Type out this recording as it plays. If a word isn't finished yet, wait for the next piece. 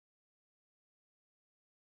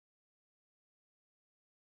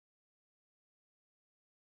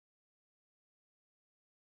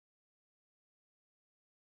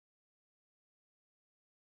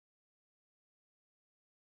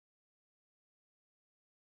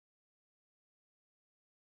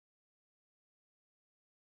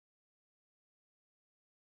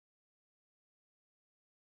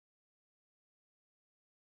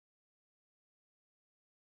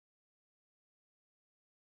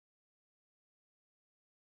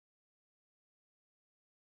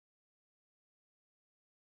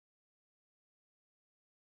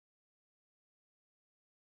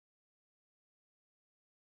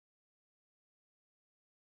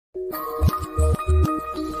So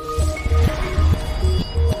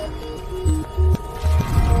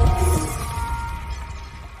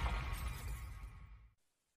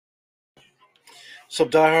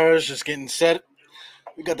diehards just getting set.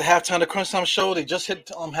 We got the halftime, the crunch time show. They just hit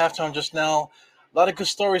halftime just now. A lot of good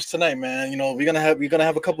stories tonight, man. You know, we're gonna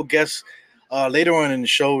have a couple guests later on in the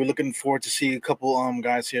show. We're looking forward to see a couple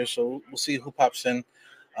guys here. So we'll see who pops in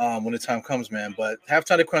when the time comes, man. But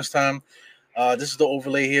halftime, the crunch time. This is the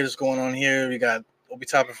overlay here that's going on here. We got Obi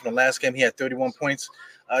Toppin from the last game. He had 31 points.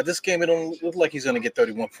 This game, it don't look like he's gonna get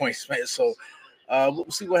 31 points, man. So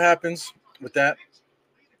we'll see what happens with that.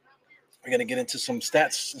 We're gonna get into some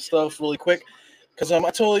stats and stuff really quick because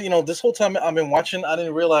I told you, this whole time I've been watching, I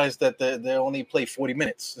didn't realize that they only play 40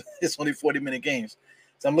 minutes. It's only 40-minute games.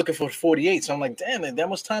 So I'm looking for 48. So I'm like, damn it, that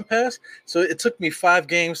much time passed. So it took me 5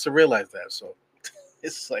 games to realize that. So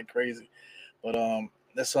it's like crazy. But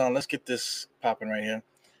let's get this popping right here.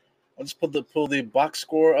 I'll just pull the box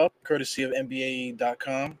score up, courtesy of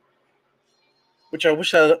NBA.com. Which I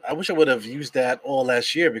wish I would have used that all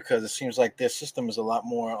last year because it seems like their system is a lot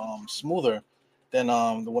more smoother than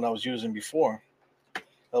the one I was using before.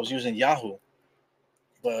 I was using Yahoo,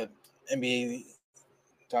 but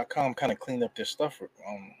NBA.com kind of cleaned up their stuff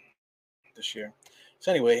this year.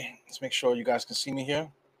 So anyway, let's make sure you guys can see me here.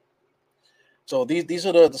 So these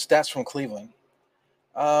are the stats from Cleveland.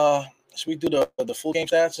 Should we do the full game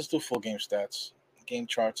stats? Let's do full game stats, game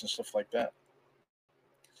charts and stuff like that.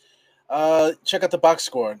 Check out the box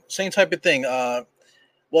score. Same type of thing.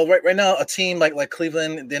 Well, right now, a team like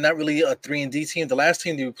Cleveland, they're not really a 3-and-D team. The last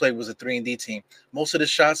team that we played was a 3-and-D team. Most of the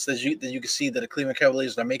shots that you can see that the Cleveland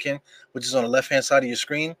Cavaliers are making, which is on the left hand side of your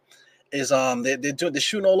screen, is they're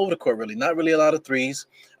shooting all over the court. Really, not really a lot of threes,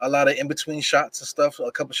 a lot of in between shots and stuff.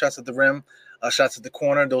 A couple shots at the rim, shots at the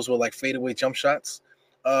corner. Those were like fadeaway jump shots.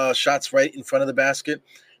 Shots right in front of the basket.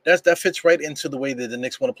 That fits right into the way that the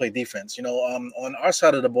Knicks want to play defense. On our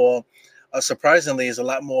side of the ball, surprisingly, is a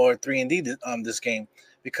lot more 3-and-D this game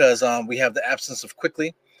because we have the absence of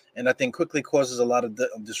Quickly, and I think Quickly causes a lot of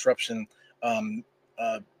disruption in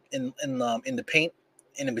the paint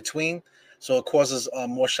and in between. So it causes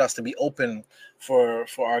more shots to be open for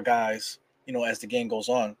our guys, as the game goes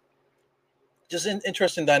on. Just an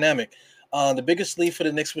interesting dynamic. The biggest lead for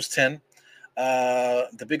the Knicks was 10.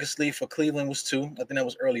 The biggest lead for Cleveland was 2. I think that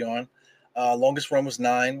was early on. Longest run was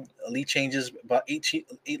 9. Lead changes, about 8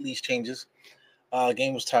 lead changes.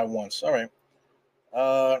 Game was tied once. All right.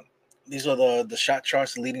 These are the shot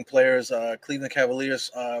charts, the leading players. Cleveland Cavaliers.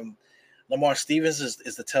 Lamar Stevens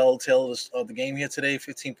is the telltale of the game here today,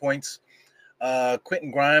 15 points.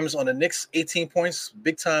 Quentin Grimes on the Knicks, 18 points.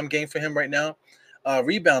 Big time game for him right now.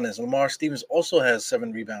 Rebounders. Lamar Stevens also has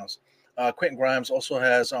 7 rebounds. Quentin Grimes also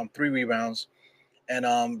has 3 rebounds. And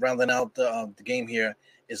rounding out the game here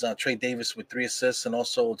is Trey Davis with 3 assists and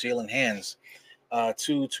also Jalen Hands.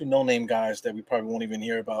 Two no-name guys that we probably won't even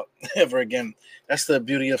hear about ever again. That's the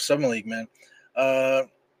beauty of Summer League, man.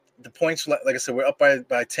 The points, like I said, we're up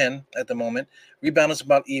by 10 at the moment. Rebound is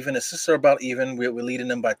about even. Assists are about even. We're leading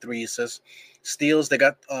them by 3 assists. Steals, they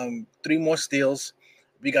got 3 more steals.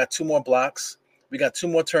 We got 2 more blocks. We got 2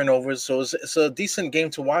 more turnovers. So it's a decent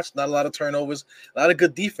game to watch. Not a lot of turnovers. A lot of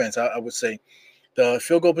good defense, I would say. The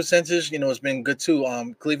field goal percentage, has been good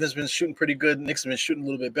too. Cleveland's been shooting pretty good. Knicks have been shooting a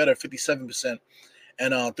little bit better, 57%.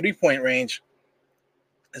 And 3-point range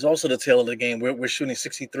is also the tail of the game. We're shooting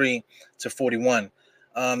 63 to 41.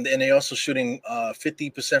 And they're also shooting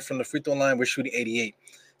 50% from the free throw line. We're shooting 88.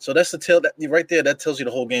 So that's the tail that right there. That tells you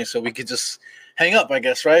the whole game. So we could just hang up, I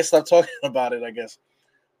guess, right? Stop talking about it, I guess.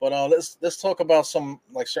 But let's talk about some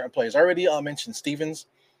certain players. I already mentioned Stevens.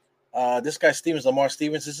 This guy Stevens, Lamar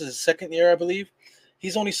Stevens. This is his second year, I believe.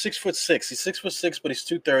 He's only 6'6". He's 6'6", but he's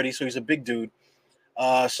 230, so he's a big dude.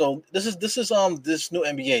 So this is this new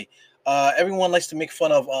NBA. Everyone likes to make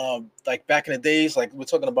fun of like back in the days, like we're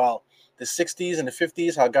talking about the 60s and the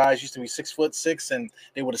 50s, how guys used to be 6'6" and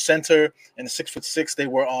they were the center, and the 6'6" they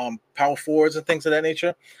were power forwards and things of that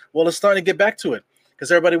nature. Well, it's starting to get back to it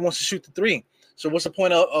because everybody wants to shoot the 3. So what's the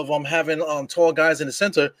point of having tall guys in the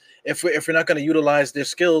center if we're not going to utilize their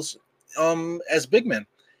skills as big men?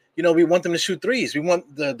 We want them to shoot 3s. We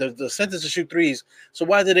want the centers to shoot 3s. So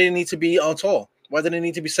why do they need to be tall? Why do they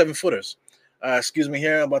need to be 7-footers? Excuse me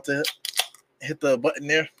here. I'm about to hit the button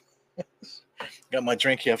there. Got my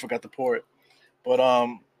drink here. I forgot to pour it. But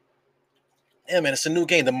yeah, man, it's a new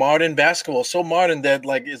game. The modern basketball, so modern that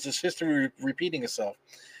it's just history repeating itself.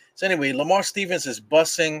 So anyway, Lamar Stevens is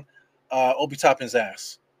busting Obi Toppin's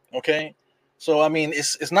ass. Okay, so I mean,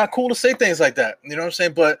 it's not cool to say things like that. You know what I'm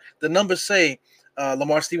saying? But the numbers say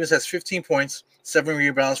Lamar Stevens has 15 points, 7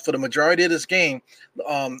 rebounds. For the majority of this game,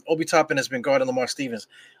 Obi Toppin has been guarding Lamar Stevens.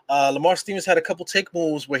 Lamar Stevens had a couple take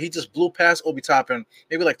moves where he just blew past Obi Toppin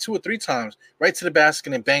maybe like 2 or 3 times right to the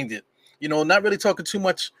basket and banged it. Not really talking too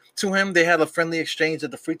much to him. They had a friendly exchange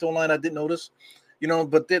at the free throw line. I did notice,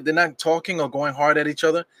 but they're not talking or going hard at each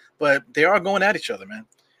other, but they are going at each other, man.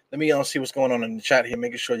 Let me see what's going on in the chat here,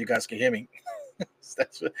 making sure you guys can hear me.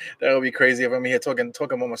 That would be crazy if I'm here talking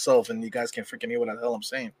about myself and you guys can't freaking hear what the hell I'm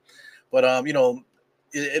saying. But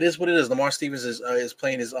it is what it is. Lamar Stevens is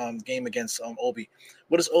playing his game against Obi.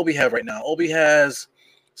 What does Obi have right now? Obi has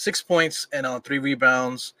 6 points and 3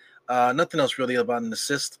 rebounds. Nothing else really about an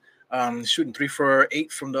assist. Shooting 3 for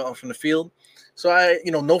 8 from the field. So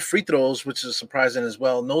no free throws, which is surprising as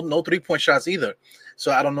well. No 3-point shots either.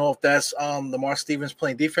 So I don't know if that's Lamar Stevens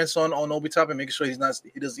playing defense on Obi Toppin, making sure he's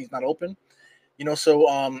not open. So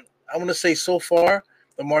I'm gonna say so far,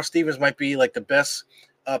 Lamar Stevens might be like the best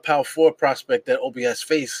power forward prospect that Obi has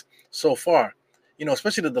faced so far.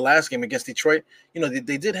 Especially the last game against Detroit.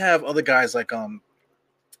 They did have other guys like can't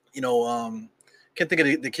think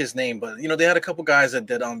of the kid's name, but they had a couple guys that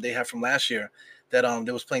they had from last year that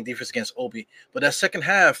they was playing defense against Obi. But that second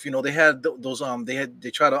half, they had those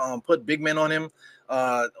they tried to put big men on him.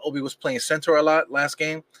 Obi was playing center a lot last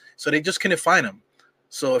game, so they just couldn't find him.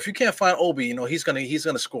 So if you can't find Obi, he's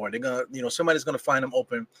gonna score. They're gonna somebody's gonna find him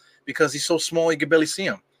open because he's so small you can barely see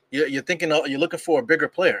him. You're thinking you're looking for a bigger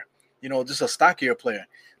player, just a stockier player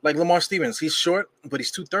like Lamar Stevens. He's short, but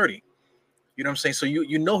he's 230. You know what I'm saying? So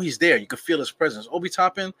he's there. You can feel his presence. Obi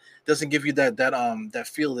Toppin doesn't give you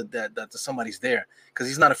that feel that somebody's there because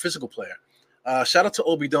he's not a physical player. Shout out to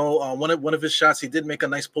Obi though. One of his shots, he did make a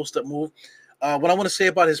nice post up move. What I want to say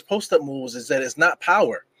about his post up moves is that it's not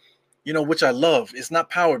power. Which I love. It's not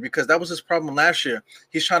power because that was his problem last year.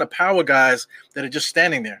 He's trying to power guys that are just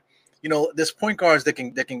standing there. There's point guards that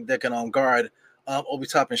can guard Obi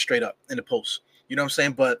Toppin straight up in the post. You know what I'm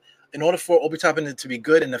saying? But in order for Obi Toppin to be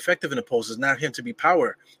good and effective in the post, is not him to be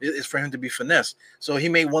power. It's for him to be finesse. So he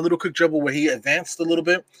made one little quick dribble where he advanced a little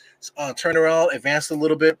bit, turned around, advanced a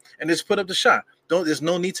little bit, and just put up the shot. There's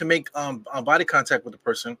no need to make body contact with the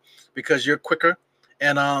person because you're quicker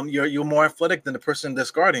and you're more athletic than the person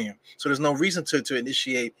that's guarding you. So there's no reason to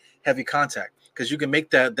initiate heavy contact because you can make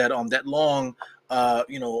that long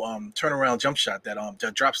turnaround jump shot,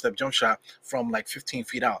 that drop step jump shot from like 15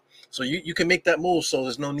 feet out. So you can make that move. So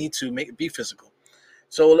there's no need to be physical.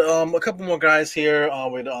 So a couple more guys here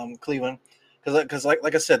with Cleveland because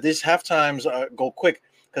like I said, these half times go quick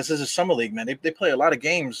because this is summer league, man. They play a lot of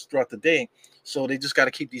games throughout the day, so they just got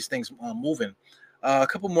to keep these things moving. A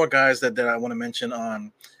couple more guys that I want to mention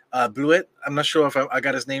on Blewett. I'm not sure if I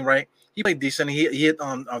got his name right. He played decent. He hit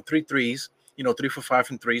 3 threes. 3 for 5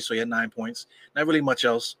 from 3, so he had 9 points. Not really much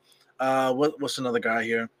else. What's another guy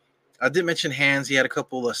here? I did mention Hands. He had a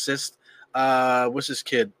couple assists. What's this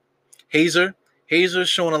kid? Hazer. Hazer's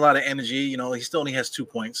showing a lot of energy. He still only has 2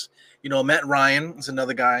 points. Matt Ryan is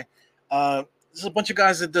another guy. There's a bunch of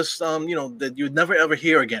guys that just that you'd never ever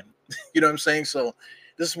hear again. You know what I'm saying? So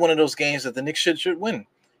this is one of those games that the Knicks should win.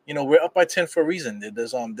 We're up by 10 for a reason.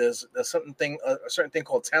 There's a certain thing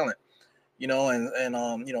called talent.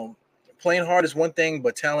 Playing hard is one thing,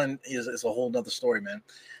 but talent is a whole nother story, man.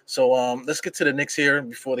 So let's get to the Knicks here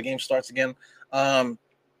before the game starts again.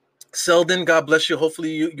 Selden, God bless you.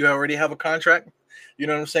 Hopefully you already have a contract. You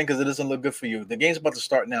know what I'm saying? Because it doesn't look good for you. The game's about to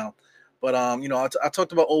start now. But, I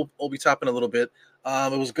talked about Obi Toppin a little bit.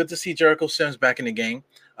 It was good to see Jericho Sims back in the game.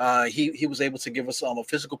 He was able to give us a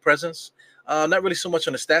physical presence. Not really so much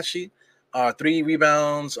on the stat sheet. 3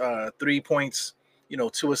 rebounds, 3 points,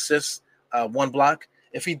 2 assists, 1 block.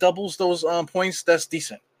 If he doubles those points, that's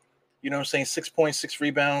decent. You know what I'm saying? 6 points, 6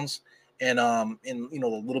 rebounds, and in the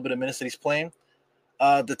little bit of minutes that he's playing.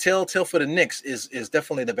 The telltale for the Knicks is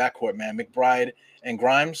definitely the backcourt, man. McBride and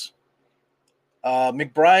Grimes.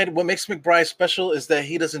 McBride, what makes McBride special is that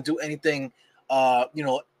he doesn't do anything, all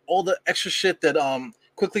the extra shit that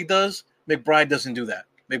Quickly does, McBride doesn't do that.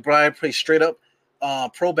 McBride plays straight up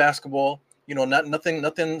pro basketball, nothing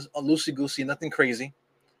loosey-goosey, nothing crazy.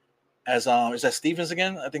 As is that Stevens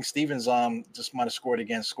again? I think Stevens just might have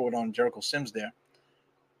scored on Jericho Sims there.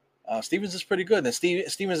 Stevens is pretty good. And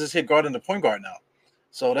Stevens is hit guarding the point guard now.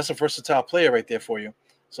 So that's a versatile player right there for you.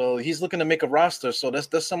 So he's looking to make a roster. So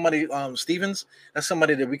that's somebody, Stevens, that's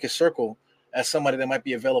somebody that we could circle as somebody that might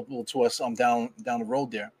be available to us down the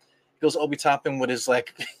road there. He goes Obi Toppin with his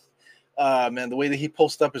man, the way that he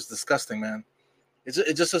posts up is disgusting, man.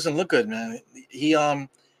 It just doesn't look good, man. He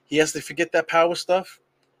has to forget that power stuff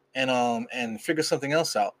and figure something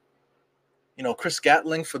else out. Chris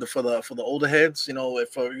Gatling for the older heads.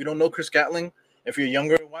 If you don't know Chris Gatling, if you're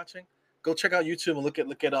younger watching, go check out YouTube and look at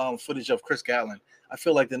footage of Chris Gatlin. I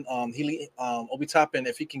feel like then Obi Toppin,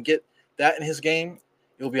 if he can get that in his game,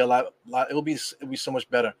 it'll be a lot. It'll be so much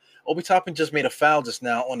better. Obi Toppin just made a foul just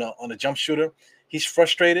now on a jump shooter. He's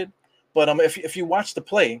frustrated, but if you watch the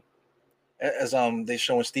play, as they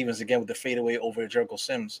showing Stevens again with the fadeaway over Jericho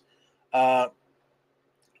Sims,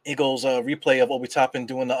 it goes a replay of Obi Toppin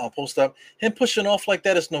doing the post up. Him pushing off like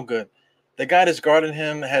that is no good. The guy that's guarding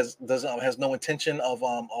him has no intention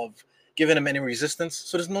of giving him any resistance,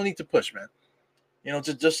 so there's no need to push, man.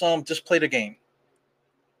 Just play the game.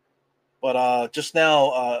 But just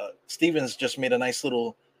now, Stevens just made a nice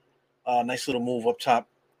little move up top,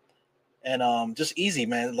 and just easy,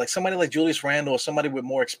 man. Like somebody like Julius Randle or somebody with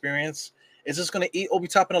more experience is just gonna eat Obi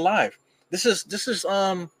Toppin alive. This is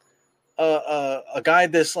a guy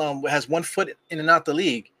that's has 1 foot in and out the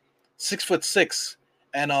league, 6'6",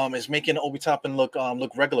 and is making Obi Toppin look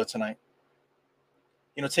regular tonight.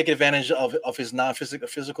 Take advantage of his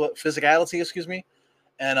physicality, excuse me,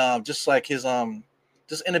 and just like his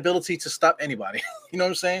just inability to stop anybody. You know what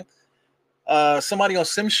I'm saying? Somebody on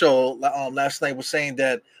Sim Show last night was saying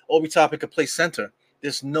that Obi Toppin could play center.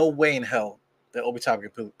 There's no way in hell that Obi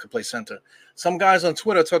Toppin could play center. Some guys on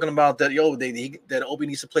Twitter are talking about that. That Obi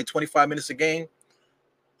needs to play 25 minutes a game.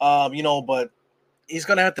 But he's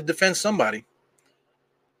gonna have to defend somebody.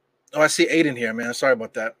 Oh, I see Aiden here, man. Sorry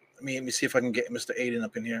about that. Let me see if I can get Mr. Aiden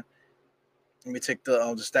up in here. Let me take the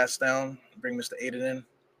stats down. Bring Mr. Aiden in.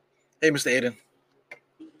 Hey, Mr. Aiden.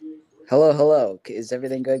 Hello. Is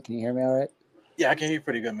everything good? Can you hear me all right? Yeah, I can hear you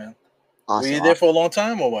pretty good, man. Awesome. Were you there for a long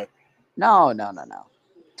time or what? No.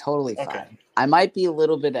 Totally fine. Okay. I might be a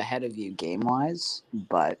little bit ahead of you game-wise,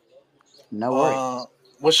 but no worries.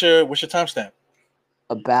 What's your timestamp?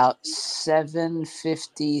 About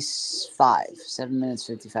 7:55. 7 minutes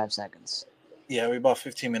 55 seconds. Yeah, we're about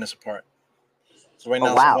 15 minutes apart. So right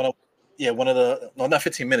now, wow. Not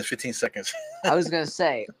 15 minutes, 15 seconds. I was gonna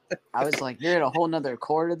say, I was like, you're in a whole nother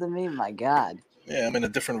quarter than me. My God. Yeah, I'm in a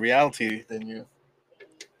different reality than you.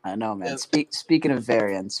 I know, man. Speaking of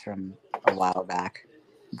variants from a while back,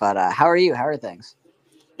 but how are you? How are things?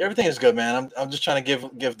 Everything is good, man. I'm just trying to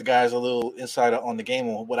give the guys a little insight on the game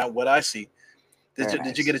and what I see.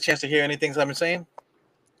 Did you get a chance to hear anything I've been saying?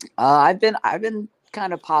 I've been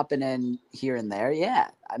kind of popping in here and there. Yeah,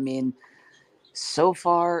 I mean, so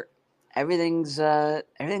far everything's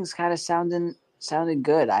kind of sounding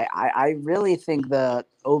good. I really think the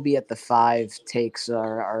Obi at the 5 takes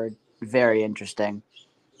are very interesting.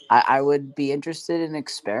 I would be interested in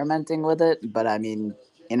experimenting with it, but I mean,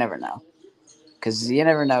 you never know, because you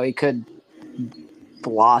never know. He could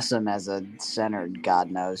blossom as a center.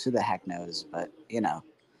 God knows, who the heck knows? But yeah.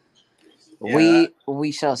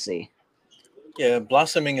 we shall see. Yeah,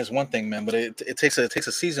 blossoming is one thing, man, but it takes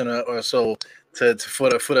a season or so for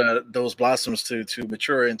those blossoms to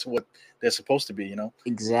mature into what they're supposed to be.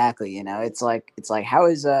 Exactly. It's like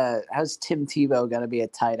how's Tim Tebow gonna be a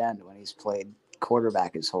tight end when he's played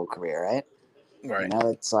quarterback his whole career, right? Right.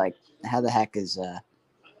 It's like how the heck is that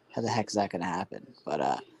gonna happen?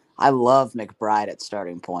 But I love McBride at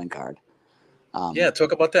starting point guard. Yeah,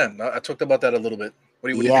 talk about that. I talked about that a little bit. What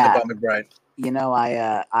do you think about McBride?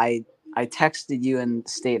 I texted you in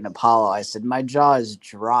State and Apollo. I said my jaw is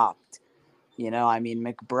dropped.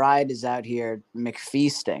 McBride is out here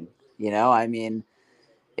McFeasting.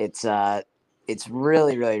 It's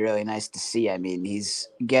really, really, really nice to see. I mean, he's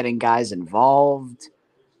getting guys involved.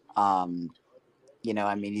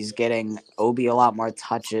 He's getting Obi a lot more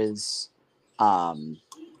touches.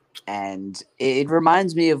 And it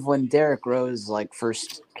reminds me of when Derrick Rose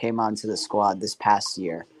first came onto the squad this past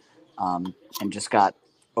year, and just got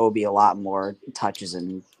Obi a lot more touches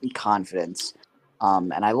and confidence.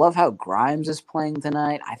 And I love how Grimes is playing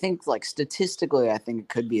tonight. I think statistically, I think it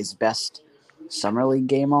could be his best summer league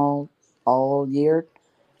game all year.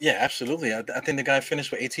 Yeah, absolutely. I think the guy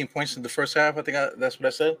finished with 18 points in the first half. I think that's what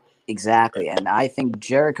I said. Exactly, and I think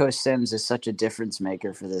Jericho Sims is such a difference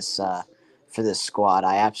maker for this squad.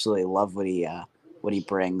 I absolutely love what he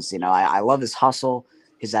brings. I love his hustle,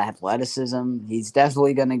 his athleticism. He's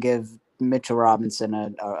definitely going to give Mitchell Robinson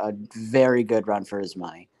a very good run for his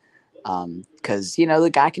money, because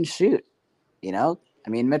the guy can shoot.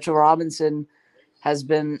 Mitchell Robinson has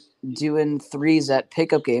been doing threes at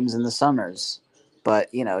pickup games in the summers,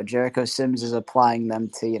 but Jericho Sims is applying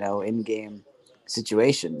them to in-game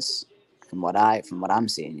situations from what I'm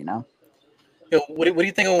seeing. What do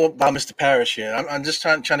you think about Mr. Parrish here? I'm just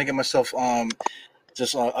trying to get myself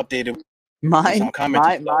updated.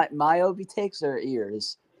 My Obi takes are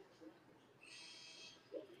ears.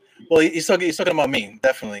 Well, he's talking about me,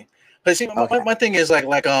 definitely. But see, Okay. my thing is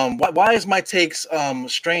why is my takes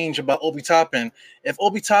strange about Obi Toppin? If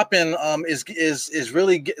Obi Toppin is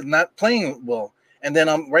really not playing well, and then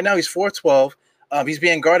right now he's 4'12", he's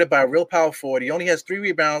being guarded by a real power forward. He only has 3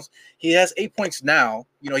 rebounds. He has 8 points now.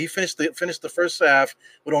 He finished the first half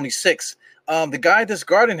with only 6. The guy that's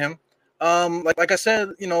guarding him, like I said,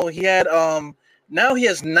 he had now he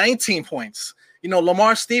has 19 points.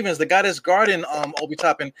 Lamar Stevens, the guy that's guarding Obi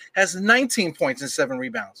Toppin, has 19 points and 7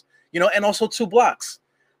 rebounds. And also 2 blocks.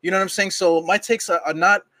 You know what I'm saying? So my takes are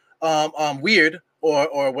not weird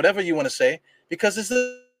or whatever you want to say, because it's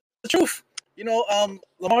the truth.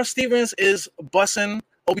 Lamar Stevens is bussing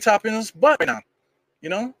Obi Toppin's butt right now. You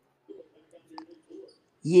know?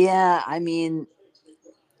 Yeah, I mean,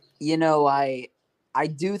 I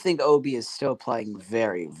do think Obi is still playing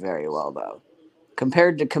very, very well though,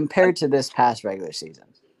 compared to this past regular season.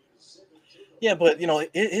 Yeah, but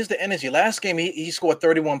here's the energy. Last game he scored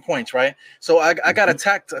 31 points, right? So I got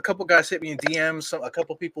attacked. A couple guys hit me in DMs. A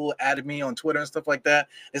couple people added me on Twitter and stuff like that.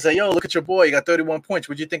 They said, "Yo, look at your boy. He got 31 points.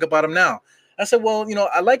 What'd you think about him now?" I said, "Well,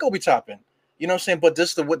 I like Obi Toppin. You know what I'm saying? But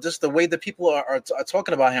just the way that people are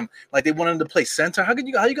talking about him, like they want him to play center. How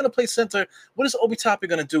are you gonna play center? What is Obi Toppin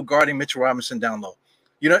gonna do guarding Mitchell Robinson down low?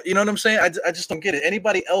 You know what I'm saying? I just don't get it.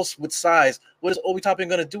 Anybody else with size, what is Obi Toppin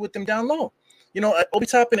gonna do with them down low? Obi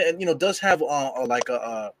Toppin, does have like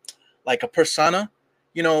a persona,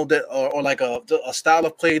 that or like a style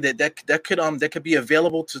of play that could be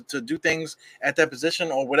available to do things at that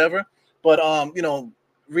position or whatever. But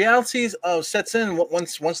reality sets in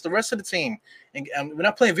once the rest of the team, and we're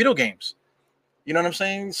not playing video games. You know what I'm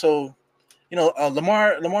saying? So,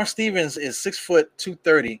 Lamar Stevens is 6 foot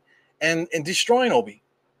 230 and destroying Obi.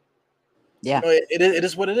 Yeah. It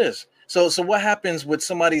is what it is. So what happens with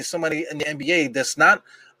somebody in the NBA that's not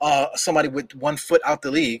somebody with 1 foot out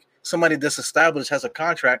the league, somebody that's established, has a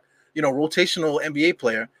contract, rotational NBA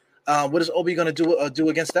player? What is Obi going to do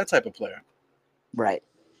against that type of player? Right.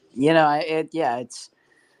 It's.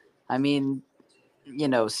 I mean,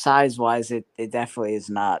 size wise, it definitely is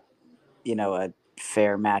not, a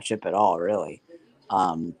fair matchup at all, really.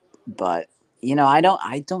 But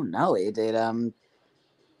I don't know.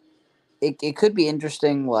 It could be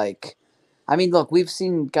interesting. Like, I mean, look, we've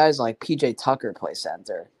seen guys like PJ Tucker play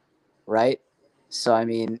center, right? So I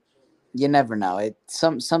mean, you never know.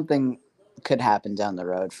 Something could happen down the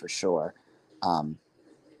road for sure. Um,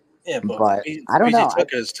 Yeah, but but I don't PJ know.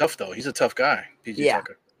 Tucker is tough though. He's a tough guy, PJ Yeah,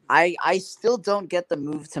 Tucker. I still don't get the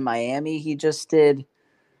move to Miami he just did,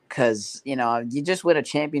 because you just win a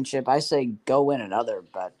championship. I say go win another,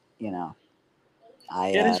 but I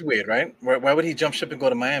Yeah, it is weird, right? Why would he jump ship and go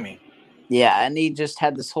to Miami? yeah, and he just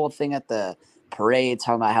had this whole thing at the parade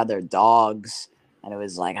talking about how they're dogs, and it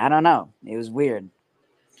was like, I don't know, it was weird.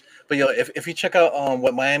 But if you check out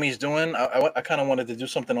what Miami's doing, I kind of wanted to do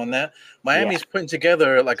something on that. Yeah, Miami's putting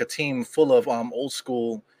together like a team full of old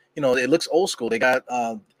school. It looks old school. They got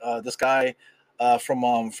this guy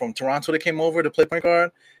from Toronto that came over to play point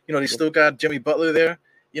guard. They yep, still got Jimmy Butler there.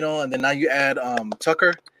 And then now you add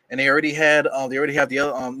Tucker, and they already have the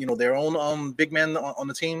other their own big man on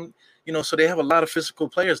the team. So they have a lot of physical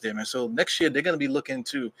players there, man. So next year they're going to be looking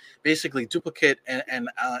to basically duplicate and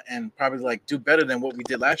probably like do better than what we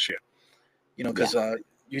did last year. yeah, Because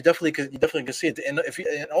you definitely could see it. And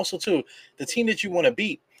and also too, the team that you want to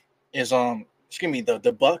beat is excuse me,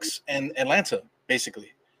 the Bucks and Atlanta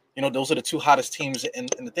basically. Those are the two hottest teams in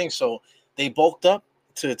the thing. So they bulked up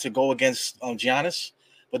to go against Giannis,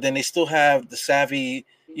 but then they still have the savvy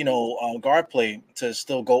guard play to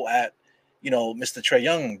still go at Mr. Trey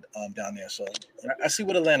Young down there. So I see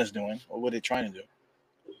what Atlanta's doing or what they're trying to do.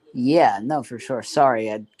 yeah. No, for sure.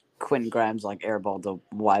 Sorry, Quentin Grimes like airballed the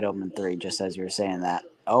wide open three just as you were saying that.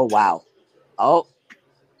 Oh wow. Oh,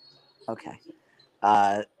 okay.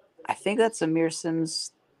 Uh, I think that's Amir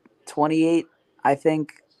Sims, 28. I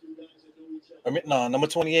think. I mean, no, number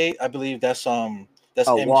 28, I believe that's Oh,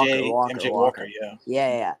 Walker, MJ Walker, Walker. Walker. Yeah, Yeah,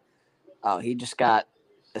 yeah, yeah. Oh, he just got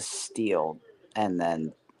a steal, and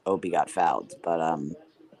then Obi got fouled. But um,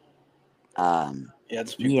 yeah, I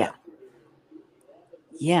just peeped yeah, that.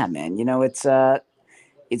 yeah, man.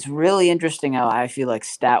 It's really interesting how I feel like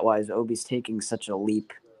stat wise, Obi's taking such a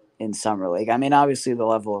leap in summer league. I mean, obviously the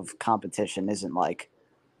level of competition isn't like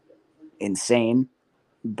insane,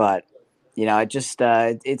 but it just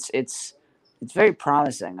it's very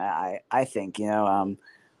promising. I think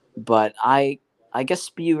but I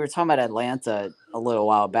guess you were talking about Atlanta a little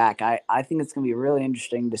while back. I think it's gonna be really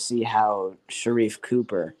interesting to see how Sharif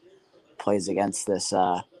Cooper plays against this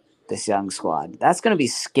young squad. That's gonna be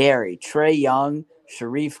scary. Trey Young,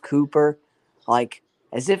 Sharif Cooper, like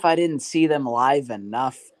as if I didn't see them live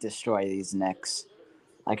enough destroy these Knicks.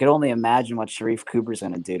 I could only imagine what Sharif Cooper's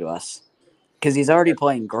going to do to us because he's already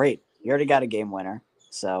playing great. He already got a game winner.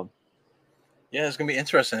 So Yeah, it's gonna be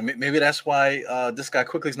interesting. Maybe that's why this guy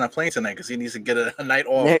quickly is not playing tonight because he needs to get a night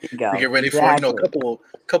off there you to go. get ready for a Exactly.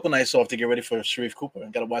 couple nights off to get ready for Sharif Cooper.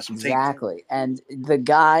 And got to watch some tape. Exactly. And the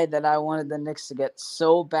guy that I wanted the Knicks to get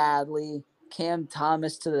so badly, Cam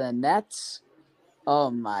Thomas to the Nets.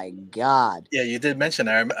 Oh my God. Yeah, you did mention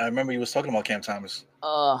that. I remember you was talking about Cam Thomas.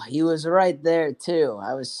 Oh, he was right there too.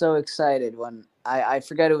 I was so excited when I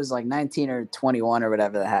forget it was like 19 or 21 or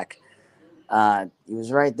whatever the heck. He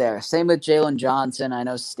was right there. Same with Jalen Johnson. I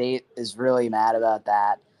know State is really mad about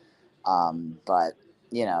that. But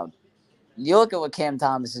you know, you look at what Cam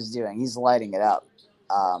Thomas is doing. He's lighting it up.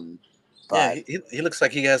 Um, Yeah, but he looks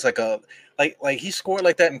like he has like a like he scored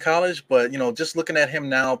like that in college, but just looking at him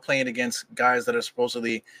now playing against guys that are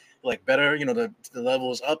supposedly like better, the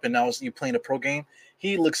level is up, and now you playing a pro game.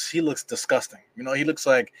 He looks disgusting. He looks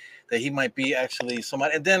like that he might be actually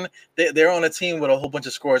somebody. And then they're on a team with a whole bunch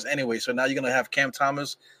of scores anyway. So now you're gonna have Cam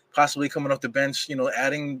Thomas possibly coming off the bench,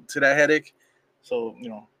 adding to that headache. So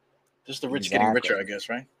just the rich getting richer, exactly. I guess,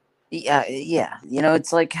 right? Yeah, yeah.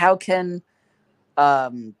 It's like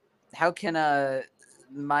um how can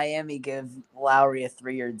Miami give Lowry a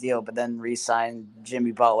 3-year deal, but then re-sign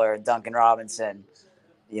Jimmy Butler, Duncan Robinson,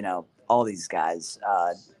 all these guys.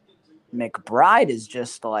 McBride is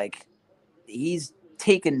just like he's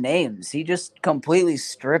taken names. He just completely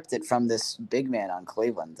stripped it from this big man on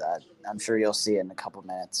Cleveland. I'm sure you'll see it in a couple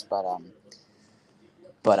minutes, but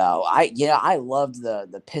I loved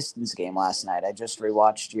the Pistons game last night. I just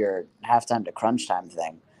rewatched your halftime to crunch time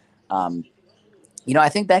thing. Um, I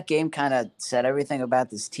think that game kind of said everything about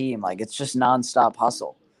this team. Like it's just nonstop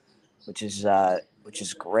hustle, which is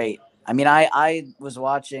great. I mean, I was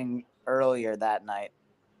watching earlier that night,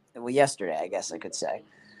 well, yesterday, I guess I could say,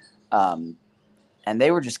 um, and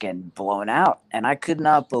they were just getting blown out, and I could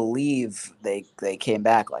not believe they came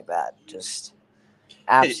back like that. Just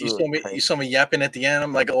Hey, you saw absolutely me. You crazy. saw me yapping at the end.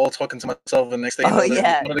 I'm like all talking to myself, and next thing you Oh know,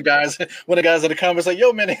 yeah, one of the guys, one of the guys in the comments, like,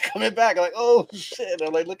 "Yo, man, they coming back!" I'm like, "Oh shit!"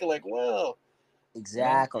 I'm like looking like, "Well, you know."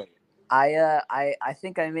 exactly. I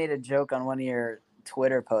think I made a joke on one of your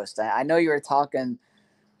Twitter posts. I know you were talking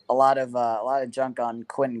a lot of junk on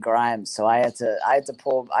Quentin Grimes, so I had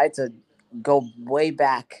to go way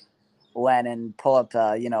back when and pull up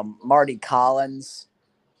Marty Collins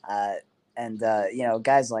uh, and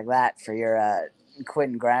guys like that for your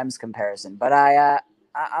Quentin Grimes comparison. But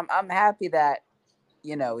I'm happy that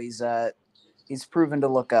he's proven to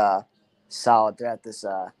look solid throughout this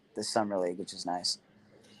summer league, which is nice.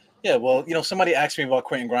 Yeah, well, somebody asked me about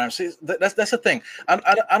Quentin Grimes. See, that's the thing.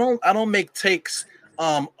 I don't make takes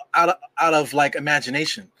out of like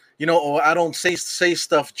imagination, or I don't say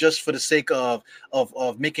stuff just for the sake of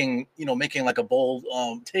making like a bold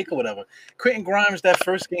take or whatever. Quentin Grimes, that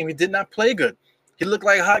first game, he did not play good. He looked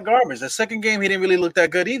like hot garbage. The second game, he didn't really look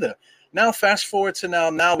that good either. Now, fast forward to now.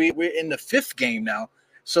 Now we're in the fifth game now.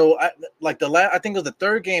 So I think it was the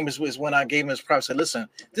third game is when I gave him his props. I said, listen,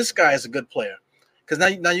 this guy is a good player because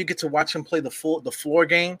now you get to watch him play the floor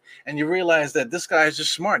game, and you realize that this guy is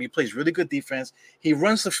just smart. He plays really good defense. He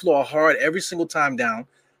runs the floor hard every single time down.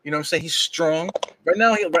 You know what I'm saying? He's strong. Right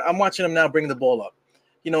now, I'm watching him now bring the ball up.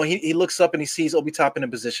 He looks up and he sees Obi Toppin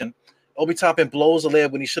in position. Obi Toppin blows the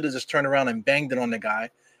layup when he should have just turned around and banged it on the guy.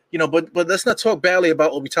 But let's not talk badly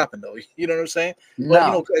about Obi Toppin though. You know what I'm saying?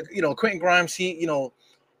 But No, Quentin Grimes,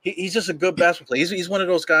 he's just a good basketball player. He's one of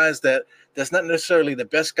those guys that's not necessarily the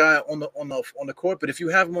best guy on the court, but if you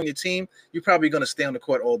have him on your team, you're probably going to stay on the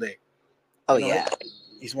court all day. oh You know, yeah,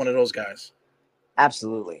 he's one of those guys.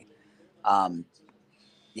 absolutely. Um,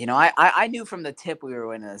 I knew from the tip we were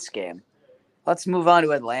winning this game. Let's move on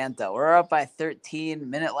to Atlanta. We're up by 13,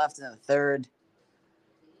 minute left in the third.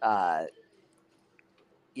 Uh,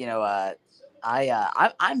 you know,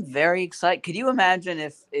 I'm very excited. Could you imagine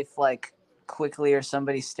if like quickly or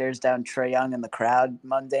somebody stares down Trey Young in the crowd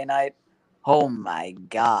Monday night? Oh my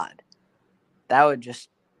God, that would just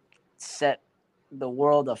set the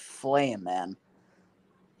world aflame, man.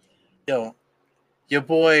 Yo, your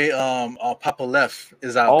boy Papa Left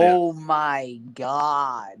is out there. Oh my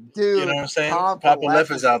God, You know dude, what I'm saying? Papa Papa Left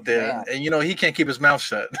Left is is the out there, man. and he can't keep his mouth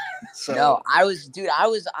shut. No, So I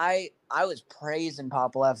was praising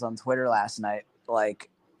Papa Left on Twitter last night like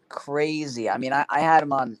crazy. I mean, I had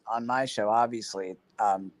him on my show, obviously,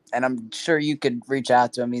 and I'm sure you could reach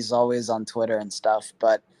out to him. He's always on Twitter and stuff.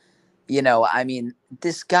 But I mean,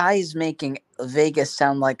 this guy is making Vegas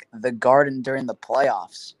sound like the Garden during the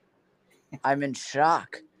playoffs. I'm in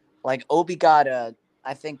shock. Like Obi got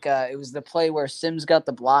I think it was the play where Sims got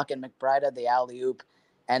the block and McBride had the alley oop,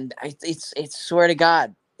 and it's swear to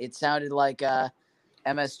God, it sounded like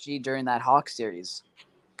MSG during that Hawk series.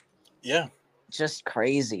 Yeah, Just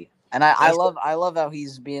crazy. And I that's love how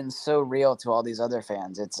he's being so real to all these other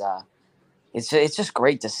fans. It's just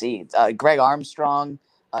great to see. Greg Armstrong,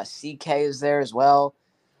 CK is there as well.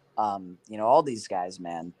 All these guys,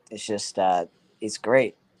 man. It's just it's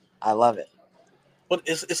great. I love it. But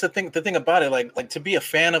it's the thing about it, like to be a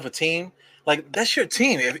fan of a team, like that's your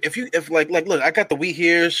team. If like look, I got the We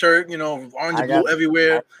Here shirt, orange I and blue got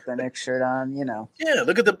everywhere. the Knicks shirt on. Yeah,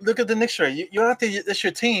 look at the Knicks shirt. You're out there. That's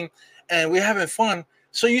your team, and we're having fun.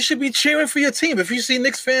 So you should be cheering for your team. If you see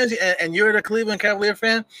Knicks fans and you're the Cleveland Cavalier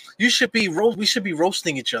fan, you should be we should be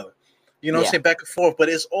roasting each other. You know what I'm Yeah. saying, back and forth, but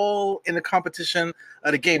it's all in the competition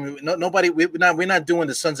of the game. Nobody, we're not doing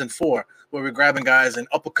the Suns and four where we're grabbing guys and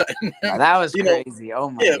uppercutting No, them. that was You know, crazy.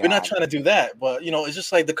 Oh my yeah, we're not God. trying to do that, but it's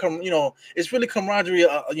just like it's really camaraderie,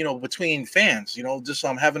 between fans, just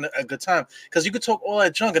having a good time, because you could talk all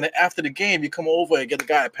that junk, and then after the game, you come over and get the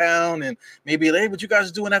guy a pound, and maybe hey, what you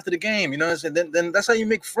guys are doing after the game, and then that's how you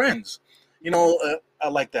make friends, I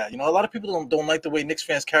like that. A lot of people don't like the way Knicks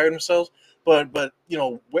fans carry themselves, but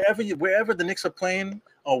wherever the Knicks are playing,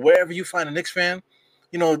 or wherever you find a Knicks fan,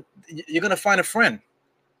 you're gonna find a friend.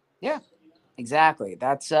 Yeah, exactly.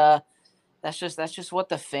 That's just what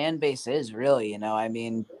the fan base is, really. I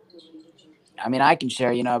can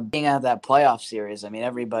share. Being at that playoff series.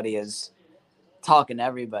 Everybody is talking to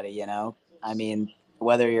everybody.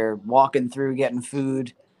 Whether you're walking through getting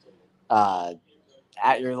food, uh,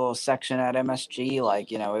 at your little section at MSG,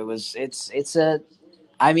 it's a.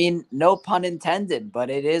 No pun intended,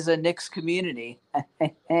 but it is a Knicks community.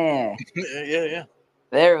 There Yeah, yeah.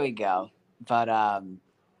 we go. But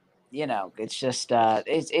it's just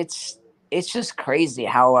it's just crazy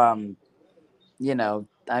how you know,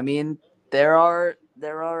 I mean, there are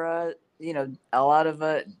a lot of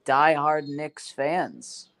diehard Knicks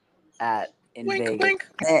fans at in Wink, Vegas. wink.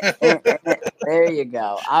 There you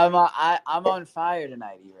go. I'm on fire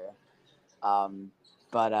tonight, Eva.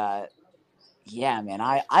 But yeah, man,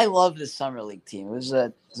 I love the summer league team. It was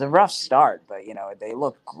a rough start, but they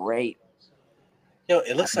look great.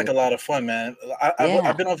 It I looks like mean, a lot of fun, man. I've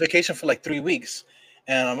yeah. been on vacation for like 3 weeks,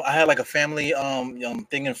 and I had like a family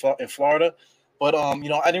thing in Florida, but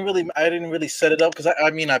I didn't really set it up because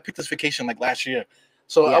I picked this vacation like last year,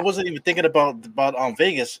 so I Yeah. wasn't even thinking about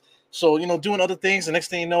Vegas. So doing other things. The next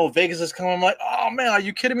thing you know, Vegas is coming. I'm like, oh man, are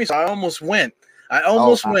you kidding me? So I almost went. I Oh,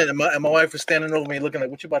 almost went, and my wife was standing over me, looking like,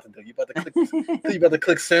 "What you about to do? You about to click? You about to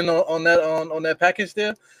click send on that package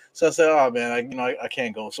there?" So I said, "Oh man, I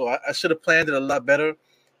can't go." So I should have planned it a lot better,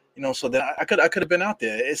 so that I could have been out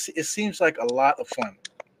there. It seems like a lot of fun.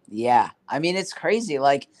 yeah. It's crazy.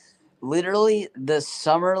 Like literally the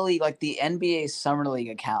summer league, like the NBA summer league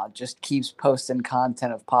account just keeps posting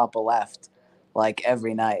content of Papa Left like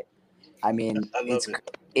every night. I mean, I love it's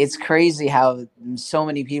it. it's crazy how so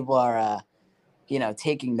many people are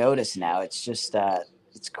taking notice now. It's just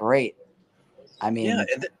it's great. I Yeah, mean,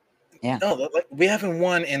 and yeah. no, like we haven't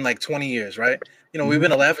won in like 20 years, right? We've Mhm.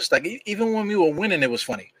 been a laughing stock. Even when we were winning, it was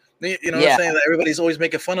funny. You know what I'm Yeah. saying? Like, everybody's always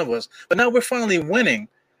making fun of us, but now we're finally winning.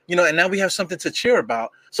 And now we have something to cheer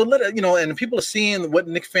about. So and people are seeing what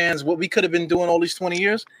Knicks fans, what we could have been doing all these 20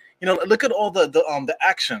 years. Look at all the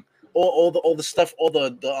action, all the stuff, all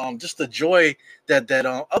the just the joy that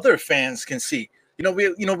other fans can see.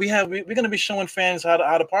 We're gonna be showing fans how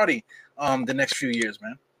to party the next few years,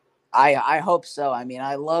 man. I hope so.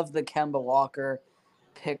 I love the Kemba Walker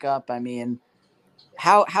pickup.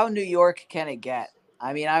 How New York can it get?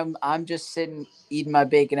 I'm just sitting eating my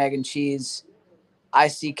bacon, egg, and cheese. I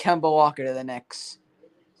see Kemba Walker to the Knicks.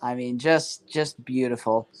 Just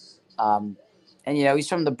beautiful. Um, and he's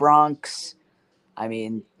from the Bronx.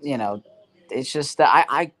 It's just that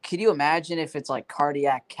I could you imagine if it's like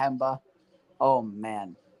cardiac Kemba? Oh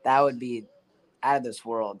man, that would be out of this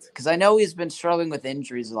world. Because I know he's been struggling with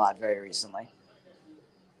injuries a lot very recently.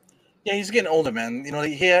 Yeah, he's getting older, man.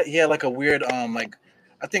 He had like a weird like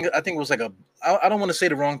I think it was like I don't want to say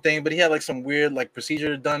the wrong thing, but he had like some weird like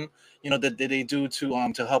procedure done, that they do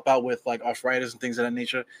to help out with like arthritis and things of that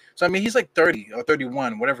nature. So he's like 30 or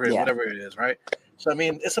 31, Yeah, whatever it is, right? So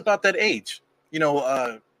it's about that age.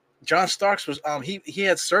 John Starks was he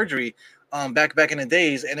had surgery back in the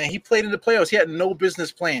days, and then he played in the playoffs. He had no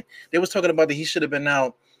business playing. They was talking about that he should have been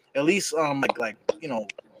out at least like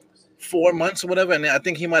 4 months or whatever, and I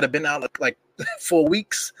think he might have been out like 4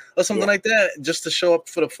 weeks or something yeah, like that, just to show up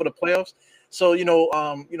for the playoffs. So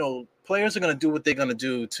players are gonna do what they're gonna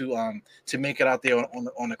do to make it out there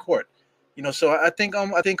on the court. So I think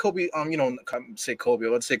Kobe say Kobe,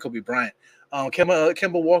 let's say Kobe Bryant.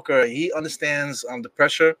 Kemba Walker, he understands the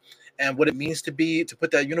pressure and what it means to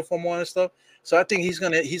put that uniform on and stuff. So I think he's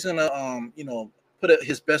gonna put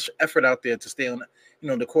his best effort out there to stay on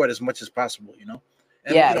the court as much as possible.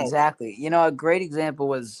 And Yeah, exactly. A great example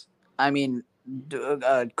was, I mean,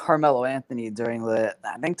 Carmelo Anthony during the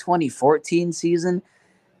I think 2014 season,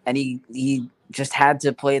 and he just had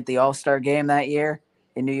to play at the All-Star game that year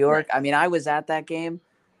in New right. York. I mean, I was at that game.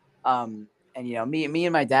 And me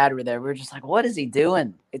and my dad were there. We were just like, what is he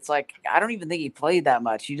doing? It's like I don't even think he played that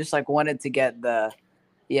much. He just like wanted to get the,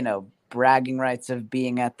 bragging rights of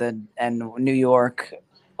being at the New York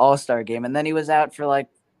All-Star game. And then he was out for like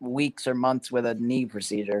weeks or months with a knee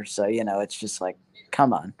procedure. So, it's just like,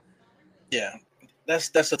 come on. Yeah, that's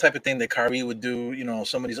the type of thing that Kyrie would do.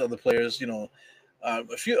 Some of these other players.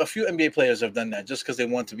 A few NBA players have done that just because they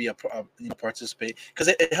want to be participate because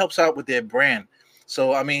it helps out with their brand.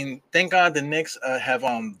 So I mean, thank God the Knicks have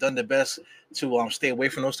done their best to stay away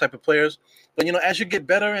from those type of players. But as you get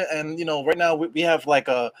better, and right now we have like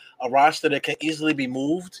a roster that can easily be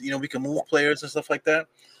moved. We can move players and stuff like that.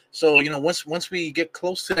 So once we get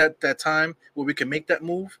close to that time where we can make that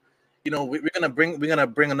move, we're gonna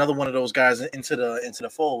bring another one of those guys into the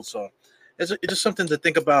fold. So it's just something to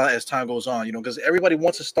think about as time goes on. Because everybody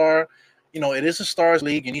wants a star. It is a stars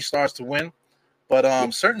league. You need stars to win.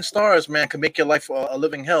 But certain stars, man, can make your life a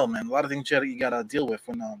living hell, man. A lot of things you gotta deal with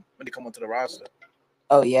when they come onto the roster.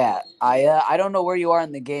 Oh yeah, I don't know where you are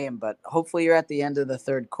in the game, but hopefully you're at the end of the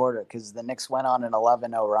third quarter because the Knicks went on an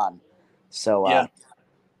 11-0 run. So Yeah,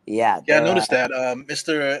 yeah, yeah, I they're noticed that.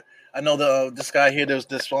 Mister, I know this guy here. There's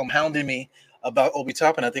this hounding me about Obi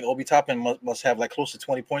Toppin. I think Obi Toppin must have like close to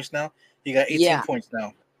 20 points now. He got 18 yeah, points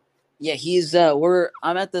now. yeah. He's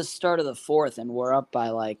I'm at the start of the fourth and we're up by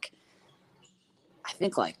like I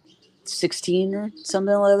think like 16 or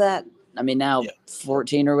something like that. I mean now Yeah,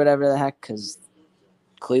 14 or whatever the heck because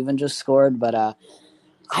Cleveland just scored, but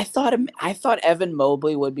I thought Evan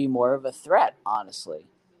Mobley would be more of a threat. Honestly,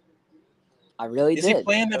 I really is he did.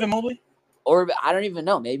 playing Evan Mobley? Or I don't even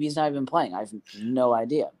know. Maybe he's not even playing. I have no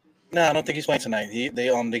idea. No, I don't think he's playing tonight.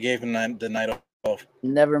 They gave him the night off.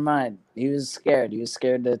 Never mind. He was scared. He was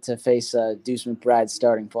scared to face Deuce McBride's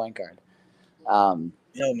starting point guard.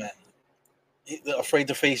 Yo, man, afraid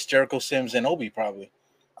to face Jericho Sims and Obi probably.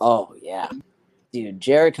 Oh yeah, dude.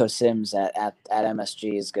 Jericho Sims at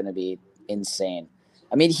MSG is going to be insane.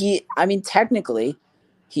 I mean, technically,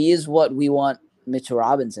 he is what we want Mitchell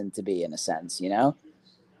Robinson to be in a sense.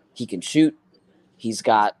 He can shoot. He's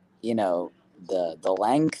got the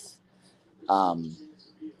length.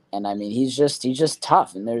 And I mean, he's just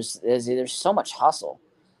tough, and there's so much hustle.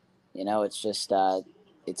 It's just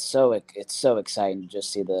it's so exciting to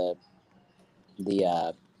just see the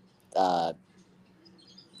uh,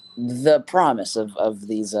 the promise of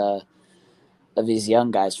these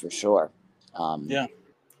young guys for sure. Yeah,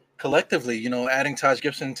 collectively, adding Taj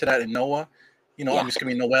Gibson to that and Noah, Yeah. obviously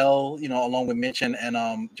gonna be Noel, along with Mitch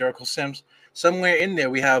and Jericho Sims. Somewhere in there,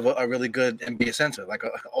 we have a really good NBA center, like a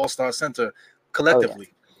all-star center, Oh yeah.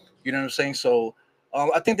 collectively. You know what I'm saying? So,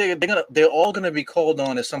 I think they're all gonna be called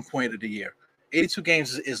on at some point of the year. 82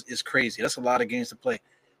 games is crazy. That's a lot of games to play.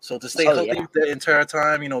 So to stay Oh healthy yeah. the entire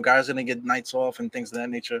time, guys are gonna get nights off and things of that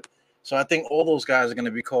nature. So I think all those guys are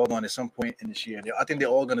gonna be called on at some point in this year. I think they're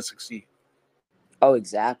all gonna succeed. Oh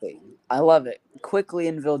exactly. I love it. Quickly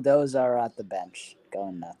and Vildoza are at the bench,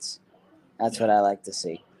 going nuts. That's Yeah, what I like to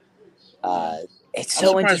see. yeah. Uh, it's I'm so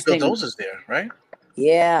surprised interesting. Vildoza's there, right?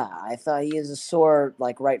 Yeah, I thought he has a sore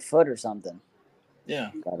like right foot or something.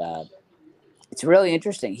 Yeah. But it's really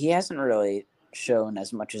interesting. He hasn't really shown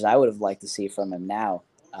as much as I would have liked to see from him now.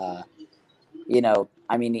 Uh,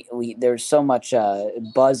 I mean, there's so much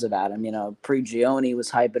buzz about him. Prigioni was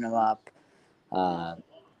hyping him up, uh,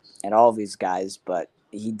 and all these guys, but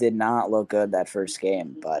he did not look good that first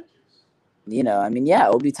game. But I mean, yeah,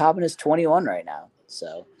 Obi Toppin is 21 right now,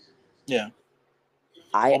 so Yeah.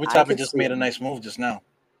 I Obi I Toppin could just see made a him. nice move just now.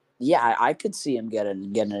 Yeah, I could see him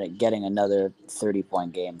getting another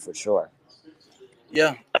 30-point game for sure.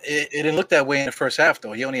 Yeah. It didn't look that way in the first half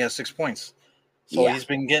though. He only had 6 points. So Yeah. he's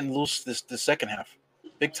been getting loose the second half.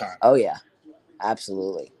 Big time. Oh yeah.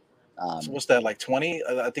 Absolutely. So what's that, like 20?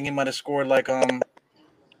 I think he might have scored like what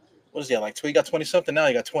is he at, like he got 20 something now,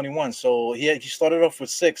 he got 21. So he started off with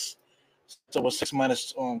 6. So it was 6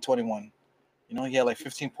 minus 21. He had like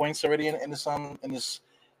 15 points already in this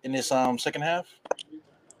second half.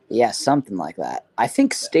 Yeah, something like that. I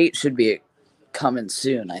think State should be coming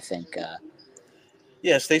soon. I think.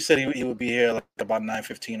 Yes, they said he would be here like about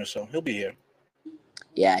 9:15 or so. He'll be here.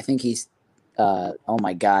 Yeah, I think he's. Oh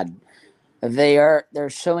my God, They're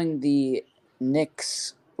showing the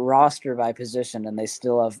Knicks roster by position, and they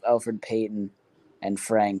still have Elfrid Payton and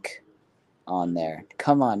Frank on there.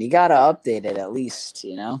 Come on, you gotta update it at least,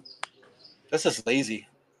 you know? That's just lazy.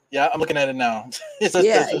 Yeah, I'm looking at it now. Yeah, it's just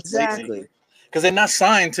lazy exactly. because they're not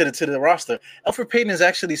signed to the roster. Alfred Payton is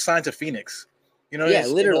actually signed to Phoenix. You know, Yeah,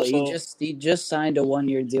 and literally, also he just signed a 1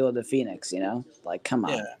 year deal with the Phoenix. You know, like come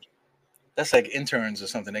yeah, on, that's like interns or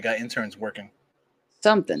something. They got interns working.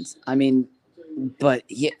 something's. I mean, but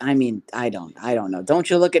yeah, I mean, I don't know. Don't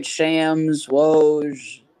you look at Shams,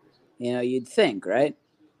 Woj? You know, you'd think, right?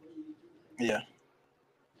 Yeah.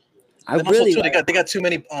 I Then also really, too, they got too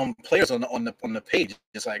many players on the page.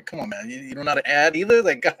 It's like, come on, man, you don't know how to add either.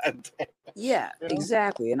 Like, God, damn, yeah, you know?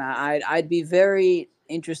 exactly. And I'd be very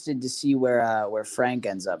interested to see where Frank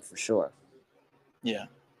ends up for sure. Yeah.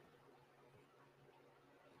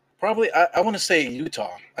 Probably, I want to say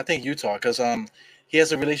Utah. I think Utah because he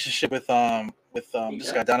has a relationship with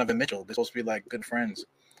this guy Donovan Mitchell. They're supposed to be like good friends.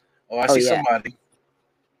 Oh, I Oh see yeah, somebody.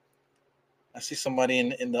 I see somebody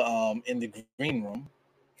in the green room.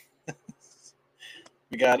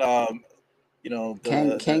 We got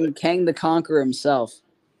Kang the Conqueror himself,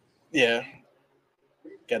 yeah.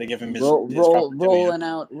 Got to give him his proper due. Yeah.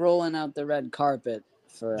 rolling out the red carpet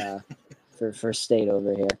for State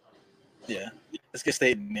over here. Yeah. Let's get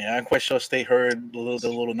State in there. I'm quite sure State heard the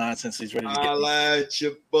little nonsense he's ready to get. I like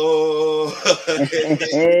your boy.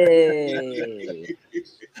 Hey.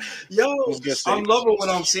 Yo, Who's good, I'm State? loving what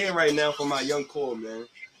I'm seeing right now from my young core, man.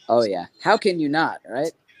 Oh yeah. How can you not,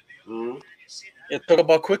 right? Mm-hmm. Yeah, talk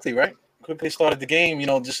about quickly, right? Quickly started the game.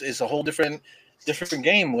 Just it's a whole different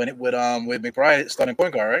game when it with McBride starting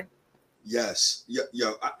point guard, right? Yes. Yo,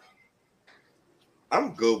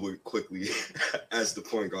 I'm good with quickly as the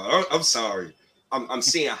point guard. I'm sorry. I'm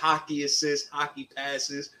seeing hockey assists, hockey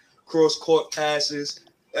passes, cross court passes.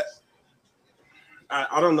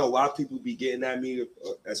 I don't know why people be getting at me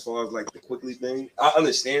as far as like the quickly thing. I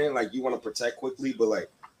understand like you want to protect quickly, but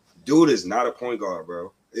like, dude is not a point guard,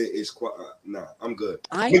 bro. It's quite nah. I'm good.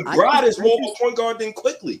 McBride is more of a point guard than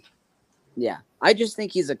quickly. Yeah, I just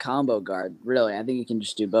think he's a combo guard. Really, I think he can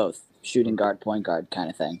just do both, shooting guard, point guard kind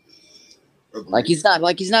of thing. Agreed. Like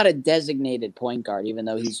he's not a designated point guard, even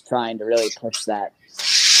though he's trying to really push that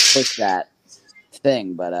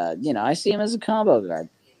thing. But I see him as a combo guard.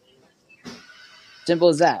 Simple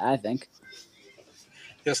as that, I think.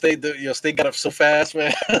 State got up so fast,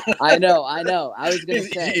 man. I know. I was gonna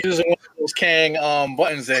say He's using one of those Kang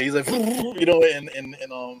buttons there. He's like, in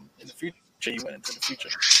the future, he went into the future.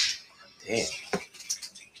 Damn.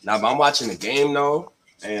 Now, if I'm watching the game though,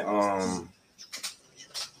 and I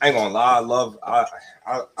ain't gonna lie, I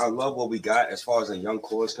love what we got as far as a young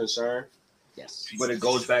core is concerned. yes, But it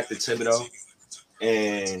goes back to Thibodeau,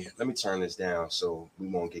 and let me turn this down so we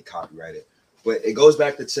won't get copyrighted. But it goes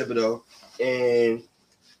back to Thibodeau, and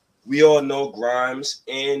we all know Grimes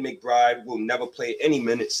and McBride will never play any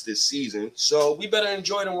minutes this season, so we better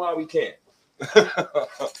enjoy them while we can.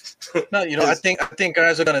 No, I think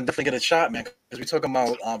guys are gonna definitely get a shot, man. Because we're talking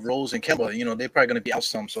about Rose and Kemba. They're probably gonna be out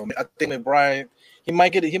some. So I think McBride, he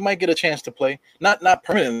might get a chance to play, not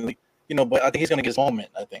permanently, but I think he's gonna get his moment.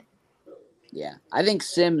 I think. yeah. I think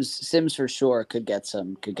Sims for sure could get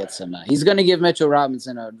some. He's gonna give Mitchell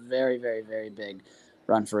Robinson a very, very, very big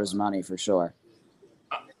run for his money for sure.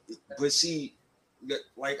 But see,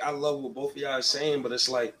 like I love what both of y'all are saying, but it's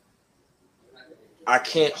like I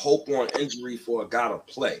can't hope on injury for a guy to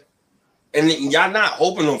play. And y'all not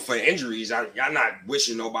hoping them for injuries. Y'all not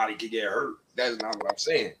wishing nobody could get hurt. That's not what I'm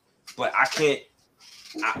saying. But I can't.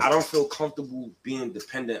 I don't feel comfortable being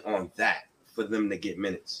dependent on that for them to get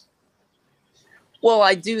minutes. Well,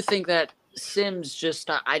 I do think that Sims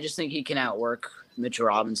I just think he can outwork Mitchell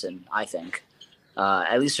Robinson. I think,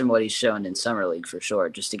 at least from what he's shown in summer league for sure,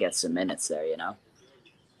 just to get some minutes there.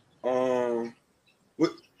 What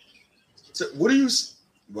do you?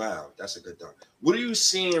 Wow, that's a good dunk. What are you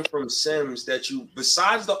seeing from Sims that you,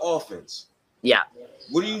 besides the offense? Yeah.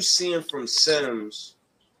 What are you seeing from Sims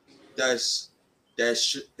that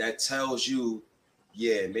tells you,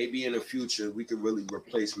 yeah, maybe in the future we could really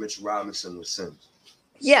replace Mitchell Robinson with Sims?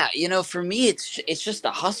 Yeah, for me, it's just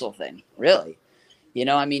a hustle thing, really.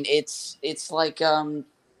 I mean, it's like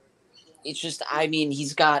it's just. I mean,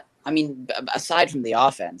 he's got. I mean, aside from the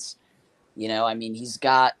offense, I mean, he's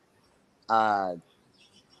got.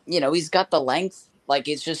 He's got the length. Like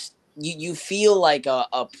it's just you feel like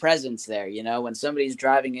a presence there. When somebody's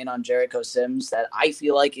driving in on Jericho Sims, that I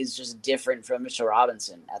feel like is just different from Mitchell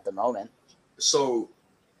Robinson at the moment. So,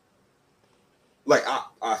 like,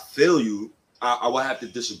 I feel you. I will have to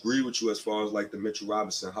disagree with you as far as like the Mitchell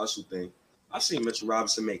Robinson hustle thing. I've seen Mitchell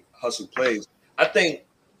Robinson make hustle plays. I think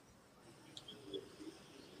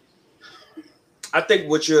I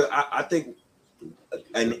think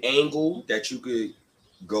an angle that you could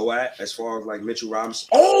go at as far as like Mitchell Robinson.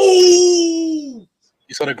 Oh,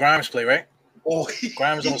 You saw the Grimes play, right? oh,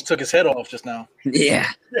 Grimes almost took his head off just now. Yeah.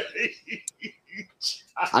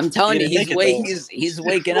 I'm telling you, He didn't make it, though. he's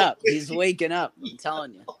waking up. He's waking up. I'm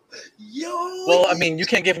telling you. yo. Well, I mean, you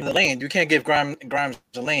can't give him the lane. You can't give Grimes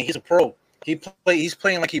the lane. He's a pro. He's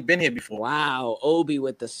playing like he's been here before. Wow, Obi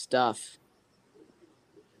with the stuff.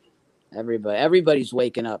 Everybody's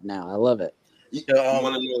waking up now. I love it. You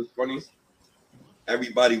want to know what's funny?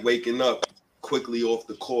 Everybody waking up quickly off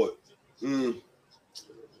the court.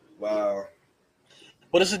 Wow.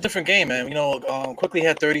 But it's a different game, man. You know, Quickly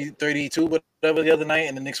had 30, 32, whatever the other night,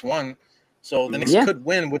 and the Knicks won. So the Knicks could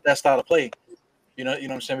win with that style of play. You know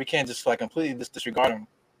what I'm saying? We can't just like completely disregard them.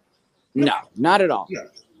 No, not at all.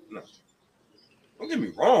 No. Don't get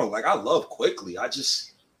me wrong. Like I love Quickly. I'm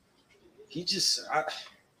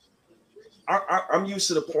used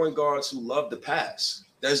to the point guards who love to pass.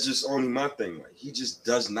 That's just only my thing. Like he just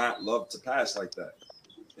does not love to pass like that.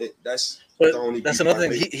 That's another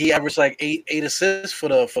thing. He averaged like eight assists for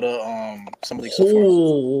the Summer League so far.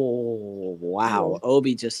 Oh wow!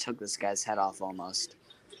 Obi just took this guy's head off almost.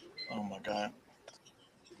 Oh my god!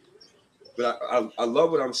 But I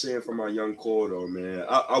love what I'm seeing from my young core though, man.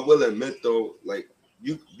 I will admit though, like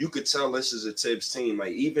you could tell this is a Tibbs team.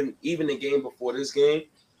 Like even the game before this game,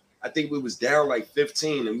 I think we was down like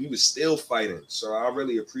 15 and we was still fighting. So I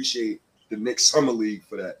really appreciate the Knicks Summer League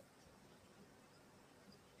for that.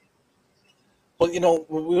 Well, you know,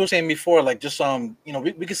 we were saying before, like just you know,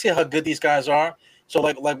 we can see how good these guys are. So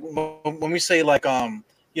like when we say like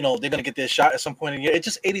you know, they're gonna get their shot at some point in the year, it's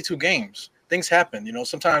just 82 games. Things happen, you know.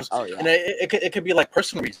 Sometimes, and it could be like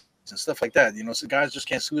personal reasons and stuff like that. You know, so guys just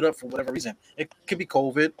can't suit up for whatever reason. It could be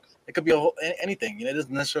COVID. It could be anything. You know, it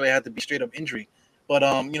doesn't necessarily have to be straight up injury. But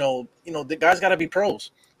you know, the guys got to be pros.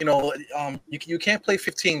 You know, you can't play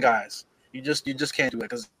 15 guys. You just can't do it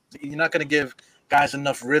because you're not gonna give guys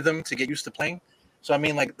enough rhythm to get used to playing. So I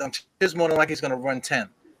mean, like, his more than likely he's going to run 10.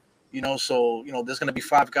 You know, so you know, there's going to be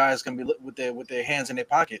 5 guys going to be with their hands in their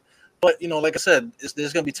pocket. But you know, like I said,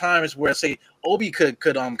 there's going to be times where say Obi could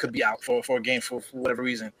be out for a game for whatever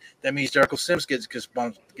reason. That means Jericho Sims gets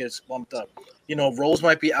bumped up. You know, Rose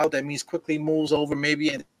might be out. That means Quickly moves over maybe,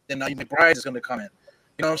 and then McBride is going to come in.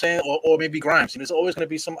 You know what I'm saying? Or maybe Grimes. You know, there's always going to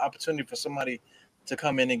be some opportunity for somebody to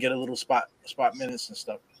come in and get a little spot minutes and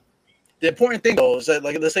stuff. The important thing though is that,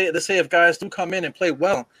 like, let's say if guys do come in and play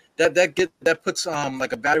well, that puts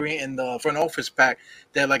like a battery in the front office pack.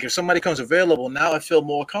 That like if somebody comes available, now I feel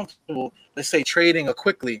more comfortable. Let's say trading a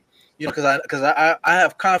Quickly, you know, because I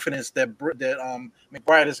have confidence that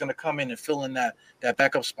McBride is going to come in and fill in that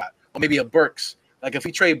backup spot, or maybe a Burks. Like if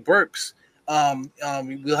we trade Burks,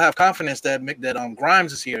 we'll have confidence that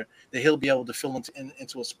Grimes is here, that he'll be able to fill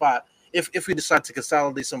into a spot if we decide to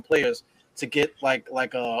consolidate some players to get like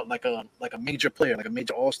a major player, like a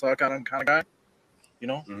major all-star kind of guy, you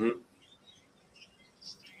know. Mm-hmm.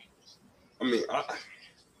 I mean,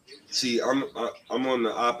 I'm on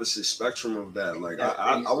the opposite spectrum of that. Like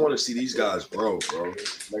I want to see these guys grow, bro.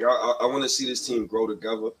 Like I want to see this team grow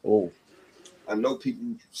together. Oh, I know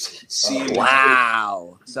people see.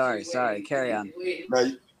 Wow. Sorry. Carry on.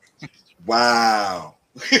 Wow.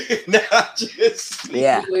 Now just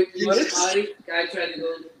yeah. Guy tried to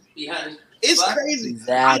go behind. It's crazy.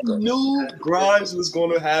 Exactly. I knew Grimes was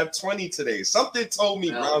going to have 20 today. Something told me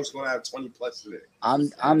Grimes was going to have 20 plus today.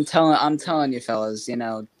 I'm telling you, fellas. You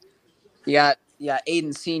know, you got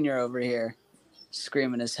Aiden Senior over here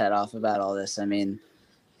screaming his head off about all this. I mean,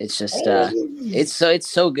 it's just it's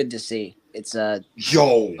so good to see. It's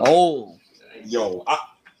yo.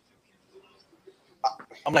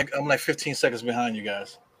 I'm like 15 seconds behind you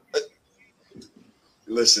guys.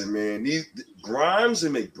 Listen, man, these Grimes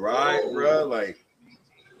and McBride, bro, like,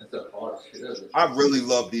 I really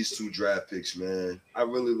love these 2 draft picks, man. I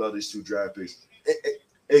really love these 2 draft picks.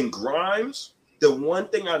 And Grimes, the one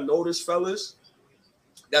thing I noticed, fellas,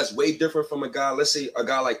 that's way different from a guy, let's say a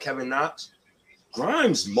guy like Kevin Knox.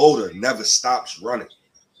 Grimes' motor never stops running.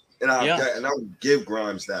 And I would give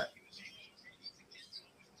Grimes that.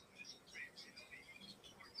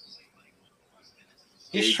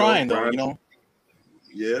 He's trying, though, you know.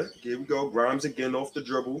 Yeah, here we go. Grimes again off the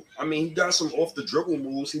dribble. I mean, he got some off the dribble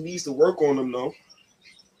moves. He needs to work on them, though.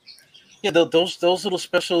 Yeah, those little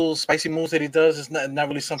special spicy moves that he does is not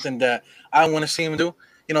really something that I want to see him do.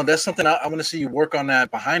 You know, that's something I want to see you work on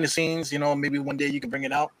that behind the scenes. You know, maybe one day you can bring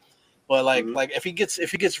it out. But like if he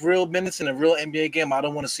gets real minutes in a real NBA game, I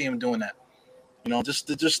don't want to see him doing that. You know, just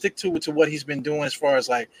stick to what he's been doing as far as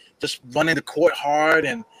like just running the court hard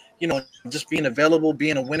and just being available,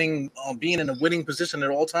 being in a winning position at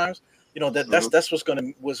all times. You know that's what's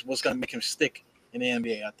gonna make him stick in the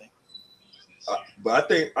NBA. I think.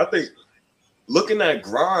 But I think looking at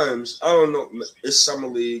Grimes, I don't know. It's summer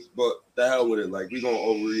league, but the hell with it. Like we're gonna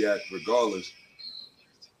overreact regardless.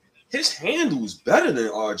 His handle's better than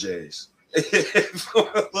RJ's.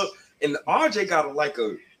 And RJ got like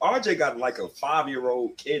a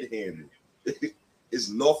 5-year-old kid handle. It's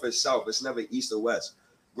north and south. It's never east or west.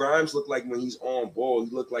 Grimes look like when he's on ball,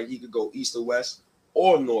 he look like he could go east or west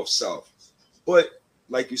or north south. But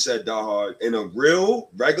like you said, Dahard, in a real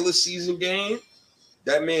regular season game,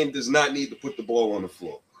 that man does not need to put the ball on the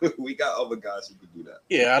floor. We got other guys who could do that.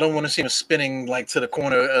 Yeah, I don't want to see him spinning like to the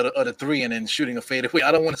corner of the three and then shooting a fadeaway.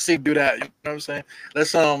 I don't want to see him do that. You know what I'm saying?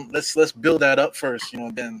 Let's build that up first.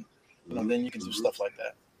 Then you can do stuff like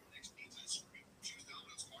that.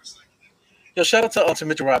 Yo, shout out to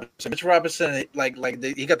Mitchell Robinson. Mitchell Robinson,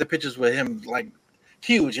 he got the pictures with him like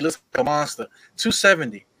huge. He looks like a monster.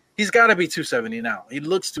 270. He's got to be 270 now. He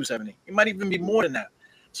looks 270. He might even be more than that.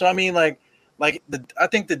 So I mean, I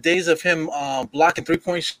think the days of him blocking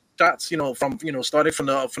 3-point shots, from starting from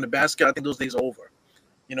the basket, I think those days are over.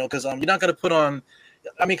 Because you're not gonna put on.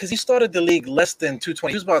 I mean, because he started the league less than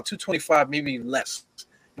 220. He was about 225, maybe less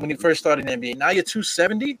when he first started in the NBA. Now you're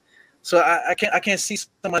 270. So I can't see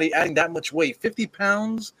somebody adding that much weight, 50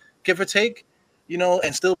 pounds, give or take,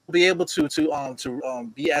 and still be able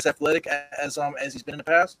to be as athletic as he's been in the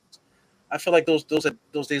past. I feel like those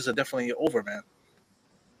days are definitely over, man.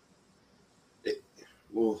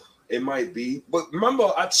 It might be, but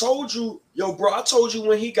remember, I told you, I told you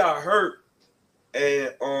when he got hurt,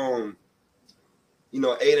 and Aiden,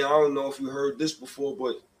 I don't know if you heard this before,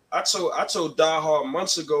 but I told Dahard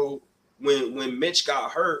months ago when Mitch got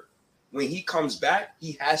hurt. When he comes back,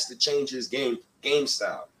 he has to change his game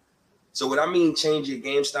style. So what I mean change your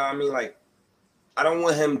game style, I mean like I don't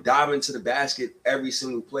want him diving to the basket every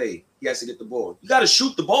single play. He has to get the ball. You got to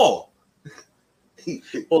shoot the ball.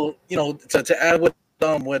 Well, to add what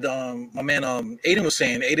my man Aiden was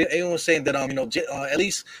saying. Aiden was saying that at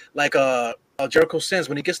least like Jericho Sims,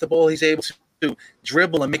 when he gets the ball, he's able to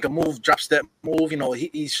dribble and make a move, drop step move.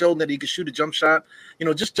 He's shown that he can shoot a jump shot.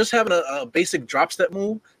 Just having a basic drop step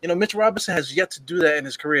move. Mitch Robinson has yet to do that in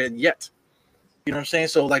his career yet. You know what I'm saying?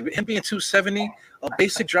 So like him being 270, a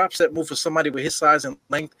basic drop step move for somebody with his size and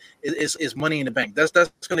length is money in the bank.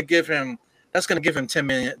 That's gonna give him 10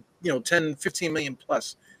 million, 10, 15 million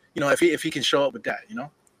plus. If he can show up with that,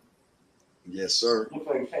 Yes, sir.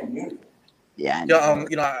 Yeah. Hello, I'm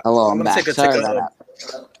I'm gonna back. take Sorry a about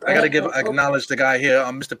that. I gotta acknowledge the guy here,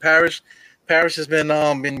 Mr. Parrish. Parrish has been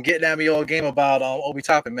getting at me all game about Obi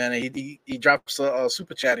Toppin, man. And he drops a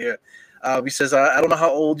super chat here. He says, I don't know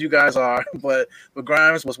how old you guys are, but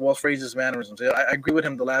Grimes was Walt Frazier's mannerisms. I agree with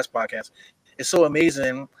him the last podcast. It's so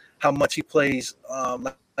amazing how much he plays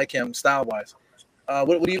like him style wise.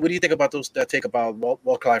 What do you think about that take about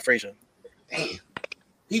Walt Clyde Frazier? Damn.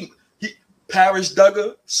 He Parrish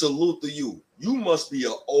Duggar, salute to you. You must be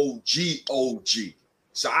an OG.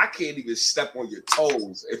 So I can't even step on your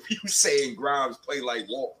toes if you saying Grimes play like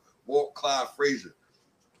Walt Clyde Frazier.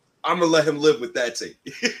 I'm gonna let him live with that take.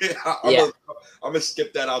 I'm gonna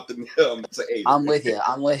skip that out to Aiden. I'm with you.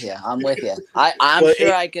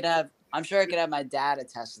 I'm sure I could have my dad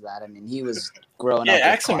attest to that. I mean, he was growing up.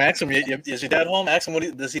 Ask him. Is your dad home? Ask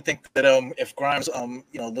him does he think that if Grimes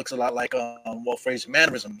looks a lot like Walt Frazier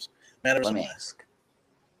mannerisms. Let me ask.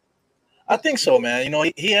 I think so, man.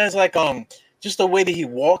 He has like just the way that he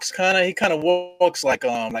walks, he kind of walks like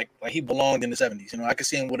he belonged in the 70s. I could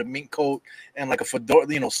see him with a mink coat and like a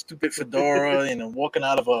fedora, stupid fedora, walking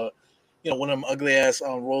out of a one of them ugly ass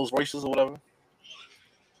Rolls Royces or whatever.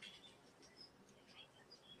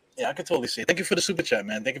 Yeah, I could totally see it. Thank you for the super chat,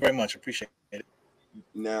 man. Thank you very much. Appreciate it.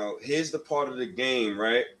 Now, here's the part of the game,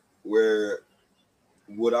 right, where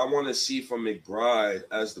what I want to see from McBride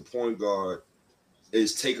as the point guard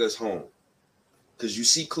is take us home. Because you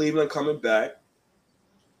see Cleveland coming back.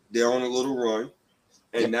 They're on a little run.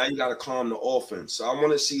 And now you got to calm the offense. So I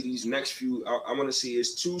want to see these next few. I want to see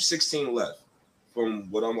it's 2:16 left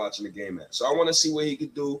from what I'm watching the game at. So I want to see what he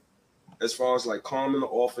could do as far as like calming the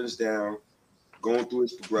offense down, going through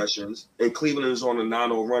his progressions. And Cleveland is on a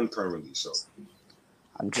 9-0 run currently. So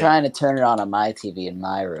I'm trying to turn it on my TV in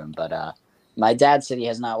my room, but my dad said he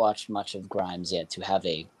has not watched much of Grimes yet to have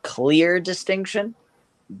a clear distinction.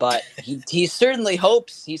 But he certainly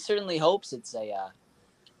hopes it's a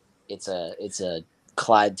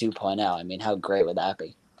Clyde 2.0. I mean, how great would that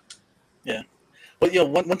be? Yeah. But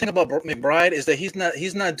one thing about McBride is that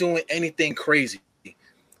he's not doing anything crazy.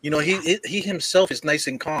 He himself is nice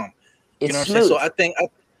and calm. You It's know what I'm saying? smooth. So I think,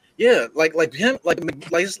 yeah, like him, like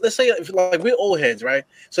let's say if, like we're old heads, right?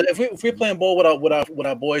 So if we're playing ball with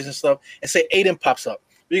our boys and stuff, and say Aiden pops up,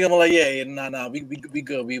 we're gonna be like, yeah, nah, we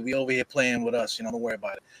good, we over here playing with us, don't worry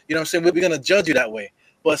about it. You know what I'm saying? We're gonna judge you that way.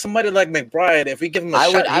 But somebody like McBride, if we give him a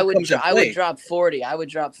shot, he comes and I play. would drop 40. I would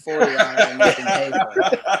drop 40 on it and make him pay for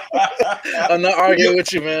it. I'm not arguing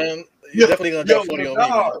with you, man. You're definitely gonna drop 40 on me,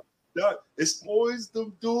 man. Nah, it's always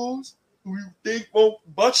them dudes who you think won't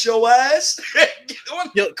bust your ass.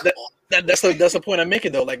 Yo, that's the point I'm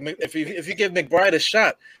making though. Like if you give McBride a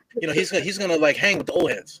shot, he's gonna like hang with the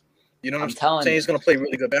old heads. You know what I'm telling saying? you. He's gonna play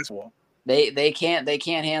really good basketball. They can't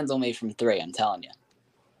handle me from 3. I'm telling you.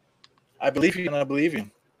 I believe you, and I believe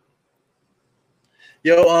you.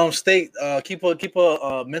 Yo, State, keep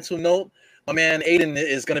a mental note. My man Aiden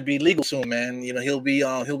is gonna be legal soon, man. He'll be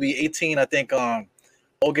 18, I think.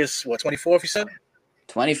 August 24th, you said?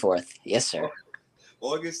 24th, yes, sir.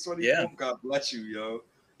 August 24th. Yeah. God bless you, yo.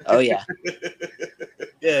 Oh yeah.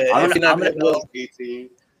 Yeah, I'm gonna 18.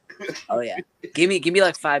 Oh yeah. Give me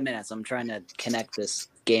like 5 minutes. I'm trying to connect this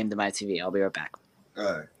game to my TV. I'll be right back. All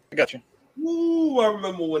right. I got you. Ooh, I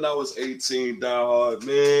remember when I was 18, diehard,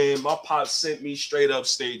 man. My pop sent me straight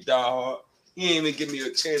upstate, diehard. He didn't even give me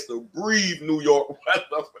a chance to breathe New York weather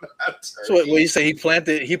when I turned. So what you say? He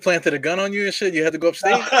planted a gun on you and shit. You had to go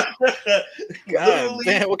upstate. God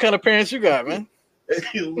damn! What kind of parents you got, man?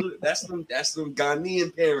 That's them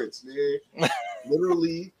Ghanaian parents, man.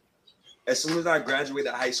 Literally, as soon as I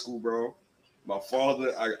graduated high school, bro, my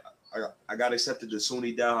father, I got accepted to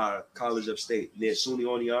SUNY Dalhousie College upstate near SUNY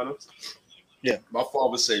Oneonta. Yeah. My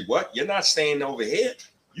father said, "What? You're not staying over here.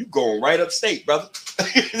 You going right upstate, brother."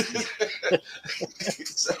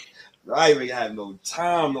 So, I even had no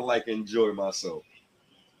time to like enjoy myself.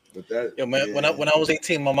 But that, Yo, man, when I was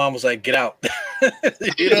 18, my mom was like, "Get out."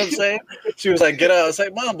 You know what I'm saying? She was like, "Get out." I was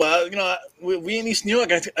like, "Mom, but we in East New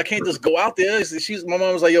York. I can't just go out there." My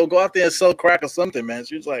mom was like, "Yo, go out there and sell crack or something, man."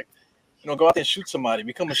 She was like, "Go out there and shoot somebody,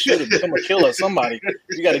 become a shooter, become a killer, somebody.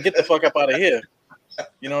 You got to get the fuck up out of here."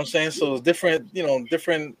 You know what I'm saying? So it's different,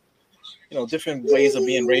 different ways of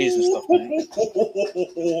being raised and stuff, man.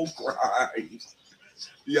 Grimes.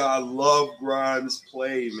 Yeah, I love Grimes'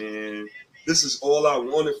 play, man. This is all I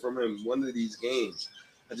wanted from him one of these games.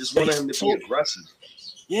 I just wanted him to be aggressive.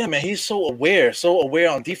 Yeah, man, he's so aware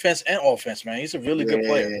on defense and offense, man. He's a really good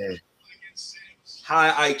player.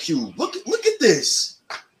 High IQ. Look at this.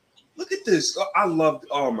 Look at this.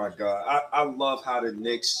 Oh my God. I love how the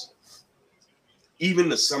Knicks, even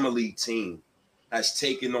the Summer League team, has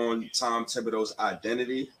taken on Tom Thibodeau's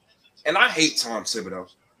identity. And I hate Tom Thibodeau.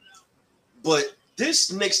 But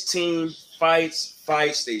this Knicks team fights,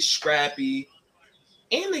 they scrappy,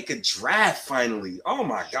 and they could draft finally. Oh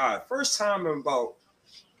my God. First time in about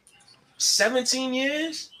 17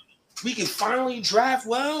 years, we can finally draft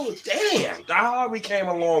well. Damn, dog, we came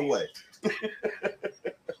a long way.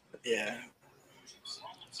 Yeah.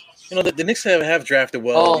 The Knicks have drafted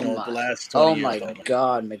well, the last 20 years. Oh my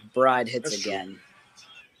God, McBride hits again.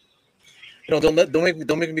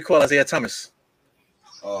 Don't make me call Isaiah Thomas.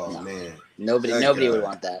 Oh no. Man. Nobody would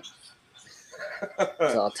want that.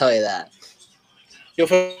 So I'll tell you that. Yo,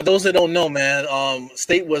 for those that don't know, man,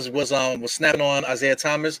 State was snapping on Isaiah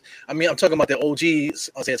Thomas. I mean, I'm talking about the OG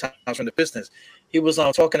Isaiah Thomas from the Pistons. He was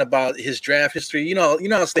talking about his draft history. You know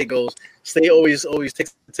how State goes. State always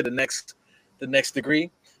takes it to the next degree.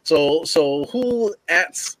 So who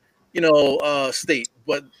at State,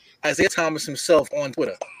 but Isaiah Thomas himself on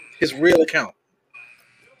Twitter, his real account.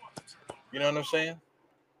 You know what I'm saying?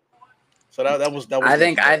 So that was. I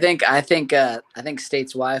think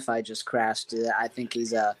State's Wi-Fi just crashed. I think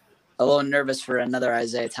he's a little nervous for another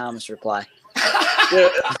Isaiah Thomas reply.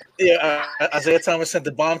 Yeah, Isaiah Thomas sent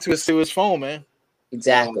the bomb to his phone, man.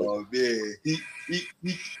 Exactly. Oh man,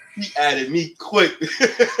 he added me quick.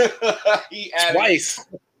 He added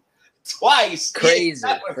twice. Crazy.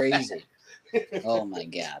 Oh my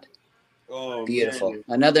God. Oh, beautiful. Man.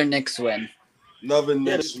 Another Knicks win. Another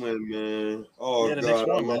Knicks win, man. Oh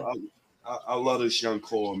God, I love this young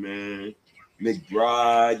core, man.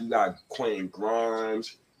 McBride, you got Quentin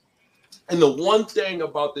Grimes. And the one thing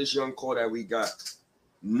about this young core that we got,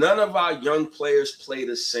 none of our young players play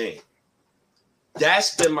the same.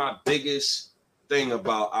 That's been my biggest thing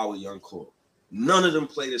about our young core. None of them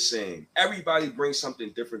play the same. Everybody brings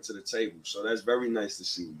something different to the table. So that's very nice to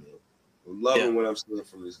see, man. I'm loving what I'm seeing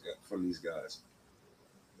from these guys.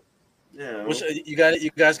 Yeah. You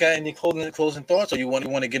guys got any closing thoughts, or you want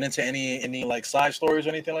to get into any like side stories or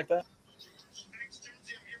anything like that?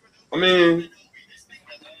 I mean,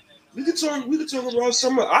 We could talk about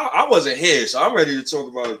some. I wasn't here, so I'm ready to talk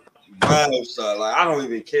about wild stuff. Like I don't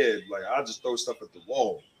even care. Like I just throw stuff at the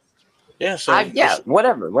wall. Yeah, so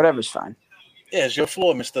whatever's fine. yeah, it's your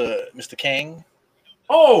floor, Mr. Kang.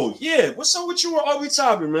 Oh yeah, what's up with you and Obi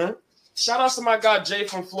Toppin, man? Shout out to my guy Jay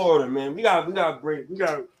from Florida, man. We gotta bring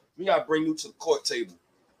you to the court table.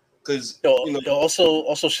 Cause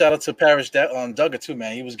Also shout out to Parrish Duggar too,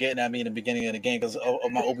 man. He was getting at me in the beginning of the game because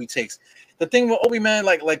of my Obi takes. The thing with Obi, man,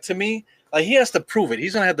 like to me, like he has to prove it.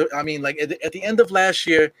 He's gonna have to. I mean, like at the end of last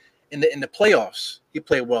year in the playoffs, he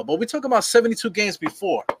played well. But we talk about 72 games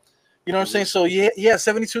before. You know what I'm saying? So he had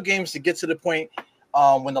 72 games to get to the point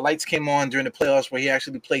when the lights came on during the playoffs where he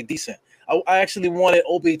actually played decent. I actually wanted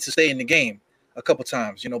Obi to stay in the game a couple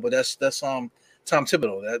times, but that's Tom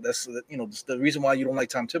Thibodeau. That's the reason why you don't like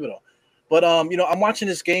Tom Thibodeau. But I'm watching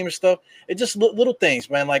this game and stuff. It just little things,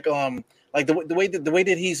 man. Like the way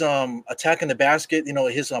that he's attacking the basket.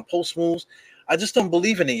 His post moves. I just don't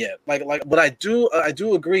believe in it yet. But I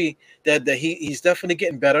do agree that he's definitely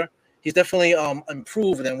getting better. He's definitely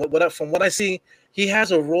improved. And from what I see, he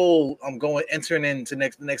has a role entering into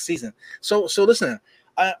next season. So listen,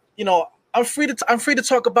 I'm free to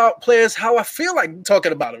talk about players how I feel like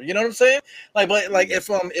talking about them. You know what I'm saying?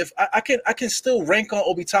 If I can still rank on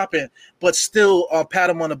Obi Toppin, but still pat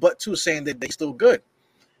him on the butt too, saying that they're still good.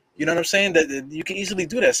 You know what I'm saying? That you can easily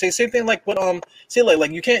do that. Say same thing like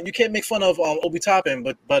you can't make fun of Obi Toppin,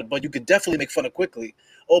 but you could definitely make fun of Quickly.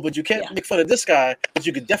 Oh, but you can't make fun of this guy, but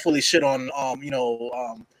you could definitely shit on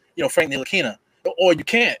Frank Ntilikina. Or you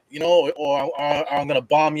can't, or I'm gonna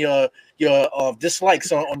bomb your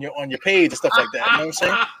dislikes on your page and stuff like that. You know what I'm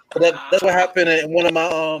saying? But that's what happened in one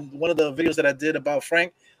of the videos that I did about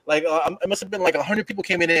Frank. Like it must have been like 100 people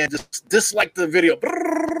came in there and just disliked the video.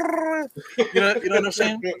 You know what I'm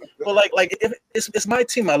saying? But like it's my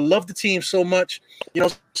team. I love the team so much,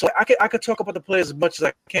 So I could talk about the players as much as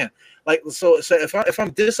I can. Like so if I'm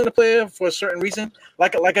dissing a player for a certain reason,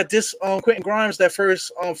 like I diss Quentin Grimes that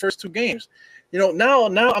first 2 games. Now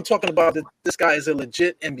I'm talking about that this guy is a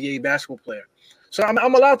legit NBA basketball player, so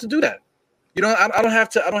I'm allowed to do that. I don't have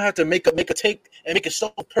to make a take and make it so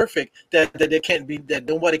perfect that there can't be that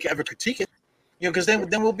nobody can ever critique it. Because then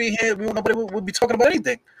we'll be here, nobody will be talking about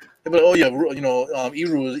anything. They'll be like, oh yeah,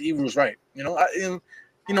 Eru's right.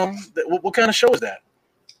 What kind of show is that?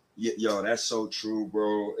 Yeah, yo, that's so true,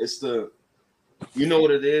 bro. It's what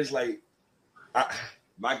it is. Like,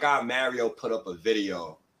 my guy Mario put up a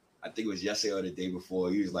video. I think it was yesterday or the day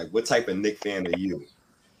before. He was like, what type of Knick fan are you?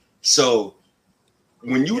 So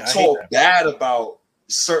when you talk bad about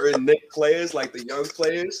certain Knick players, like the young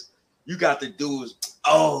players, you got the dudes,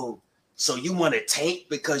 oh, so you want to tank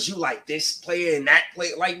because you like this player and that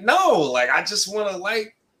player? Like, no, like I just want to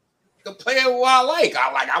like the player who I like.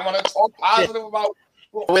 I want to talk positive about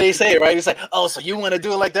when they say it, right? It's like, oh, so you want to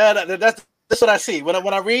do it like that? That's what I see when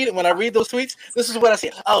I read those tweets. This is what I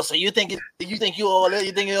see. Oh, so you think you all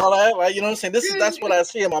that, right? You know what I'm saying? That's what I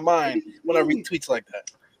see in my mind when I read tweets like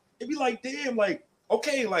that. It'd be like, damn, like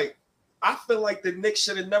okay, like I feel like the Knicks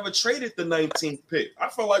should have never traded the 19th pick. I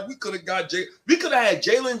feel like we could have had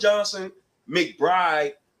Jalen Johnson,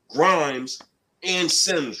 McBride, Grimes, and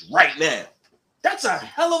Sims right now. That's a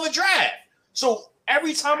hell of a draft. So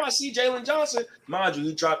every time I see Jalen Johnson, mind you,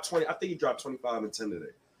 he dropped 20. I think he dropped 25 and 10 today.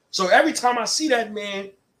 So every time I see that man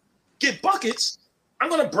get buckets, I'm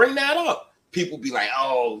gonna bring that up. People be like,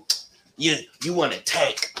 "Oh, you want to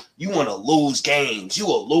tank? You want to lose games? You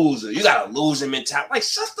a loser? You got a losing mentality?" Like,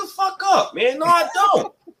 shut the fuck up, man. No, I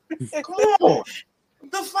don't. Come on,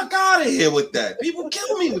 get the fuck out of here with that. People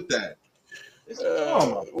kill me with that.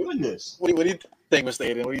 Oh my goodness. What do you think, Mr.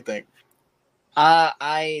 Aiden? What do you think?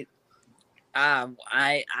 I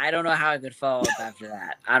don't know how I could follow up after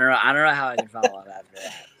that. I don't know how I could follow up after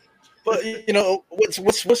that. But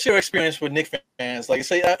what's your experience with Knicks fans? Like,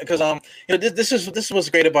 say because this is what's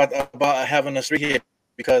great about having us 3 here,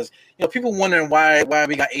 because people wondering why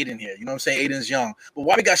we got Aiden here. You know what I'm saying? Aiden's young, but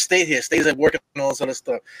why we got State here? State's at work and all this other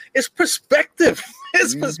stuff. It's perspective.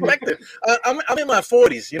 It's perspective. I'm in my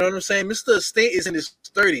 40s. You know what I'm saying? Mr. State is in his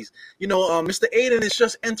 30s. Mr. Aiden is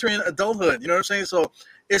just entering adulthood. You know what I'm saying? So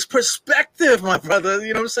it's perspective, my brother.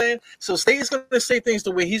 You know what I'm saying? So State is going to say things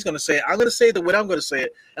the way he's going to say it. I'm going to say it the way I'm going to say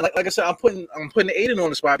it. And like I said, I'm putting Aiden on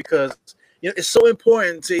the spot because it's so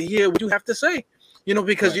important to hear what you have to say.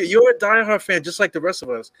 Because you're a diehard fan just like the rest of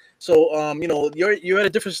us. So you're at a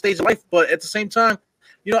different stage of life, but at the same time,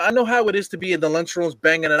 I know how it is to be in the lunchrooms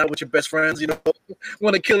banging it out with your best friends.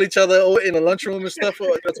 Want to kill each other in the lunchroom and stuff,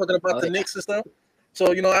 or talking about the Knicks and stuff.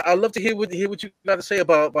 So I love to hear what you got to say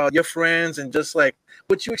about your friends and just like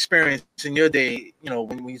what you experienced in your day.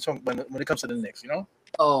 When it comes to the Knicks.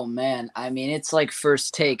 Oh man, I mean it's like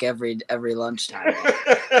first take every lunchtime.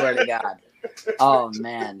 Swear to God. Oh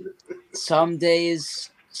man, some days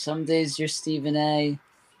you're Stephen A.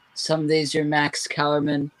 Some days you're Max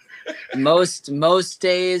Kellerman. Most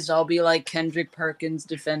days I'll be like Kendrick Perkins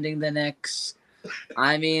defending the Knicks.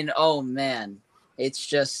 I mean, oh man, it's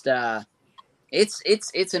just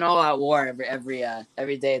it's an all out war every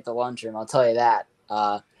day at the lunchroom. I'll tell you that.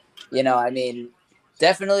 I mean,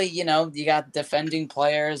 definitely, you got defending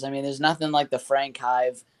players. I mean, there's nothing like the Frank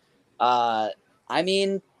Hive. I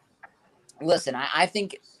mean, listen, I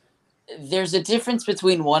think there's a difference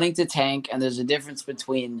between wanting to tank and there's a difference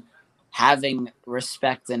between having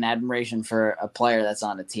respect and admiration for a player that's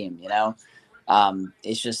on a team.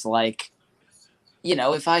 It's just like,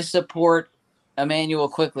 if I support Emmanuel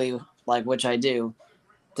Quickly, like which I do,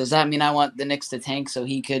 does that mean I want the Knicks to tank so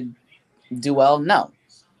he could do well? No,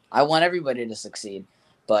 I want everybody to succeed.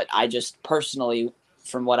 But I just personally,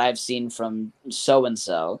 from what I've seen from so and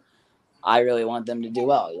so, I really want them to do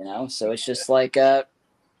well. So it's just like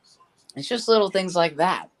it's just little things like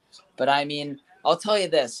that. But I mean, I'll tell you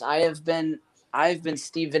this: I've been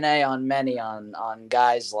Stephen A. on many on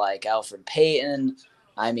guys like Alfred Payton.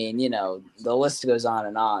 I mean, the list goes on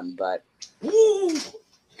and on. But Woo!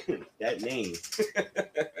 That name.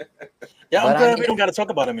 Yeah, But I'm glad I we don't got to talk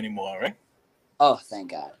about him anymore, right? oh,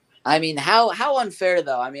 thank God. I mean, how unfair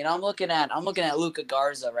though. I mean, I'm looking at Luka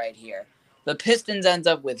Garza right here. The Pistons ends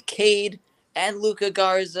up with Cade and Luka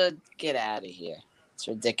Garza. Get out of here! It's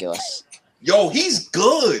ridiculous. Yo, he's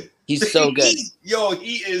good. He's so good.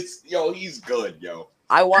 He's good, yo.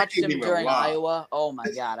 I watched can't him even during lie. Iowa. Oh my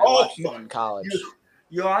God, I Oh watched him my- in college.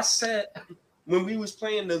 Yo, I said when we was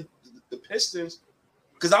playing the Pistons,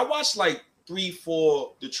 because I watched like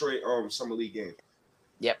 3-4 Detroit summer league games.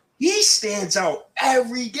 Yep. He stands out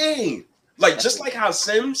every game. Like just like how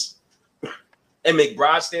Sims and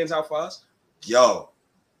McBride stands out for us. Yo,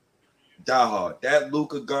 die hard. That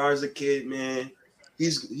Luka Garza kid, man.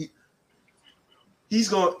 He's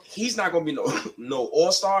not gonna be no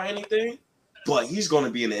all-star or anything, but he's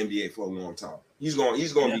gonna be in the NBA for a long time. He's gonna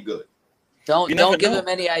be good. Don't You never give know. him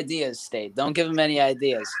any ideas, State. Don't give him any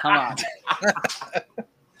ideas. Come on.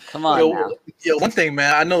 Come on Yo, now. one thing,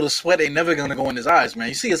 man, I know the sweat ain't never gonna go in his eyes, man.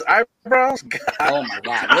 You see his eyebrows? God. Oh my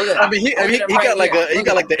God. Look at him. I mean, he Look at him got right like here. he Look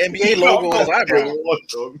got at like the NBA logo on his eyebrow.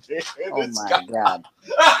 Oh my God.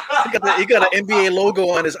 He got an NBA logo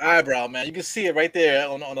on his eyebrow, man. You can see it right there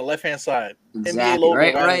on the left hand side. NBA Exactly. logo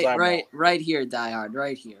right on his eyebrow. Right here, diehard.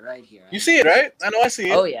 Right here. You see it, right? I know I see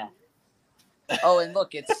it. Oh yeah. Oh, and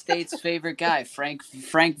look, it's State's favorite guy, Frank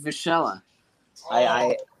Vichella.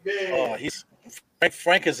 Oh, he's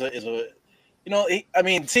Frank is a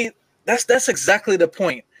see, that's exactly the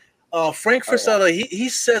point. Frank Frisella, he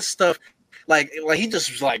says stuff like he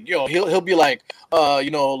just like, yo, he'll be like,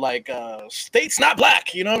 State's not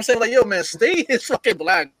black. You know what I'm saying? Like, yo, man, State is fucking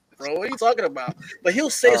black, bro. What are you talking about? But he'll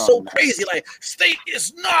say it so crazy, like State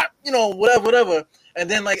is not, whatever. And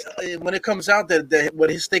then like when it comes out that what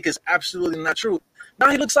his take is absolutely not true, now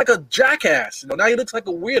he looks like a jackass. Now he looks like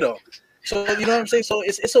a weirdo. So you know what I'm saying? So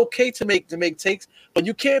it's okay to make takes, but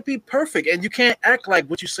you can't be perfect, and you can't act like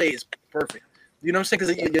what you say is perfect. You know what I'm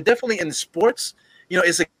saying? Because you're definitely in sports.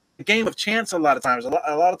 It's a game of chance a lot of times. A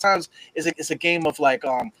lot of times it's a game of like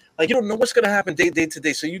you don't know what's gonna happen day to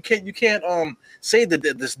day. So you can't say that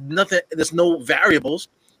there's nothing, there's no variables.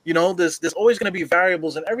 There's always gonna be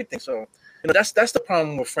variables and everything. So that's the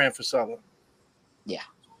problem with Fran Frisella. Yeah,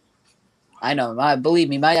 I know. Believe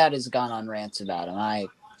me, my dad has gone on rants about him.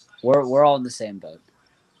 We're all in the same boat.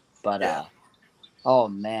 But oh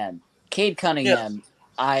man, Cade Cunningham.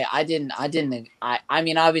 Yeah. I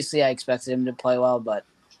mean, obviously I expected him to play well, but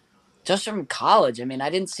just from college, I mean,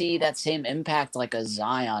 I didn't see that same impact like a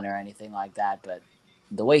Zion or anything like that. But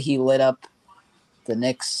the way he lit up the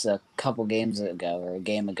Knicks a couple games ago or a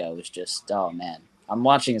game ago was just, oh man. I'm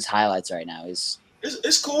watching his highlights right now. It's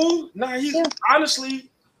cool. Nah, honestly,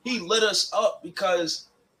 he lit us up because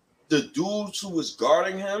the dudes who was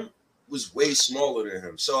guarding him was way smaller than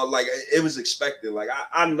him. So like it was expected. Like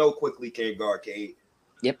I know Quickly can't guard Cade.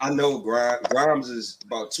 Yep. I know Grimes is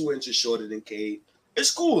about 2 inches shorter than Cade.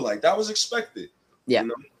 It's cool. Like that was expected. Yeah.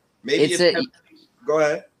 Maybe go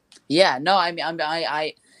ahead. Yeah. No. I mean,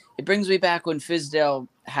 it brings me back when Fizdale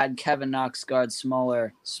had Kevin Knox guard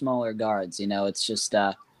smaller guards. It's just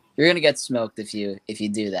you're gonna get smoked if you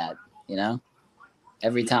do that.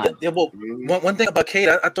 Every time. Yeah. Well, one thing about Cade,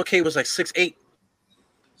 I thought Cade was like 6'8".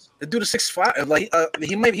 The dude is 6'5". Like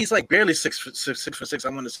he's like barely 6'6". I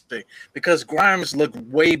want to say because Grimes looked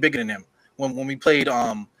way bigger than him when we played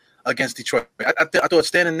against Detroit. I thought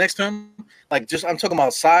standing next to him, like just I'm talking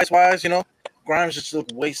about size wise, Grimes just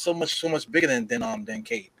looked so much bigger than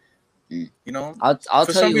Cade. Mm. You know, I'll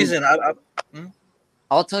for tell some you. reason,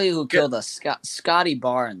 I'll tell you who killed us. Scotty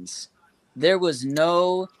Barnes. There was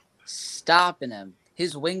no stopping him.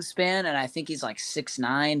 His wingspan, and I think he's like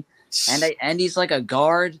 6'9", and he's like a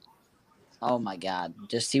guard. Oh my God!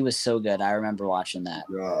 Just he was so good. I remember watching that.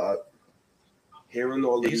 Hearing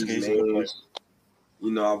all of these he's a good player. names,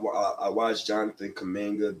 you know, I watched Jonathan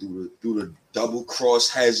Kuminga do the double cross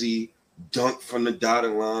hezzy dunk from the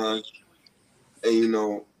dotted line, and you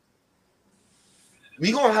know,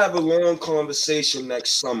 we're gonna have a long conversation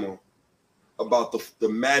next summer about the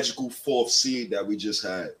magical fourth seed that we just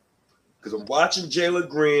had. Because I'm watching Jalen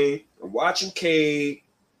Green, I'm watching Cade,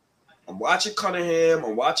 I'm watching Cunningham,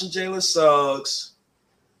 I'm watching Jalen Suggs.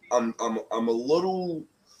 I'm a little,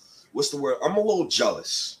 what's the word? I'm a little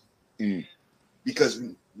jealous because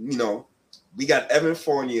you know we got Evan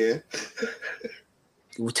Fournier,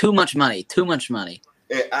 Too much money,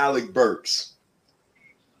 and Alec Burks,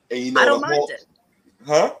 and you know I don't mind it.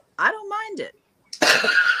 Huh? I don't mind it.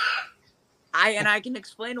 I can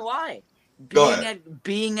explain why.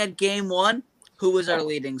 Being at game one, who was our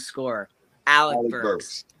leading scorer? Alec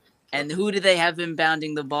Burks. And who did they have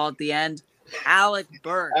inbounding the ball at the end? Alec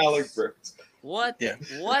Burks. Alec Burks. What? Yeah.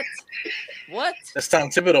 What? That's Tom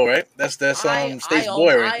Thibodeau, right? That's State's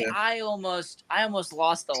boy right there. I almost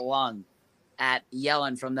lost a lung at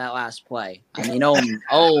yelling from that last play. I mean,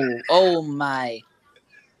 oh my,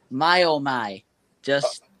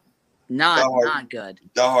 just not good.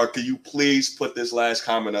 Dahar, can you please put this last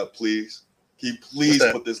comment up, please? Can you please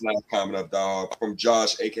put this last comment up, Dahar, from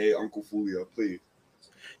Josh, aka Uncle Fulio, please?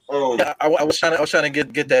 Yeah, I was trying to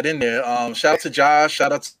get that in there. Shout out to Josh.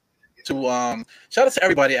 Shout out to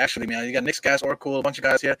everybody. Actually, man, you got Nick's guys, Oracle, a bunch of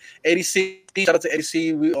guys here. ADC. Shout out to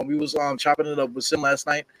ADC. We was chopping it up with Sim last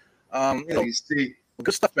night. You know, ADC.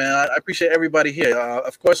 Good stuff, man. I appreciate everybody here.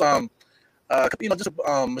 Of course, you know, just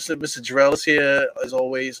Mr. Jarrell is here as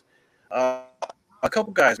always. A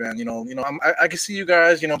couple guys, man. You know, I can see you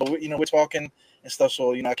guys. You know, but we're talking and stuff,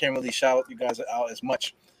 so you know, I can't really shout you guys out as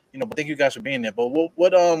much. You know, but thank you guys for being there. But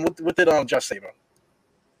what did Josh say, bro?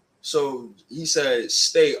 So he said,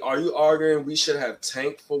 State, are you arguing we should have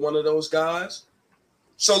tanked for one of those guys?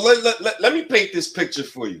 So let me paint this picture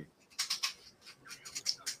for you.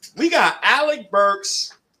 We got Alec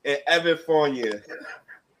Burks and Evan Fournier.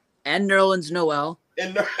 And Nerlens Noel.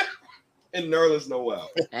 And Nerlens Noel.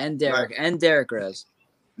 And Derrick Rose.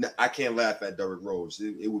 No, I can't laugh at Derrick Rose.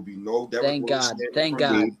 It would be no Derrick Thank Rose. God. Thank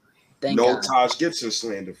God. Thank no God. Taj Gibson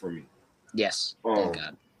slander for me. Yes. Thank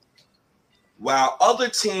God. While other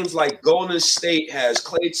teams like Golden State has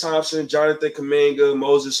Klay Thompson, Jonathan Kuminga,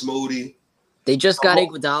 Moses Moody. They just got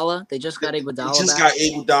Iguodala. They just got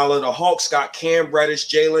Iguodala. The Hawks got Cam Reddish,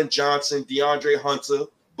 Jalen Johnson, DeAndre Hunter,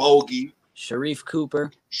 Bogey. Sharif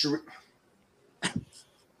Cooper.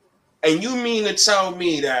 And you mean to tell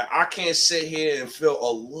me that I can't sit here and feel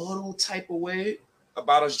a little type of way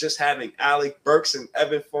about us just having Alec Burks and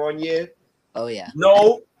Evan Fournier? Oh, yeah.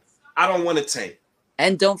 No, I don't want to tank.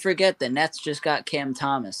 And don't forget, the Nets just got Cam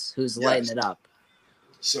Thomas, who's lighting it up.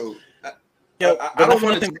 So, I don't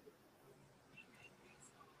want to.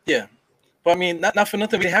 Yeah, but I mean, not for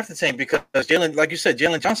nothing, we have to tank because Jalen, like you said,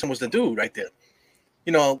 Jalen Johnson was the dude right there.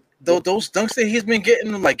 You know, those dunks that he's been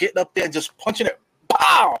getting, like getting up there and just punching it.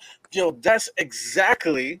 Wow, that's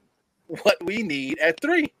exactly what we need at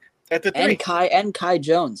three. At the three. And Kai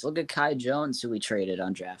Jones. Look at Kai Jones, who we traded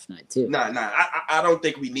on draft night too. Nah. I don't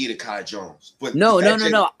think we needed Kai Jones. But no.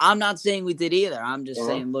 I'm not saying we did either. I'm just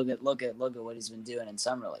saying look at what he's been doing in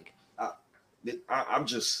summer league. I'm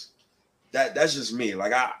just that's just me.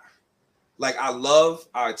 I love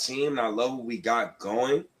our team and I love what we got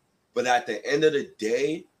going. But at the end of the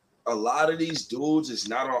day, a lot of these dudes is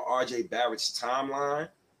not on RJ Barrett's timeline.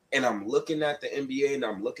 And I'm looking at the NBA and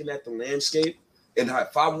I'm looking at the landscape. And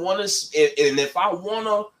if I want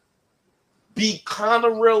to be kind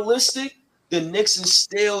of realistic, the Knicks is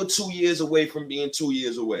still 2 years away from being 2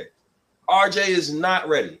 years away. RJ is not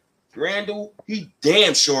ready. Randall, he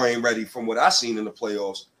damn sure ain't ready from what I seen in the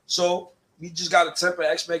playoffs. So we just got to temper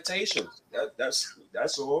expectations.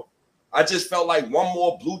 That's all. I just felt like one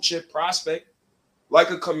more blue chip prospect, like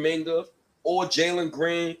a Kuminga or Jalen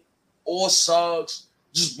Green or Suggs,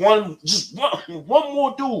 just one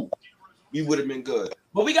more dude. We would have been good.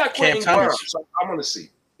 But we got Quentin Grimes, so I want to see.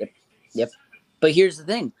 Yep. But here's the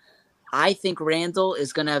thing. I think Randall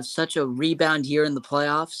is going to have such a rebound year in the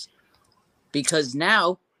playoffs because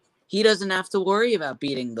now he doesn't have to worry about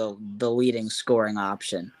beating the leading scoring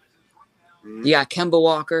option. Mm-hmm. You got Kemba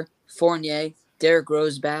Walker, Fournier, Derrick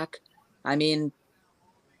Rose back. I mean,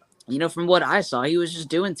 from what I saw, he was just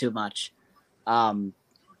doing too much.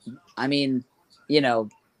 I mean, you know,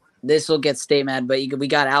 this will get State mad, but we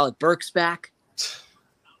got Alec Burks back.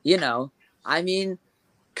 You know, I mean,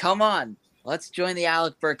 come on. Let's join the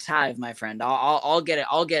Alec Burks hive, my friend. I'll get it.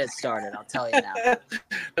 I'll get it started. I'll tell you now.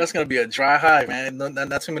 That's gonna be a dry hive, man.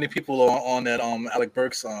 Not too many people are on that Alec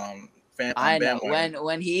Burks fan I know bandwagon.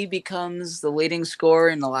 when he becomes the leading scorer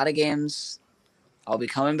in a lot of games, I'll be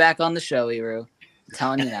coming back on the show, Eru. I'm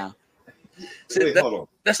telling you now. Wait, hold on.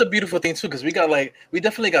 That's a beautiful thing too, because we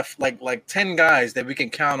definitely got like 10 guys that we can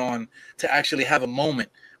count on to actually have a moment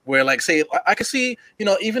where, like, say, I can see,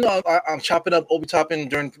 even though I'm chopping up Obi Toppin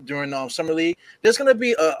during summer league, there's gonna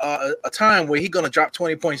be a time where he's gonna drop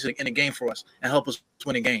 20 points in a game for us and help us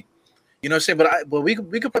win a game. You know what I'm saying? But we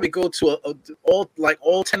could probably go to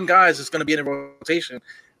all 10 guys that's gonna be in the rotation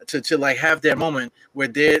to like have their moment where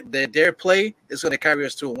their play is gonna carry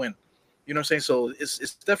us to a win. You know what I'm saying? So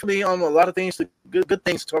it's definitely a lot of things, good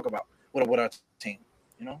things to talk about with our team.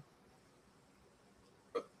 You know.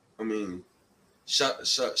 I mean, shout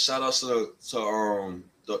outs to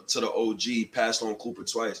the OG, passed on Cooper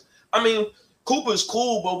twice. I mean, Cooper's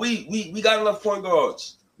cool, but we got enough point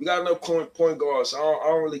guards. We got enough point guards. I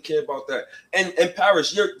don't really care about that. And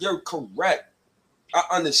Paris, you're correct. I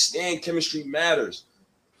understand chemistry matters,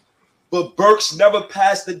 but Burks never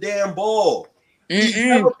passed the damn ball. He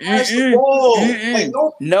never passed the ball. Like,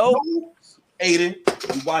 no. Aiden,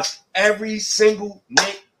 you watched every single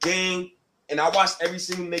Knick game, and I watched every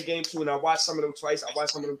single Knick game too, and I watched some of them twice. I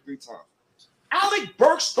watched some of them 3 times. Alec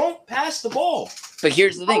Burks don't pass the ball. But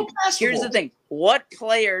here's the thing. What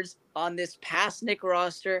players on this past Knick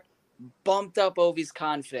roster bumped up Ovi's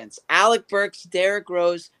confidence? Alec Burks, Derrick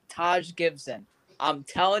Rose, Taj Gibson. I'm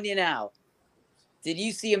telling you now. Did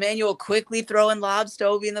you see Emmanuel Quickly throwing lobs to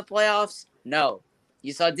Ovi in the playoffs? No.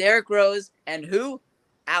 You saw Derrick Rose and who?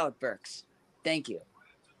 Alec Burks. Thank you.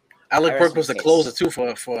 Alec Burks was the closer too for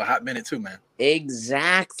a hot minute too, man.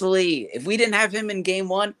 Exactly. If we didn't have him in game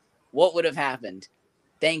 1, what would have happened?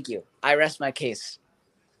 Thank you. I rest my case.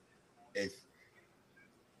 If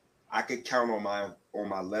I could count on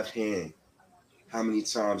my left hand how many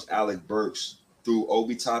times Alec Burks threw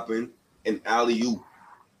Obi Toppin and alley-oop.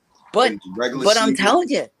 But I'm telling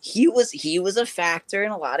you, he was a factor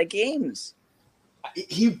in a lot of games.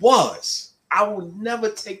 He was. I will never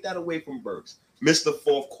take that away from Burks. Missed the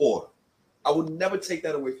 4th quarter. I would never take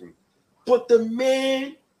that away from him. But the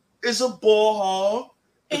man is a ball hog.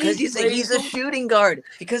 Because he's a shooting guard.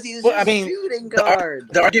 Because he's a shooting guard.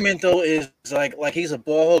 The argument though is like he's a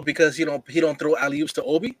ball hog because he don't throw alley-oops to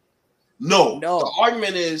Obi. No. The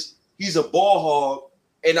argument is he's a ball hog,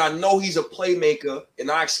 and I know he's a playmaker,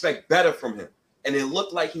 and I expect better from him. And it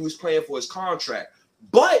looked like he was playing for his contract.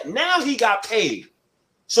 But now he got paid.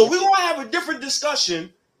 So we're going to have a different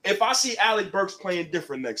discussion if I see Alec Burks playing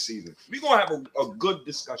different next season. We're going to have a good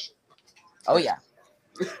discussion. Oh, yeah.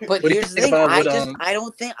 But here's the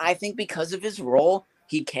thing. I think because of his role,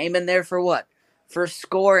 he came in there for what? For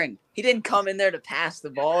scoring. He didn't come in there to pass the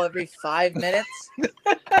ball every 5 minutes.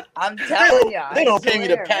 I'm telling you. They don't pay me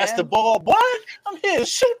to pass the ball, boy. I'm here to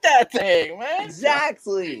shoot that thing, man.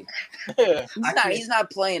 Exactly. He's not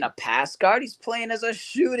playing a pass guard. He's playing as a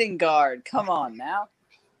shooting guard. Come on now.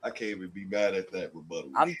 I can't even be mad at that rebuttal.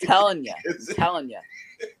 I'm telling you.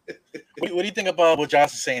 What do you think about what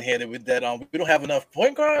Josh is saying here? That we don't have enough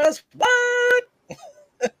point guards? What?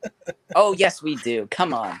 Oh, yes, we do.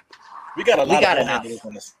 Come on. We got enough.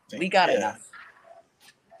 We got enough.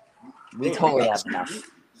 We totally have enough.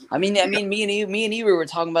 I mean, me and you were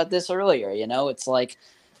talking about this earlier. You know, it's like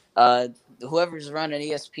whoever's running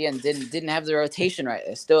ESPN didn't have the rotation right.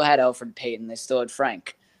 They still had Elfrid Payton. They still had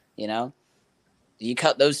Frank. You know, you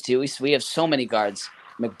cut those two. We have so many guards: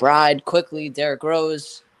 McBride, Quickly, Derrick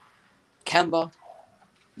Rose, Kemba.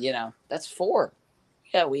 You know, that's 4.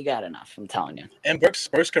 Yeah, we got enough. I'm telling you. And Burks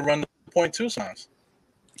can run the point two songs.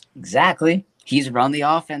 Exactly. He's run the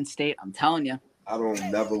offense state. I'm telling you. I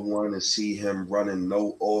don't never want to see him running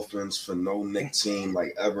no offense for no Knick team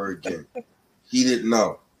like ever again. He didn't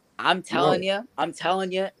know. I'm telling you.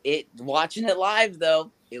 It watching it live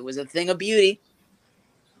though, it was a thing of beauty.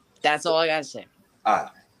 That's all I gotta say.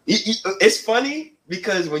 It's funny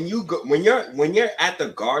because when you're at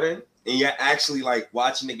the Garden and you're actually like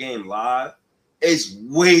watching the game live, it's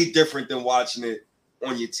way different than watching it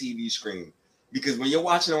on your TV screen. Because when you're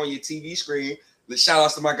watching it on your TV screen, the shout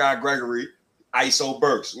outs to my guy Gregory, ISO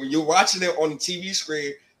Burks. When you're watching it on the TV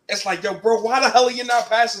screen, it's like, yo, bro, why the hell are you not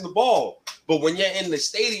passing the ball? But when you're in the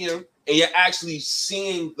stadium and you're actually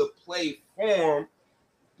seeing the play form,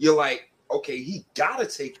 you're like, okay, he gotta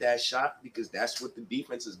take that shot because that's what the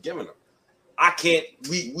defense is giving him. I can't.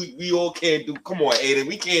 We all can't do. Come on, Aiden.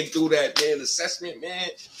 We can't do that, man. Assessment, man.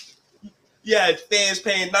 Yeah, fans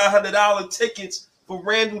paying $900 tickets for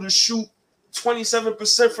Randall to shoot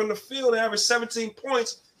 27% from the field and average 17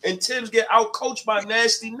 points, and Tibbs get outcoached by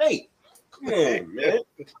Nasty Nate. Come on, man.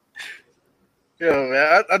 Yo,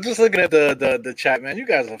 man, I'm just looking at the chat, man. You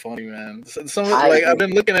guys are funny, man. I've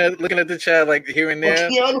been looking at the chat like here and there.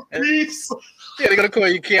 Keanu Reeves. Yeah, they're gonna call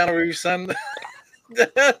you Keanu Reeves, son.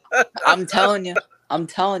 I'm telling you.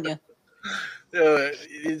 Yo,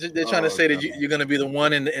 they're trying to say that you're gonna be the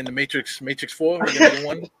one in the Matrix 4. You're gonna be the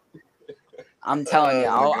one. I'm telling you.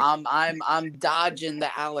 I'm dodging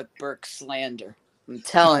the Alec Burks slander. I'm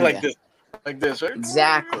telling you. Like this, right?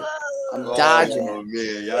 Exactly. I'm dodging it. Oh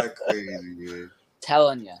man, y'all crazy, man.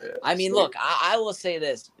 Telling you. Yeah, I mean, look, I will say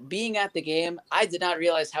this. Being at the game, I did not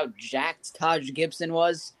realize how jacked Taj Gibson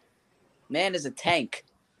was. Man is a tank.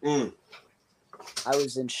 Mm. I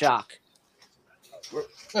was in shock.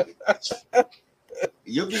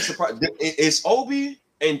 You'll be surprised. Is Obi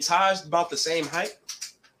and Taj about the same height?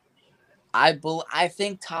 I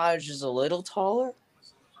think Taj is a little taller.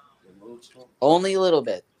 Only a little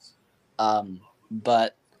bit.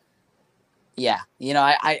 But yeah, you know,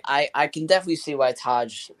 I can definitely see why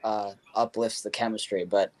Taj uplifts the chemistry.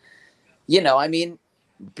 But you know, I mean,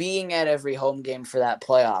 being at every home game for that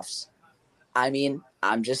playoffs, I mean,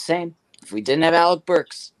 I'm just saying, if we didn't have Alec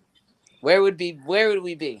Burks, where would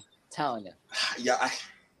we be? Telling you. Yeah,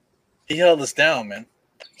 he held us down, man.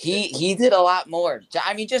 He did a lot more.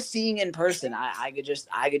 I mean, just seeing in person, I could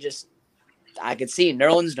see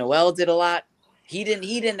Nerlens Noel did a lot. He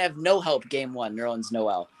didn't have no help game one, Nerlens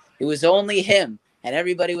Noel. It was only him, and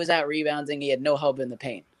everybody was out rebounding. He had no help in the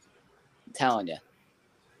paint. I'm telling you.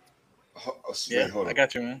 Yeah, I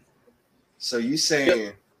got you, man. So you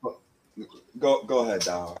saying go ahead,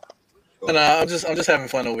 dog. No, I'm just having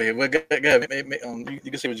fun over here. But go ahead.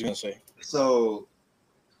 You can say what you're gonna say. So,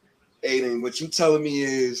 Aiden, what you telling me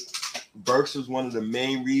is Burks was one of the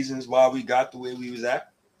main reasons why we got the way we was at?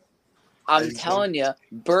 I'm telling you,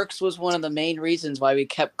 Burks was one of the main reasons why we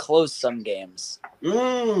kept close some games.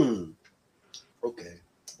 Okay.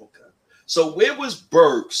 So where was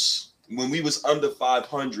Burks when we was under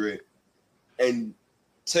 500 and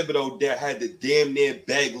Thibodeau had to damn near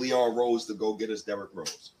beg Leon Rose to go get us Derrick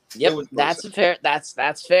Rose? Yep, that's fair.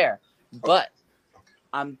 That's fair. But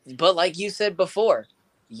but like you said before,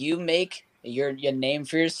 you make your name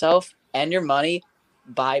for yourself and your money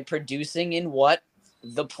by producing in what?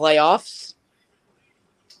 The playoffs,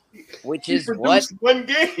 which is what one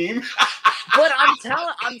game. But I'm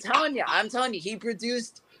telling you, he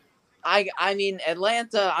produced. I mean,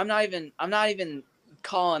 Atlanta. I'm not even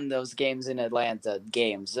calling those games in Atlanta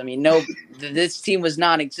games. I mean, no, this team was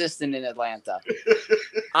non-existent in Atlanta.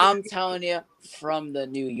 I'm telling you, from the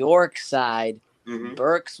New York side,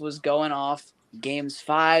 Burks was going off games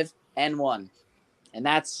 5 and 1, and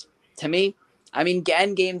that's to me. I mean,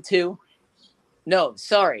 and game 2. No,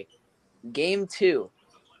 sorry. Game 2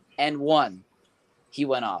 and 1, he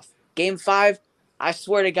went off. Game 5, I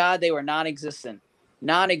swear to God, they were non-existent.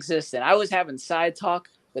 Non-existent. I was having side talk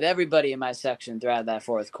with everybody in my section throughout that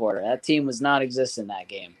fourth quarter. That team was non-existent that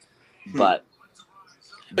game. But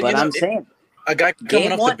I'm saying, a guy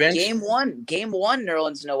coming off the bench. Game one,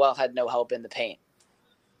 Nerlens Noel had no help in the paint.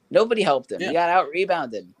 Nobody helped him. Yeah. He got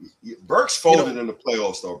out-rebounded. Burks folded in the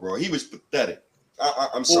playoffs, though, bro. He was pathetic.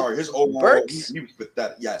 I'm sorry. His overall, he was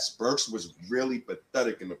pathetic. Yes, Burks was really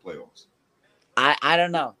pathetic in the playoffs. I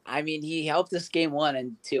don't know. I mean, he helped us game 1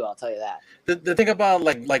 and 2. I'll tell you that. The thing about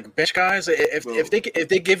like bench guys, if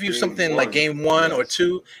they give you something like game 1 or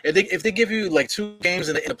 2, if they give you like 2 games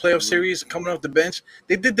in the playoff series coming off the bench,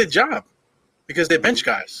 they did their job because they're bench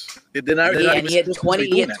guys. He had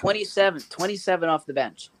 27 off the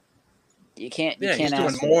bench. You can't. He's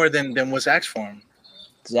doing more than was asked for him.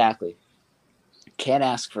 Exactly. Can't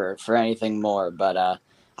ask for anything more, but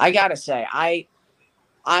I gotta say, I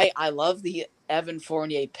love the Evan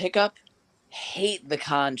Fournier pickup. Hate the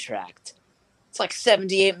contract. It's like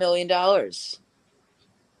 $78 million.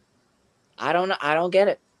 I don't get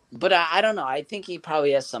it, but I don't know. I think he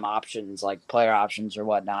probably has some options, like player options or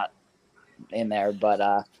whatnot, in there. But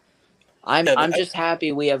I'm just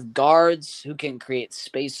happy we have guards who can create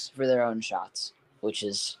space for their own shots, which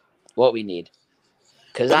is what we need.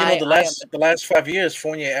 Because the last 5 years,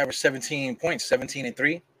 Fournier averaged 17 points, 17 and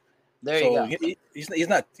 3. There you go. He's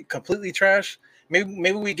not completely trash.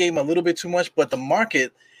 Maybe we gave him a little bit too much, but the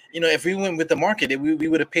market, if we went with the market, we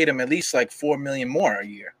would have paid him at least like $4 million more a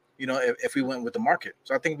year. If we went with the market.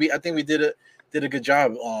 So I think we did a good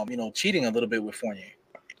job, cheating a little bit with Fournier.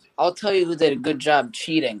 I'll tell you who did a good job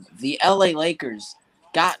cheating. The LA Lakers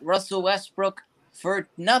got Russell Westbrook for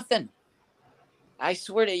nothing. I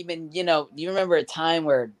swear to even, you remember a time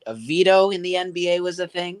where a veto in the NBA was a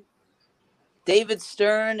thing? David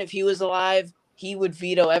Stern, if he was alive, he would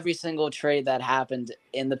veto every single trade that happened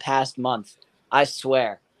in the past month. I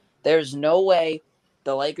swear. There's no way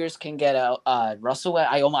the Lakers can get Russell.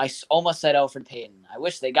 I almost said Elfrid Payton. I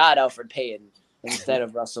wish they got Elfrid Payton instead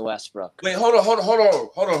of Russell Westbrook. Wait, hold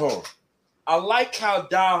on. I like how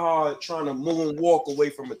Die Hard trying to moonwalk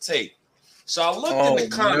away from a tape. So I looked in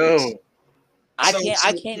the comments. No. I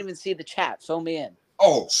can't even see the chat. Fill me in.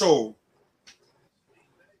 Oh, so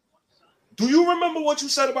do you remember what you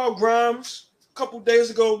said about Grimes a couple days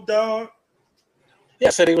ago, dog? Yeah,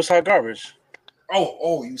 I said he was hot garbage.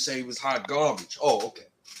 Oh, you say he was hot garbage. Oh, okay.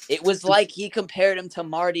 It was like he compared him to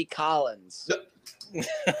Marty Collins.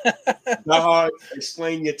 Dog,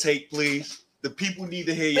 explain your take, please. The people need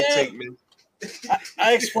to hear your take, man.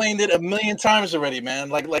 I explained it a million times already, man.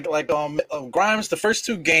 Like Grimes, the first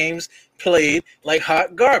 2 games played like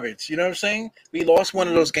hot garbage. You know what I'm saying? We lost one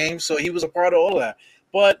of those games, so he was a part of all of that.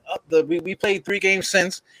 But we played 3 games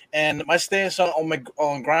since, and my stance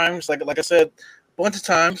on Grimes, like I said a bunch of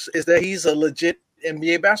times, is that he's a legit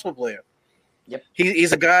NBA basketball player. Yep.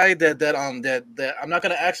 He's a guy that I'm not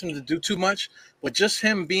gonna ask him to do too much, but just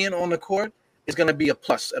him being on the court is gonna be a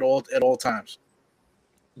plus at all times.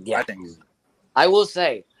 Yeah. I think. I will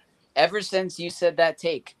say, ever since you said that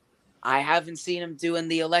take, I haven't seen him doing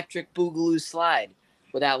the electric boogaloo slide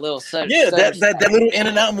with that little that little in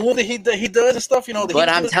and out move that he does and stuff. But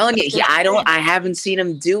I'm telling you, I haven't seen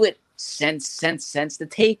him do it since the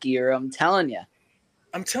take era. I'm telling you.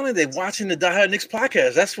 I'm telling you, they're watching the Die Hard Knicks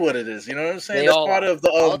podcast. That's what it is. You know what I'm saying? That's part of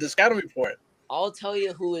the scouting report. I'll tell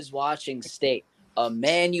you who is watching State.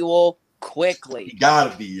 Emmanuel Quickly. He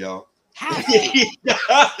gotta be, yo. He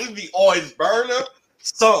gotta be on his burner.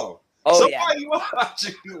 So somebody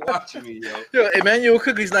watching me, yo. Yo, Emmanuel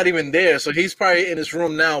Quickly's not even there, so he's probably in his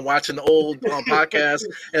room now watching the old podcasts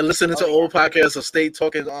and listening to old podcasts of State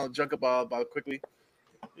talking junk about Quickly.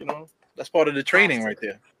 That's part of the training right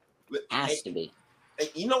there. Has to be. And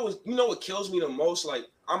you know what kills me the most? Like,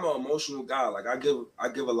 I'm an emotional guy. Like, I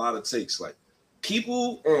give a lot of takes. Like,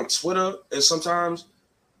 people on Twitter and sometimes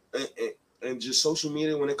and just social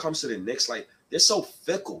media when it comes to the Knicks, like, they're so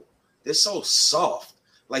fickle. They're so soft.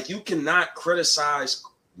 Like, you cannot criticize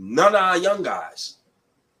none of our young guys.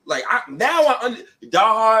 Like, now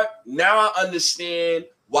I understand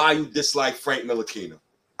why you dislike Frank Ntilikina.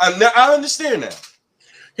 I understand that.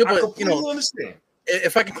 Yeah, but I completely understand.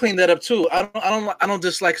 If I can clean that up too, I don't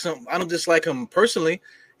dislike him personally.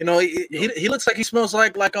 He looks like he smells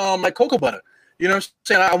like cocoa butter. You know what I'm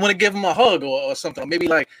saying? I want to give him a hug or something. Or maybe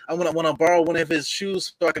like I want to borrow one of his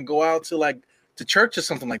shoes so I can go out to church or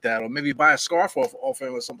something like that, or maybe buy a scarf off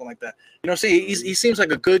him or something like that. You know what I'm saying? He seems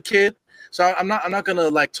like a good kid. So I'm not gonna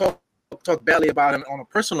like talk badly about him on a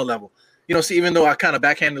personal level. Even though I kind of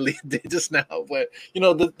backhandedly did just now, but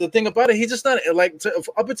the thing about it, he's just not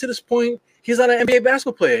up until this point, he's not an NBA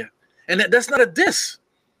basketball player, and that's not a diss.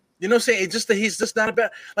 You know what I'm saying? It's just that he's just not a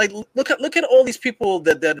bad. Like look at all these people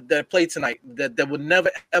that played tonight that would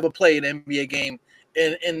never ever play an NBA game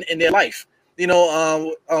in their life. When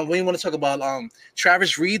you want to talk about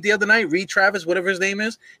Travis Reed the other night, Reed Travis, whatever his name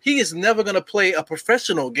is, he is never going to play a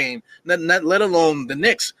professional game, not let alone the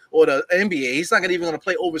Knicks or the NBA. He's not even going to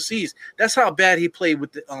play overseas. That's how bad he played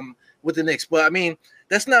with the Knicks. But I mean,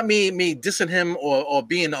 that's not me dissing him or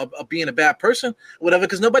being a bad person, whatever,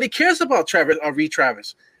 because nobody cares about Travis or Reed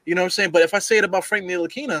Travis. You know what I'm saying? But if I say it about Frank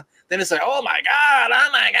Ntilikina, then it's like, oh my God.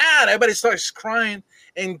 Everybody starts crying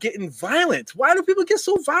and getting violent. Why do people get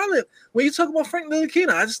so violent when you talk about Frank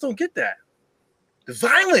Ntilikina? I just don't get that. The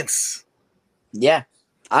violence. Yeah.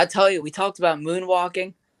 I tell you, we talked about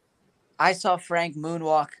moonwalking. I saw Frank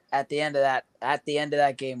moonwalk at the end of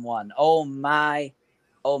that game 1. Oh my.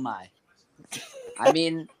 I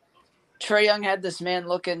mean, Trae Young had this man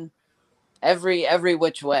looking every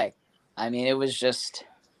which way. I mean, it was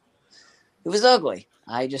ugly.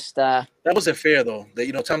 I just that wasn't fair though.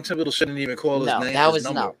 That Tom Thibodeau shouldn't even call his name. That was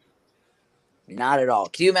not at all.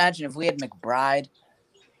 Can you imagine if we had McBride?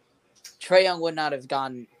 Trae Young would not have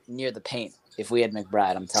gone near the paint if we had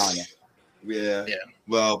McBride. I'm telling you. Yeah.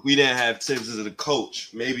 Well, if we didn't have Tibbs as the coach,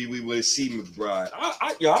 maybe we would see McBride.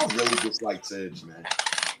 I really dislike Tibbs, man.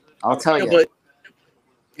 I'll tell you. But,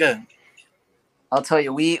 yeah. I'll tell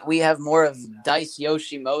you. We have more of Dice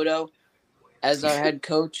Yoshimoto as our head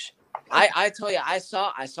coach. I tell you, I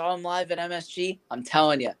saw him live at MSG. I'm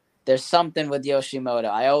telling you, there's something with Yoshimoto.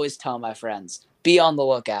 I always tell my friends, be on the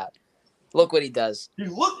lookout. Look what he does. He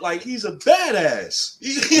looked like he's a badass.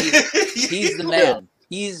 He's the man.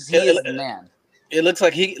 He is the man. It looks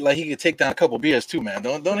like he could take down a couple beers too, man.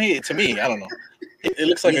 Don't he? To me, I don't know. It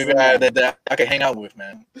looks like He's a the guy man. that I could hang out with,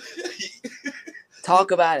 man.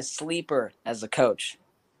 Talk about a sleeper as a coach.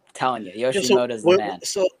 I'm telling you, Yeah, Yoshimoto's the man.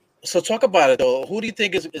 So talk about it though. Who do you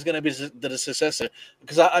think is going to be the successor?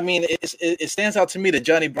 Because I mean, it stands out to me that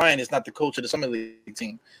Johnny Bryant is not the coach of the Summer League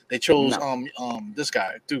team. They chose No. this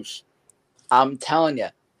guy Deuce. I'm telling you,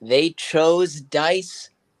 they chose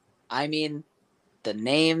Dice. I mean, the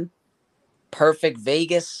name, perfect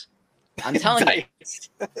Vegas. I'm telling you.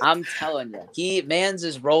 I'm telling you. Mans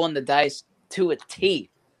is rolling the dice to a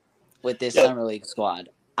T with this Yeah. Summer League squad.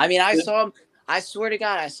 I mean, I saw him. I swear to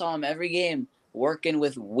God, I saw him every game working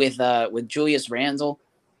with Julius Randle.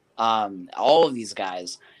 All of these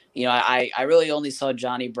guys. You know, I really only saw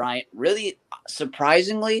Johnny Bryant. Really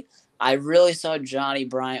surprisingly, I really saw Johnny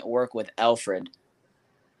Bryant work with Alfred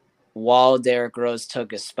while Derrick Rose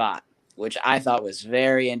took his spot, which I thought was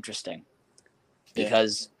very interesting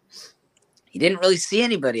because he didn't really see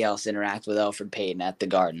anybody else interact with Alfred Payton at the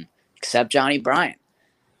Garden except Johnny Bryant.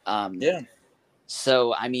 Yeah.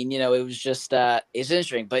 So I mean, you know, it was just it's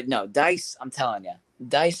interesting, but no, Dice. I'm telling you,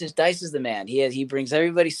 Dice is the man. He brings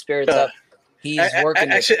everybody's spirits up. He's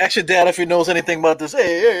working. Actually, Dad, if he knows anything about this,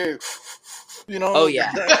 hey, you know. Oh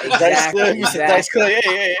yeah, Exactly. Dice Clay,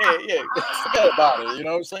 hey, forget about it. You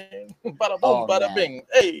know what I'm saying? Bada boom, bada man. bing,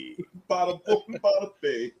 hey. Bada boom, bada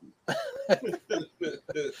bing.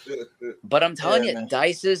 But I'm telling you, man.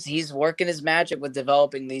 Dice he's working his magic with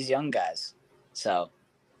developing these young guys. So,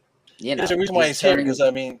 you know, there's a reason why he's here because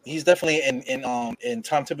I mean he's definitely in Tom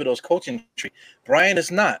Thibodeau's coaching tree. Brian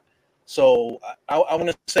is not. So I want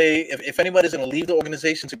to say if anybody's going to leave the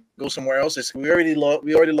organization to go somewhere else, we already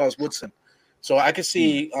lost Woodson. So I could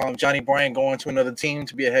see Johnny Bryant going to another team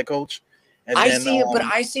to be a head coach. And I see it, but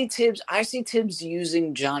I see Tibbs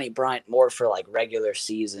using Johnny Bryant more for like regular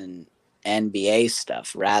season NBA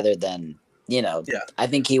stuff rather than, you know, I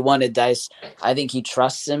think he wanted Dice. I think he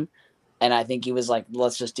trusts him. And I think he was like,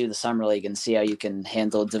 let's just do the Summer League and see how you can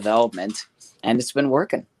handle development. And it's been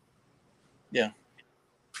working. Yeah.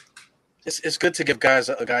 It's good to give guys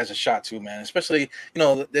a shot too, man. Especially, you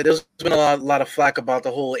know, there's been a lot of flack about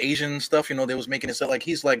the whole Asian stuff. You know, they was making it sound like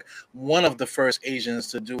he's like one of the first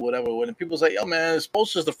Asians to do whatever. When people say, "Yo, man,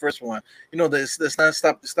 Spoelstra's the first one," you know, let's not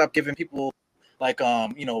stop giving people like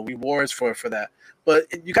you know, rewards for that. But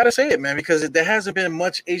you got to say it, man, because there hasn't been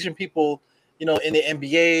much Asian people, you know, in the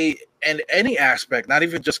NBA and any aspect, not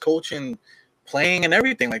even just coaching, playing, and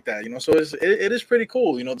everything like that. You know, so it is pretty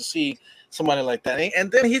cool, you know, to see somebody like that, and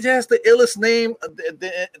then he has the illest name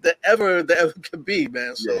that ever could be,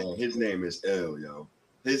 man. So yeah, his name is ill, yo.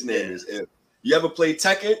 His name is ill. You ever play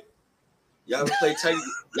Tekken? Y'all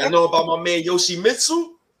know about my man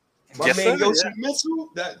Yoshimitsu? Yoshimitsu?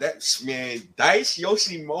 That's man, Dice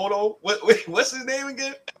Yoshimoto. What's his name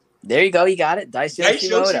again? There you go. You got it. Dice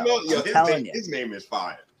Yoshimoto. Yo, his name is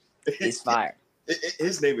fire. He's fire.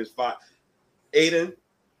 His name is fire. Aiden,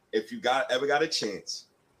 if you ever got a chance,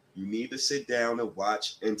 you need to sit down and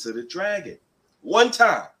watch Enter the Dragon one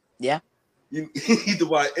time. Yeah. You need to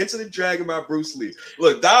watch Enter the Dragon by Bruce Lee.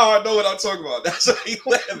 Look, Die Hard know what I'm talking about. That's why he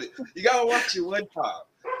laughing. You gotta watch it one time.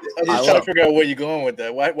 I'm just trying to figure out where you're going with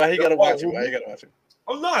that. Why he gotta watch it? Why you gotta watch it?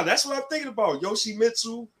 Oh no, that's what I'm thinking about.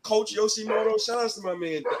 Yoshimitsu, Coach Yoshimoto. Shout out to my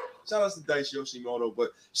man. Shout out to Dice Yoshimoto. But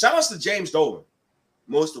shout out to James Dolan.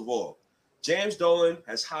 Most of all, James Dolan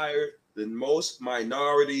has hired the most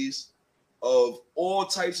minorities of all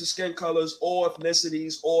types of skin colors, all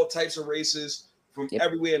ethnicities, all types of races from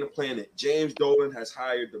everywhere in the planet. James Dolan has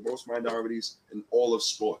hired the most minorities in all of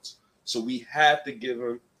sports. So we have to give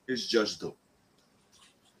him his just due.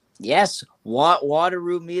 Yes.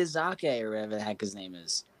 Wataru Miyazaki, or whatever the heck his name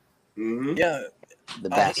is. Mm-hmm. Yeah. The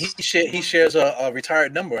best. He shares a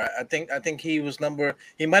retired number. I think he was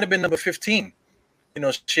he might have been number 15. You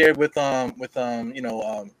know, shared with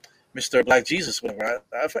Mr. Black Jesus, whatever.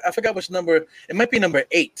 I forgot which number. It might be number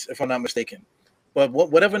 8, if I'm not mistaken. But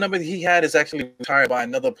whatever number he had is actually retired by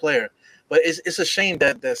another player. But it's a shame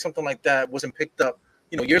that something like that wasn't picked up,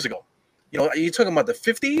 you know, years ago. You know, are you talking about the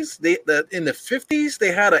 50s? In the 50s,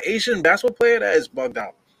 they had an Asian basketball player that is bugged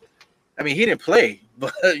out. I mean, he didn't play,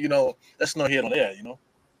 but, you know, that's no here nor there, you know?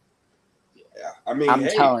 Yeah, I mean, I'm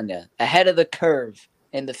telling you, ahead of the curve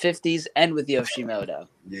in the 50s and with Yoshimoto.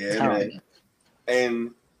 Yeah, man.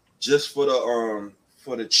 And just for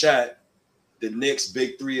the chat, the Knicks'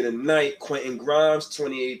 big three of the night: Quentin Grimes,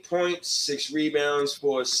 28 points, 6 rebounds,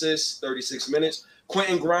 4 assists, 36 minutes.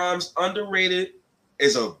 Quentin Grimes, underrated,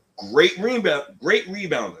 is a great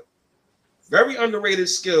rebounder. Very underrated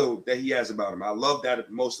skill that he has about him. I love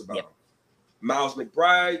that most about him. Miles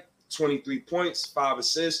McBride, 23 points, 5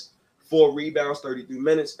 assists, 4 rebounds, 33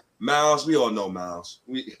 minutes. Miles, we all know Miles.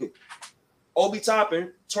 Obi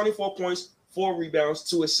Toppin, 24 points, 4 rebounds,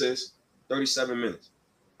 2 assists, 37 minutes.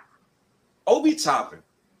 Obi Toppin.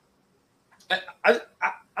 I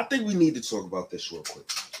think we need to talk about this real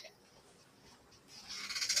quick.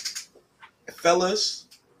 Fellas,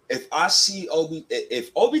 if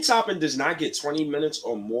Obi Toppin does not get 20 minutes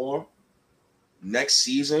or more next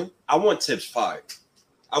season, I want Tibbs fired.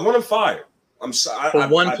 I want him fired. I'm sorry. For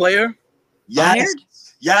one player? Yes. Fired?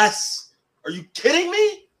 Yes. Are you kidding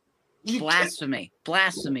me? Blasphemy.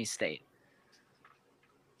 Blasphemy state.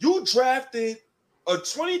 You drafted a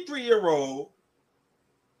 23-year-old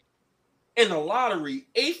in the lottery,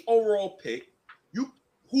 8th overall pick, who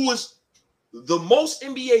was the most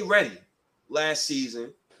NBA ready last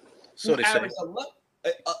season. So they say.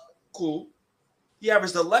 Cool. He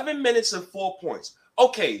averaged 11 minutes and 4 points.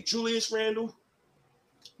 Okay, Julius Randle,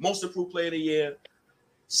 most improved player of the year,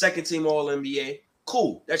 second team All-NBA.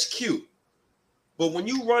 Cool, that's cute. But when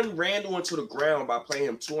you run Randle into the ground by playing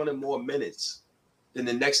him 200 more minutes than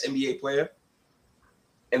the next NBA player,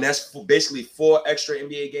 and that's basically 4 extra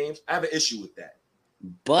NBA games, I have an issue with that.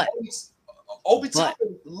 But Obi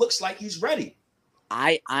Toppin looks like he's ready.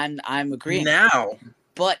 I'm agreeing. Now.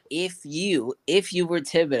 But if you were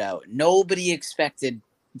Thibodeau, nobody expected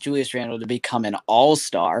Julius Randle to become an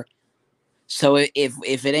all-star. So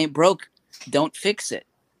if it ain't broke, don't fix it.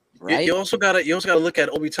 Right? You also gotta look at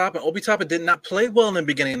Obi Toppin. Obi Toppin did not play well in the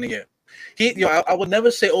beginning of the year. I would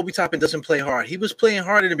never say Obi Toppin doesn't play hard. He was playing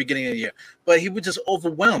hard in the beginning of the year, but he was just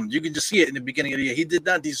overwhelmed. You can just see it in the beginning of the year. He did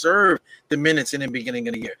not deserve the minutes in the beginning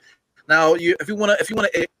of the year. Now, if you want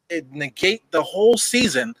to negate the whole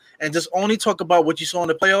season and just only talk about what you saw in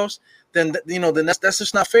the playoffs, then that's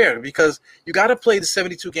just not fair, because you got to play the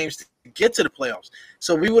 72 games to get to the playoffs.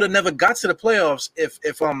 So we would have never got to the playoffs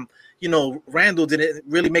if Randle didn't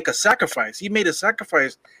really make a sacrifice. He made a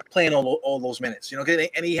sacrifice playing all those minutes,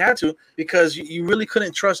 and he had to, because you really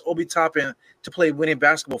couldn't trust Obi Toppin to play winning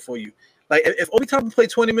basketball for you. Like if Obi Toppin played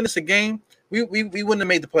 20 minutes a game, we wouldn't have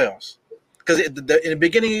made the playoffs. Because in the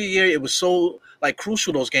beginning of the year, it was so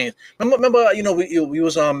crucial, those games. Remember, we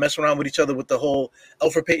was messing around with each other with the whole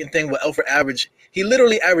Elfrid Payton thing. Where Elfrid he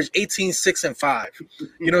literally averaged 18, 6, and 5.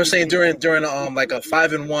 You know what I'm saying, during a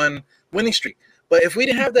 5-1 winning streak. But if we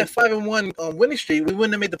didn't have that 5-1 winning streak, we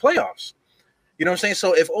wouldn't have made the playoffs. You know what I'm saying?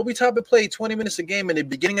 So if Obi Toppin played 20 minutes a game in the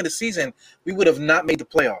beginning of the season, we would have not made the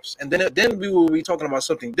playoffs, and then we will be talking about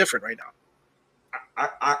something different right now.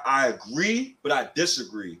 I agree, but I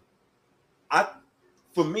disagree.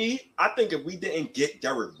 For me, I think if we didn't get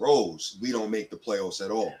Derrick Rose, we don't make the playoffs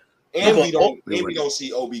at all, and we don't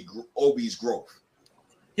see Obi's growth.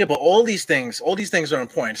 Yeah, but all these things are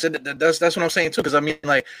important. So that's what I'm saying too. Because I mean,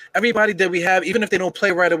 everybody that we have, even if they don't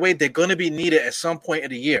play right away, they're gonna be needed at some point of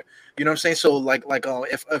the year. You know what I'm saying? So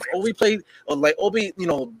if Obi played,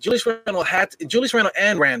 Julius Randle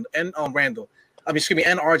and Randle. And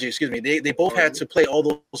RJ, they both had to play all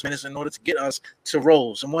those minutes in order to get us to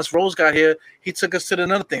Rose. And once Rose got here, he took us to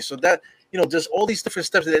another thing. So that, just all these different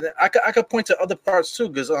steps. I could point to other parts too,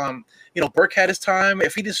 because Burke had his time.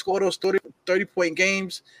 If he didn't score those 30-point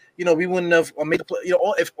games, we wouldn't have made the play.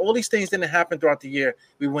 If all these things didn't happen throughout the year,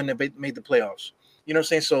 we wouldn't have made the playoffs. You know what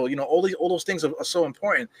I'm saying? So, all those things are so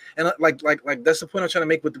important. And like that's the point I'm trying to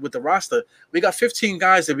make with the roster. We got 15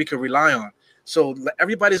 guys that we can rely on. So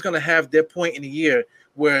everybody's going to have their point in the year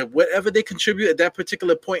where whatever they contribute at that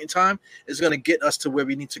particular point in time is going to get us to where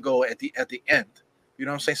we need to go at the end. You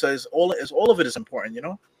know what I'm saying? So all of it is important,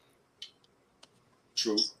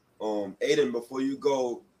 True. Aiden, before you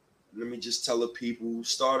go, let me just tell the people,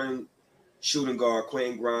 starting shooting guard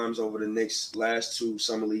Quentin Grimes over the Knicks' last 2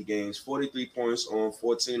 Summer League games, 43 points on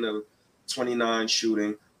 14 of 29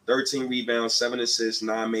 shooting, 13 rebounds, 7 assists,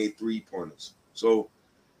 9 made 3-pointers. So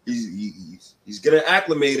he's getting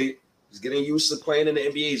acclimated. He's getting used to playing in the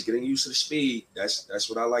NBA. He's getting used to the speed. That's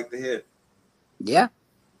what I like to hear. Yeah,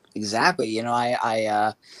 exactly.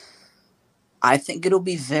 I think it'll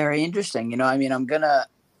be very interesting. I'm gonna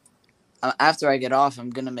after I get off, I'm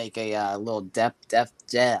gonna make a little depth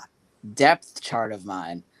chart of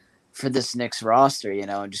mine for this Knicks roster.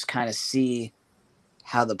 And just kind of see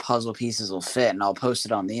how the puzzle pieces will fit, and I'll post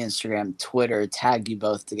it on the Instagram, Twitter, tag you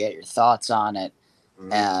both to get your thoughts on it.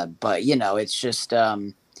 But it's just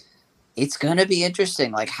it's gonna be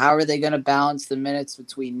interesting. How are they gonna balance the minutes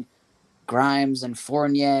between Grimes and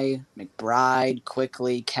Fournier, McBride,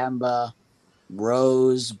 Quickly, Kemba,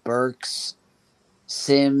 Rose, Burks,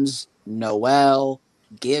 Sims, Noel,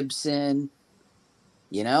 Gibson?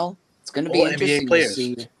 It's gonna be all interesting NBA players. to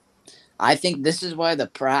see. I think this is why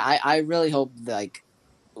I really hope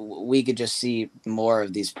we could just see more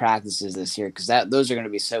of these practices this year because those are going to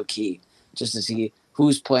be so key just to see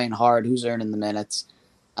who's playing hard, who's earning the minutes.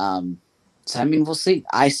 So, I mean, we'll see.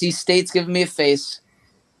 I see State's giving me a face.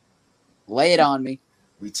 Lay it on me.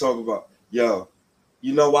 We talk about, yo,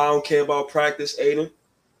 you know why I don't care about practice, Aiden?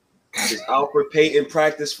 Because Alfred Payton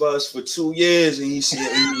practiced for us for 2 years and he's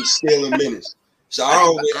stealing minutes. So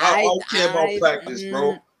I don't care about practice,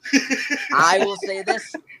 bro. I will say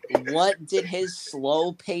this. What did his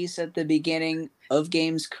slow pace at the beginning of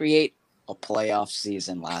games create? A playoff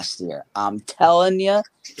season last year. I'm telling you,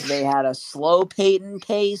 they had a slow Peyton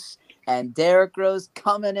pace, and Derrick Rose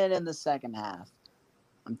coming in the second half.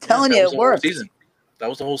 I'm telling you, it worked. That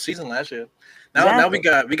was the whole season last year. Now we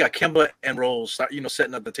got Kemba and Rose,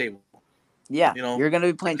 setting up the table. Yeah, you're going to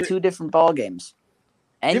be playing 2 different ball games.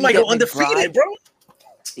 And you might go undefeated, bro.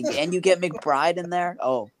 And you get McBride in there.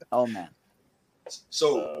 Oh man.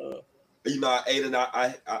 So. Aiden,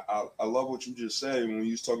 I love what you just said when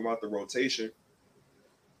you was talking about the rotation.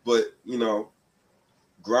 But,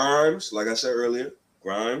 Grimes, like I said earlier,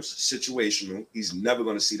 situational. He's never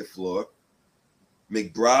going to see the floor.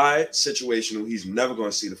 McBride, situational. He's never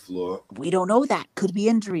going to see the floor. We don't know that. Could be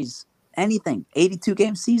injuries. Anything.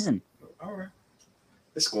 82-game season. All right.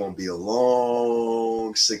 It's going to be a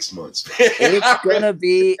long 6 months. It's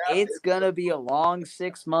gonna be a long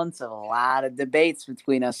 6 months of a lot of debates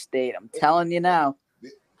between us, State. I'm telling you now.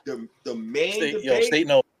 The main State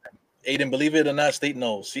knows. Aiden, believe it or not, State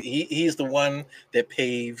knows. He's the one that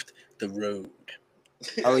paved the road.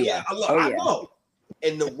 Oh yeah. I know.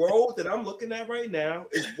 And the road that I'm looking at right now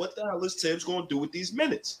is what the hell is Tibbs going to do with these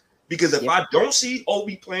minutes? Because if I don't see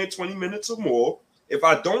Obi playing 20 minutes or more, if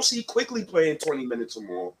I don't see Quickly playing 20 minutes or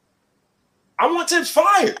more, I want Tibbs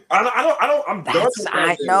fired. I'm done.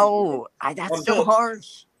 I know. That's so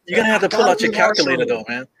harsh. You're gonna have to pull out your calculator though,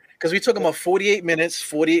 man. Because we're talking about 48 minutes,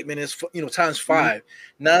 times 5.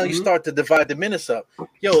 Now you start to divide the minutes up.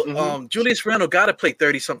 Julius Randle got to play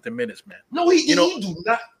 30-something minutes, man. No, he do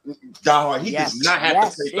not. Dahar, he does not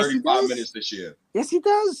have to play 35 minutes this year. Yes, he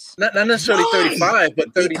does. Not necessarily 35,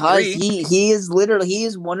 but 33. Because he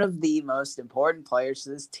is one of the most important players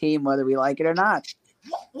to this team, whether we like it or not.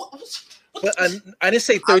 But I didn't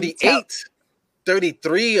say 38.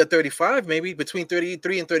 33 or 35, maybe between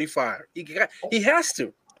 33 and 35. He has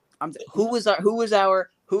to. Who was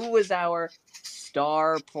our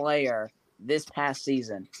star player this past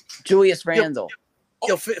season? Julius Randle.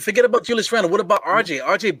 Forget about Julius Randle. What about RJ?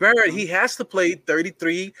 RJ Barrett, he has to play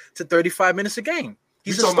 33 to 35 minutes a game.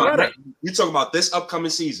 He's a starter. You're talking about this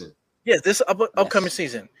upcoming season. Yes, this upcoming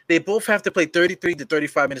season. They both have to play 33 to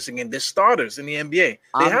 35 minutes a game. They're starters in the NBA.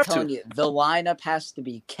 I'm telling you, the lineup has to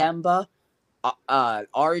be Kemba,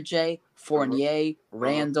 RJ, Fournier,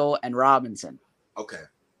 Randle, and Robinson. Okay.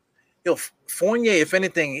 Fournier, if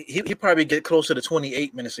anything, he probably get closer to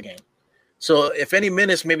 28 minutes a game. So if any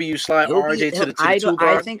minutes, maybe you slide RJ to the 2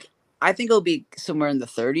 guard. I think it'll be somewhere in the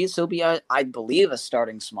 30s. He'll be, I believe, a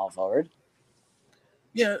starting small forward.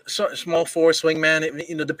 Yeah, so small forward,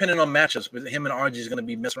 swingman. Depending on matchups, but him and RJ is going to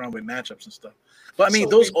be messing around with matchups and stuff. But I mean,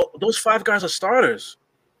 those 5 guys are starters.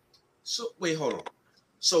 So wait, hold on.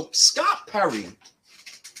 So Scott Perry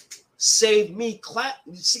saved me.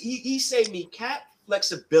 He saved me cap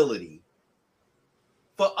flexibility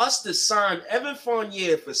for us to sign Evan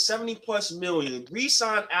Fournier for $70+ million,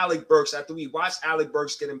 re-sign Alec Burks after we watched Alec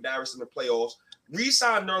Burks get embarrassed in the playoffs,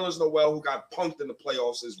 re-sign Nerlens Noel, who got punked in the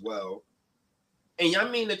playoffs as well. And y'all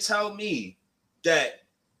mean to tell me that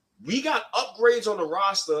we got upgrades on the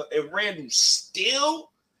roster and Randle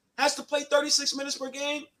still has to play 36 minutes per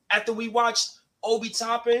game after we watched Obi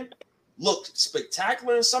Toppin look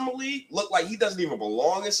spectacular in Summer League, look like he doesn't even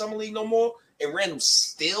belong in Summer League no more, and Randle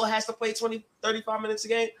still has to play 35 minutes a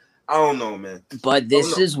game? I don't know, man. But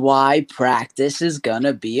this is why practice is going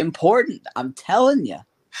to be important. I'm telling you.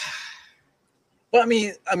 Well, I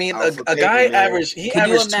mean, a guy averaged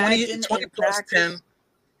 20 plus 10.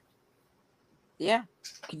 Yeah.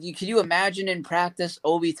 Can you imagine in practice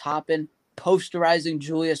Obi Toppin posterizing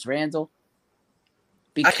Julius Randle?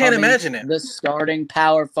 I can't imagine it. The starting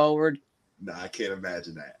power forward. No, I can't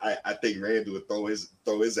imagine that. I think Randle would throw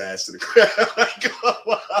his ass to the ground.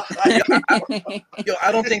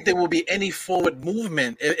 I don't think there will be any forward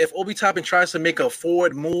movement. If Obi Toppin tries to make a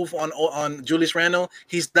forward move on Julius Randle,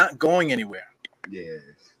 he's not going anywhere. Yeah.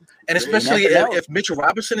 And especially if Mitchell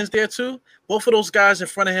Robinson is there too, both of those guys in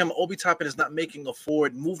front of him, Obi Toppin is not making a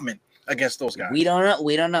forward movement against those guys. We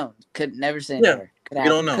don't know. Could never say never. We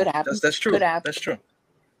don't know. Could happen. That's true. Could happen. That's true.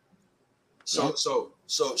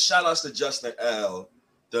 So shout outs to Justin L.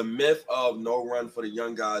 the myth of no run for the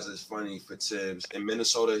young guys is funny for Tibbs. In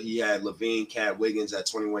Minnesota, he had Levine, Cat Wiggins at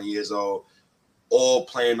 21 years old, all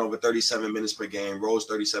playing over 37 minutes per game. Rose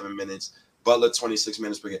 37 minutes, Butler 26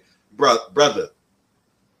 minutes per game. Brother,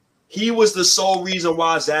 he was the sole reason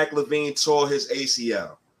why Zach LaVine tore his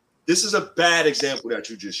ACL. This is a bad example that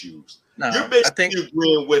you just used. No, You're basically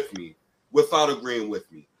agreeing with me without agreeing with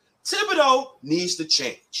me. Thibodeau needs to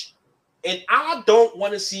change. And I don't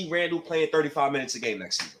want to see Randall playing 35 minutes a game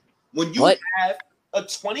next season. When you have a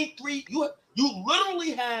 23, you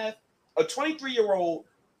literally have a 23-year-old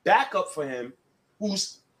backup for him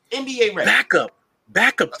who's NBA ready.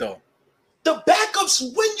 Backup though. The backups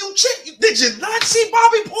when you check. Did you not see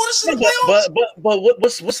Bobby Portis in the playoffs? But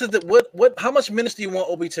what? How much minutes do you want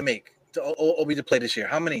Obi to make? Obi to play this year?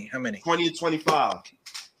 How many? 20 to 25.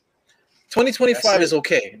 2025 is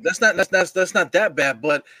okay. That's not that bad.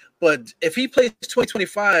 But if he plays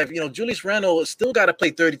 2025, Julius Randle still got to play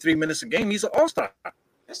 33 minutes a game. He's an all-star.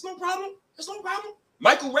 That's no problem.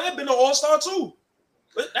 Michael Redd been an all-star too.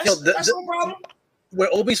 That's no problem. Where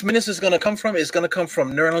Obi's minutes is going to come from is going to come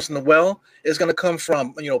from Nerlens Noel. It's going to come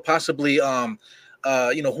from possibly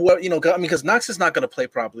whoever because Knox is not going to play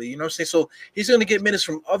properly. You know what I'm saying? So he's going to get minutes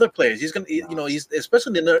from other players. He's going to he's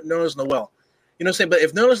especially Nerlens Noel. You know what I'm saying? But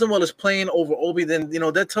if Nerlens Noel is playing over Obi, then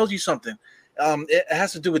that tells you something. It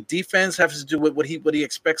has to do with defense. Has to do with what he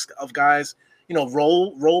expects of guys.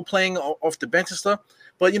 Role playing off the bench and stuff.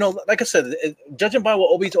 But like I said, judging by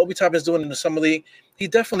what Obi Toppin is doing in the summer league, he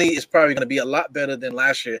definitely is probably going to be a lot better than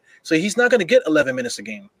last year. So he's not going to get 11 minutes a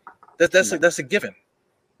game. That's a given.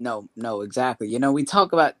 No, exactly. We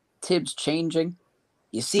talk about Tibbs changing.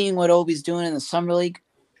 You seeing what Obi's doing in the summer league?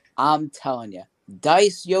 I'm telling you,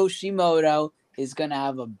 Dice Yoshimoto is going to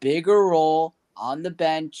have a bigger role on the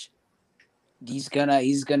bench. He's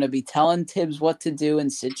gonna be telling Tibbs what to do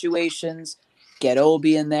in situations. Get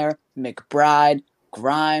Obi in there, McBride,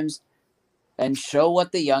 Grimes, and show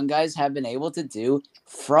what the young guys have been able to do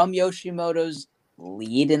from Yoshimoto's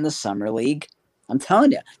lead in the summer league. I'm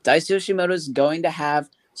telling you, Dice Yoshimoto is going to have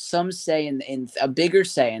some say in a bigger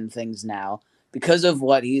say in things now because of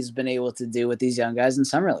what he's been able to do with these young guys in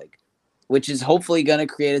summer league, which is hopefully going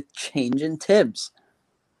to create a change in Tibbs.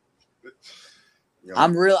 Yeah.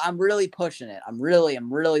 I'm really pushing it. I'm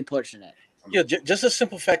really pushing it. Yeah, just a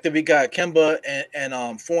simple fact that we got Kemba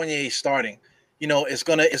and Fournier starting. It's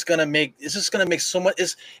gonna make so much.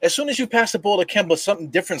 As soon as you pass the ball to Kemba, something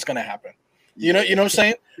different's gonna happen. You know what I'm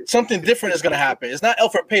saying? Something different is gonna happen. It's not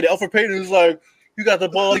Elfrid Payton. Elfrid Payton is like, you got the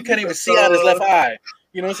ball, you can't even see out his left eye.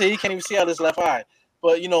 You know what I'm saying? He can't even see out his left eye.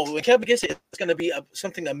 But when Kemba gets it, it's gonna be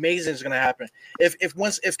something amazing is gonna happen. If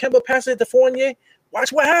Kemba passes it to Fournier,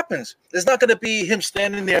 watch what happens. It's not gonna be him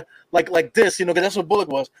standing there like this, because that's what Bullock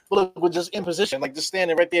was. Bullock was just in position, like just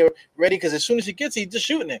standing right there, ready. Because as soon as he gets it, he's just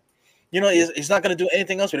shooting it. He's not going to do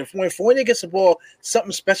anything else with it. When Fournier gets the ball,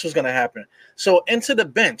 something special is going to happen. So into the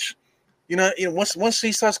bench, once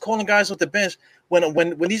he starts calling guys off the bench,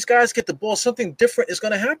 when these guys get the ball, something different is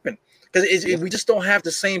going to happen because we just don't have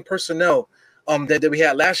the same personnel that we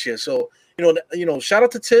had last year. So shout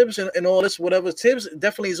out to Tibbs and all this whatever. Tibbs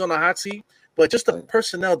definitely is on the hot seat, but just the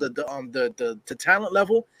personnel, the talent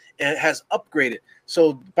level, it has upgraded.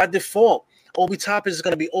 So by default, Obi Toppin is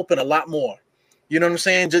going to be open a lot more. You know what I'm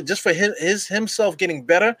saying? Just for himself getting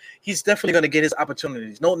better, he's definitely going to get his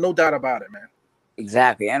opportunities. No doubt about it, man.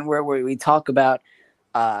 Exactly. And where we talk about,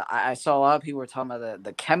 I saw a lot of people were talking about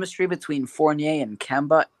the chemistry between Fournier and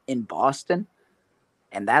Kemba in Boston,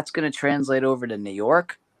 and that's going to translate over to New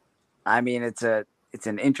York. I mean, it's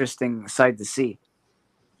an interesting sight to see.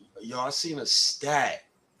 Yo, I seen a stat.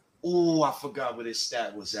 Ooh, I forgot where this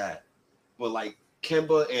stat was at. But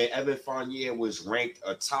Kemba and Evan Fournier was ranked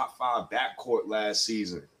a top 5 backcourt last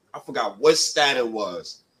season. I forgot what stat it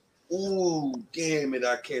was. Ooh, damn it!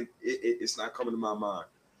 I can't. It's not coming to my mind.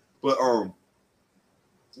 But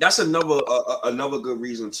that's another good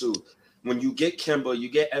reason too. When you get Kemba, you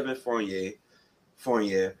get Evan Fournier.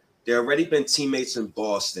 They already been teammates in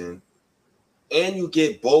Boston, and you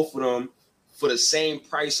get both of them for the same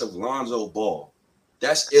price of Lonzo Ball.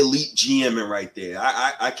 That's elite GMing right there.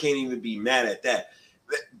 I can't even be mad at that.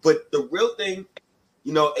 But the real thing,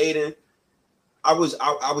 Aiden, I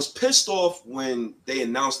was pissed off when they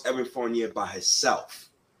announced Evan Fournier by himself.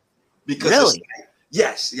 Because really?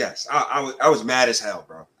 Yes. I was mad as hell,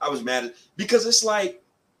 bro. I was mad because it's like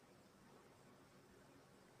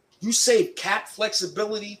you save cap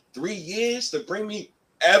flexibility 3 years to bring me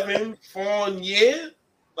Evan Fournier.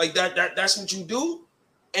 Like that's what you do.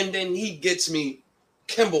 And then he gets me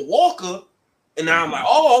Kemba Walker, and now I'm like,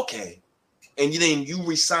 oh, okay. And then you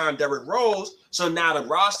resign Derrick Rose, so now the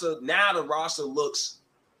roster looks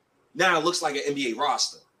now it looks like an NBA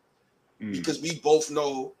roster because we both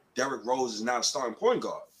know Derrick Rose is not a starting point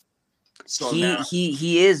guard. So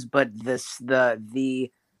he is, but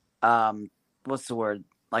the what's the word?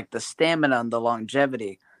 Like the stamina and the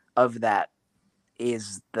longevity of that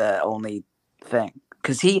is the only thing.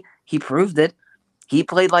 Because he proved it. He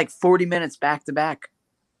played like 40 minutes back to back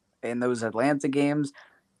in those Atlanta games.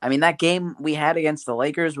 I mean, that game we had against the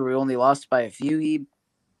Lakers where we only lost by a few,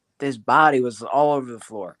 his body was all over the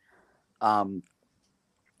floor.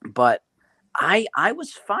 But I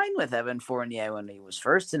was fine with Evan Fournier when he was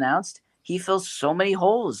first announced. He fills so many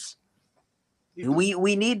holes.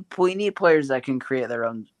 We need players that can create their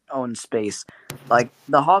own space. Like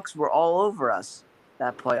the Hawks were all over us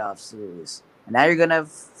that playoff series. And now you're gonna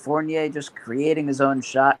have Fournier just creating his own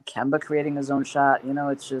shot, Kemba creating his own shot.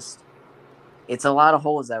 It's a lot of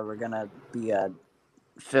holes that were gonna be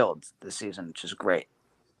filled this season, which is great.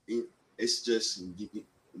 It's just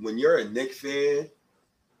when you're a Knicks fan,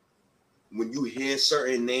 when you hear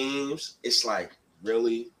certain names, it's like,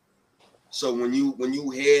 really? So when you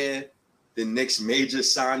hear the Knicks major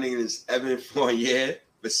signing is Evan Fournier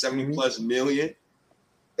for 70 plus million,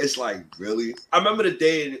 it's like, really? I remember the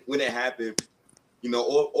day when it happened. A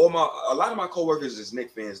lot of my coworkers is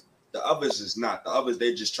Knicks fans. The others is not. The others,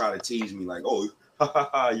 they just try to tease me like, oh,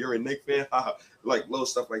 you're a Knicks fan, like little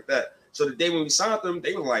stuff like that. So the day when we signed them,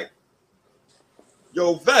 they were like,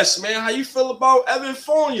 yo, Vest, man, how you feel about Evan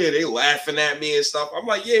Fournier? They laughing at me and stuff. I'm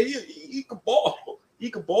like, yeah, he can ball.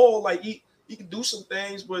 He can ball. Like, he can do some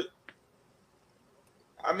things, but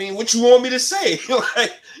I mean, what you want me to say?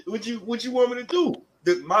 Like, what you want me to do?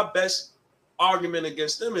 My best argument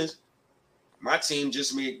against them is my team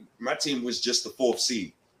was just the 4th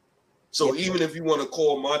seed. So even if you want to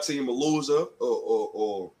call my team a loser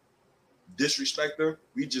or disrespect them,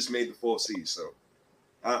 we just made the 4th seed. So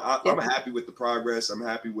I'm happy with the progress. I'm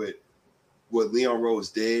happy with what Leon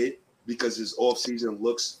Rose did because his offseason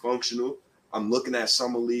looks functional. I'm looking at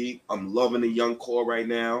Summer League. I'm loving the young core right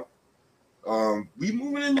now. We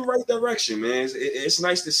moving in the right direction, man. It's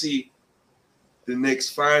nice to see the Knicks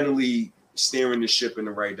finally steering the ship in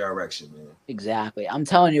the right direction, man. Exactly. I'm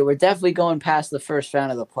telling you, we're definitely going past the first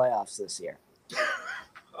round of the playoffs this year.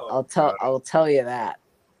 I'll tell you that.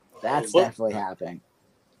 That's definitely happening.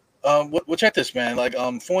 Well, check this, man. Like,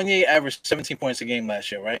 Fournier averaged 17 points a game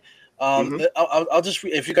last year, right? I'll just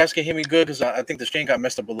if you guys can hear me good because I think the stream got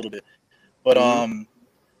messed up a little bit. But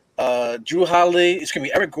Drew Holiday, it's gonna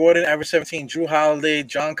be Eric Gordon average 17, Drew Holiday,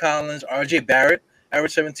 John Collins, R.J. Barrett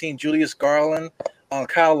average 17, Julius Garland,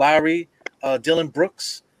 Kyle Lowry, Dylan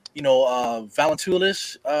Brooks,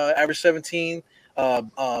 Valentulis average 17,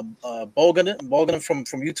 Bogan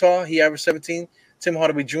from Utah, he averaged 17, Tim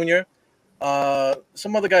Hardaway Jr.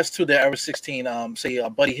 Some other guys too that average 16.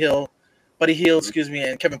 Buddy Hield,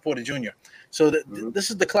 and Kevin Porter Jr. So this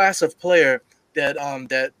is the class of player that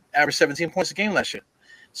averaged 17 points a game last year.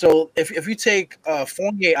 So if you take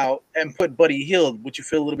Fournier out and put Buddy Hield, would you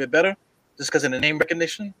feel a little bit better just because of the name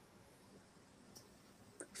recognition?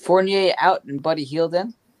 Fournier out and Buddy Hield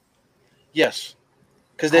in? Yes,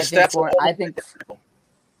 because their stats.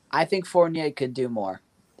 I think Fournier could do more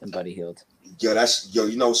than Buddy Hield.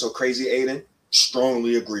 What's so crazy, Aiden?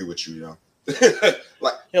 Strongly agree with you, yo.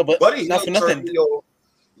 But Buddy not for nothing.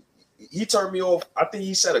 He turned me off. I think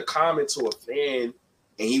he said a comment to a fan,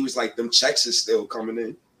 and he was like, "Them checks is still coming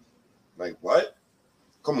in." Like, what?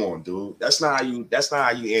 Come on, dude. That's not how you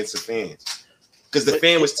answer fans. Because the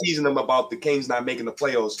fan was teasing them about the Kings not making the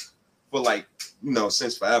playoffs for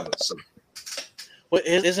since forever. So. Well,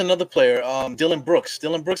 here's another player, Dylan Brooks.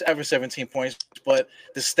 Dylan Brooks averaged 17 points, but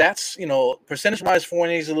the stats, percentage-wise,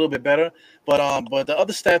 Fournier is a little bit better, but the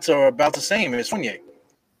other stats are about the same as Fournier.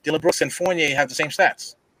 Dylan Brooks and Fournier have the same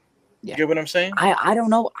stats. Yeah. You get what I'm saying? I don't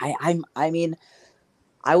know. I mean,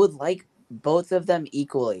 I would like both of them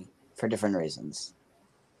equally for different reasons.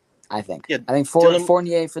 I think. Yeah, I think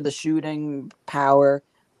Fournier for the shooting power,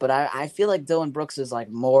 but I feel like Dylan Brooks is like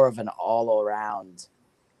more of an all-around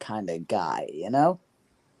kind of guy,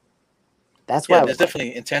 That's why there's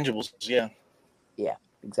definitely intangibles. Yeah,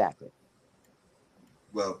 exactly.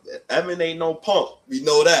 Well, Evan ain't no punk. We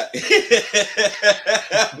know that.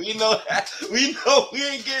 we know that. We know we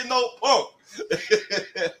ain't getting no punk.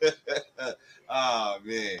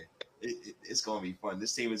 Man, it's gonna be fun.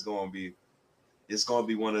 This team is gonna be. It's gonna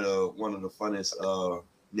be one of the funnest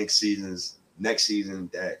next season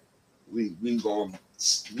that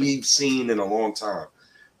we've seen in a long time.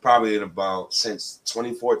 Probably since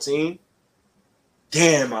 2014.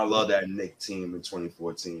 Damn, I love that Knicks team in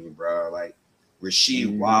 2014, bro. Like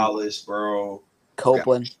Rasheed Wallace, bro.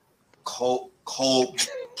 Copeland. Cope,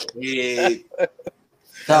 Kid,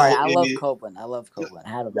 Sorry, hell I in love it. Copeland. I love Copeland.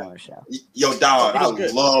 Had him on the show. Yo, dog, He I was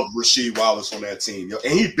good. love Rasheed Wallace on that team. Yo,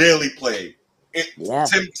 and he barely played. Yeah.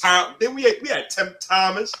 Tim Thomas. Then we had Tim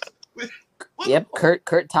Thomas. Yep.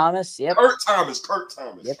 Kurt Thomas. Yep. Kurt Thomas.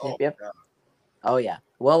 Yep. Oh, Yep. God. Oh yeah.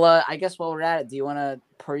 Well, I guess while we're at it, do you want to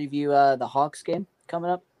preview the Hawks game coming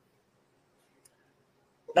up?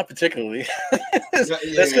 Not particularly. Yeah,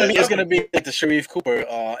 It's gonna be like the Sharif Cooper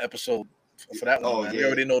episode for that one, Oh, man. yeah. We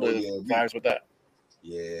already know Oh, the yeah. vibes with that.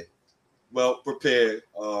 Yeah. Well, prepare.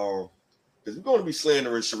 Because we're going to be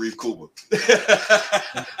slandering Sharif Cooper.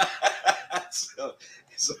 so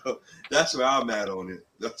that's where I'm at on it.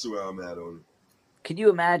 Could you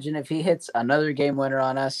imagine if he hits another game winner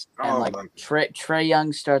on us and Oh, like my Trey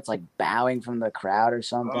Young starts like bowing from the crowd or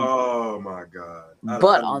something? Oh, my God.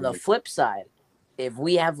 But on the flip side, if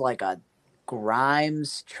we have like a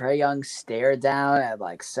Grimes Trey Young stare down at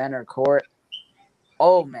like center court,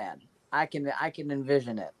 oh man, I can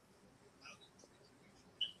envision it.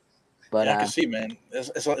 But Yeah, I can see, man.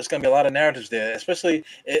 It's going to be a lot of narratives there, especially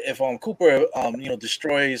if Cooper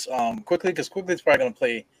destroys quickly, because quickly is probably going to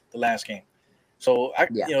play the last game. So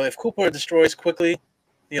if Cooper destroys quickly,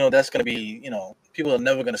 that's going to be people are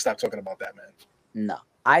never going to stop talking about that, man. No,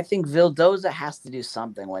 I think Vildoza has to do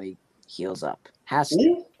something when he heals up. Has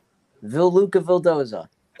to. Luka Vildoza.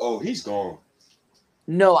 Oh, he's gone.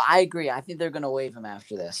 No, I agree. I think they're going to waive him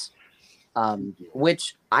after this.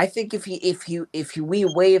 Which I think if we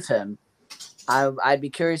waive him, I'd be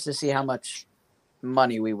curious to see how much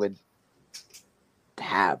money we would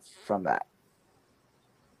have from that.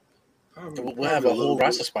 We'll have a whole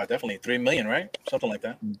roster spot, definitely $3 million, right? Something like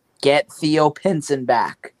that. Get Theo Pinson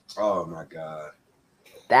back. Oh my God.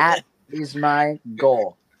 That is my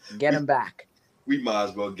goal. Get him back. We might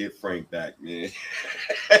as well get Frank back, man.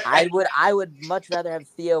 I would much rather have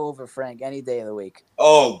Theo over Frank any day of the week.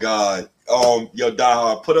 Oh God. Yo,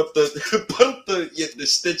 Dahar, put up the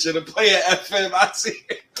stitch in the player FM. I see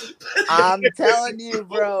it. I'm telling you,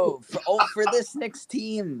 bro. For this Knicks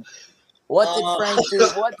team. What did Frank do?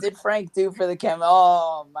 What did Frank do for the Chem?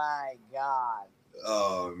 Oh my God.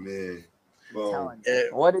 Oh man. Well,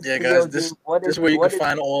 what did Theo guys, this is where you can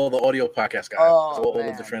find all the audio podcast guys. All the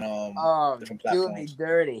different different platforms. Doing me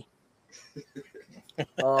dirty.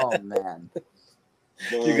 Oh man.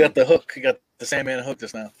 You got the hook. You got the Sandman hook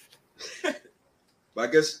just now. I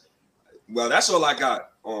guess that's all I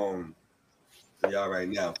got for y'all right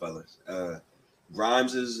now, fellas.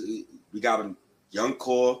 Grimes we got a young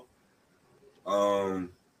core.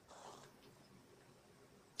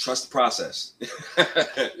 Trust the process.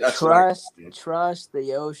 Trust the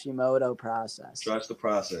Yoshimoto process. Trust the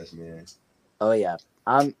process, man. Oh yeah.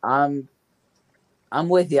 I'm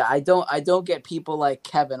with you. I don't get people like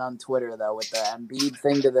Kevin on Twitter though with the Embiid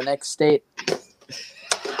thing to the next state.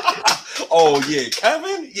 Oh yeah,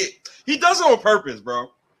 Kevin. Yeah, he does it on purpose,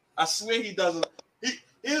 bro. I swear he doesn't.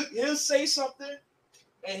 He'll say something,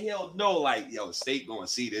 and he'll know like, yo, the state gonna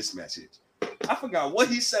see this message. I forgot what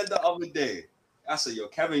he said the other day. I said, yo,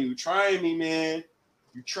 Kevin, you trying me, man?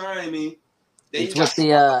 You trying me? It's with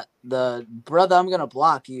the brother. I'm gonna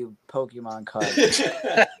block you, Pokemon card.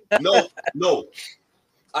 No.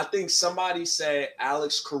 I think somebody said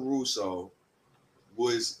Alex Caruso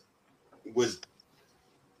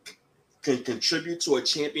can contribute to a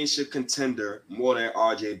championship contender more than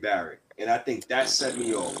RJ Barrett. And I think that set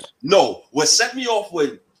me off. No, what set me off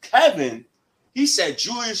with Kevin, he said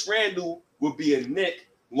Julius Randle would be a Knick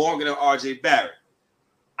longer than RJ Barrett.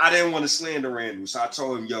 I didn't want to slander Randle, so I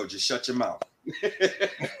told him, yo, just shut your mouth.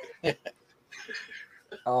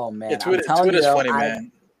 Oh man, yeah, Twitter's funny,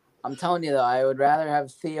 man. I'm telling you though, I would rather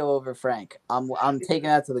have Theo over Frank. I'm taking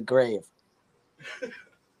that to the grave.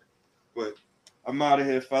 But I'm out of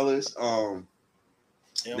here, fellas.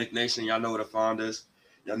 Yep. Nick Nation, y'all know where to find us.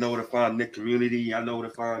 Y'all know where to find Nick Community. Y'all know where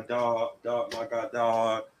to find Dog. My guy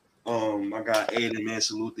Dog. My guy Aiden, man.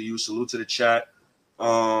 Salute to you. Salute to the chat.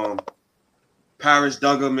 Paris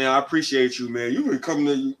Duggar, man. I appreciate you, man. You been coming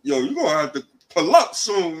to you're gonna have to pull up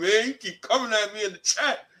soon, man. You keep coming at me in the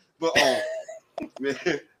chat, but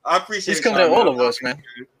man, I appreciate. He's coming at all of us, man.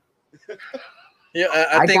 Yeah,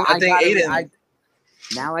 I think Aiden.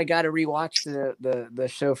 Now I got to rewatch the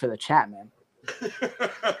show for the chat, man.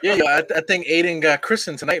 Yeah, I think Aiden got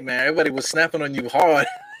christened tonight, man. Everybody was snapping on you hard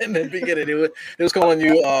in the beginning. It was calling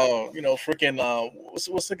you, freaking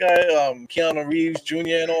what's the guy, Keanu Reeves Jr.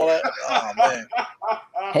 and all that. Oh man.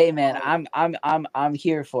 Hey man, I'm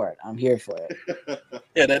here for it. I'm here for it.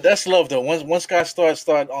 Yeah, that's love though. Once guys start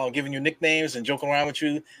giving you nicknames and joking around with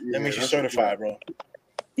you, that makes you certified, bro.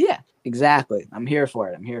 Yeah, exactly. I'm here for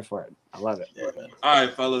it. I love it. Yeah, man. All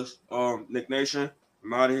right, fellas. Nick Nation,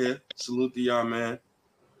 I'm out of here. Salute to y'all, man.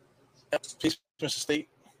 Peace, Mr. State.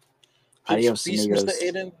 Adios, Peace, amigos. Mr.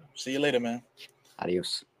 Aiden. See you later, man.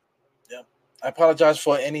 Adios. I apologize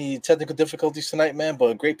for any technical difficulties tonight, man,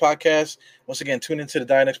 but great podcast. Once again, tune into the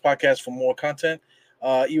Dynex podcast for more content.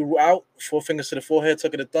 You out. 4 fingers to the forehead,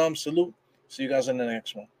 tuck of the thumb. Salute. See you guys in the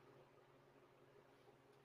next one.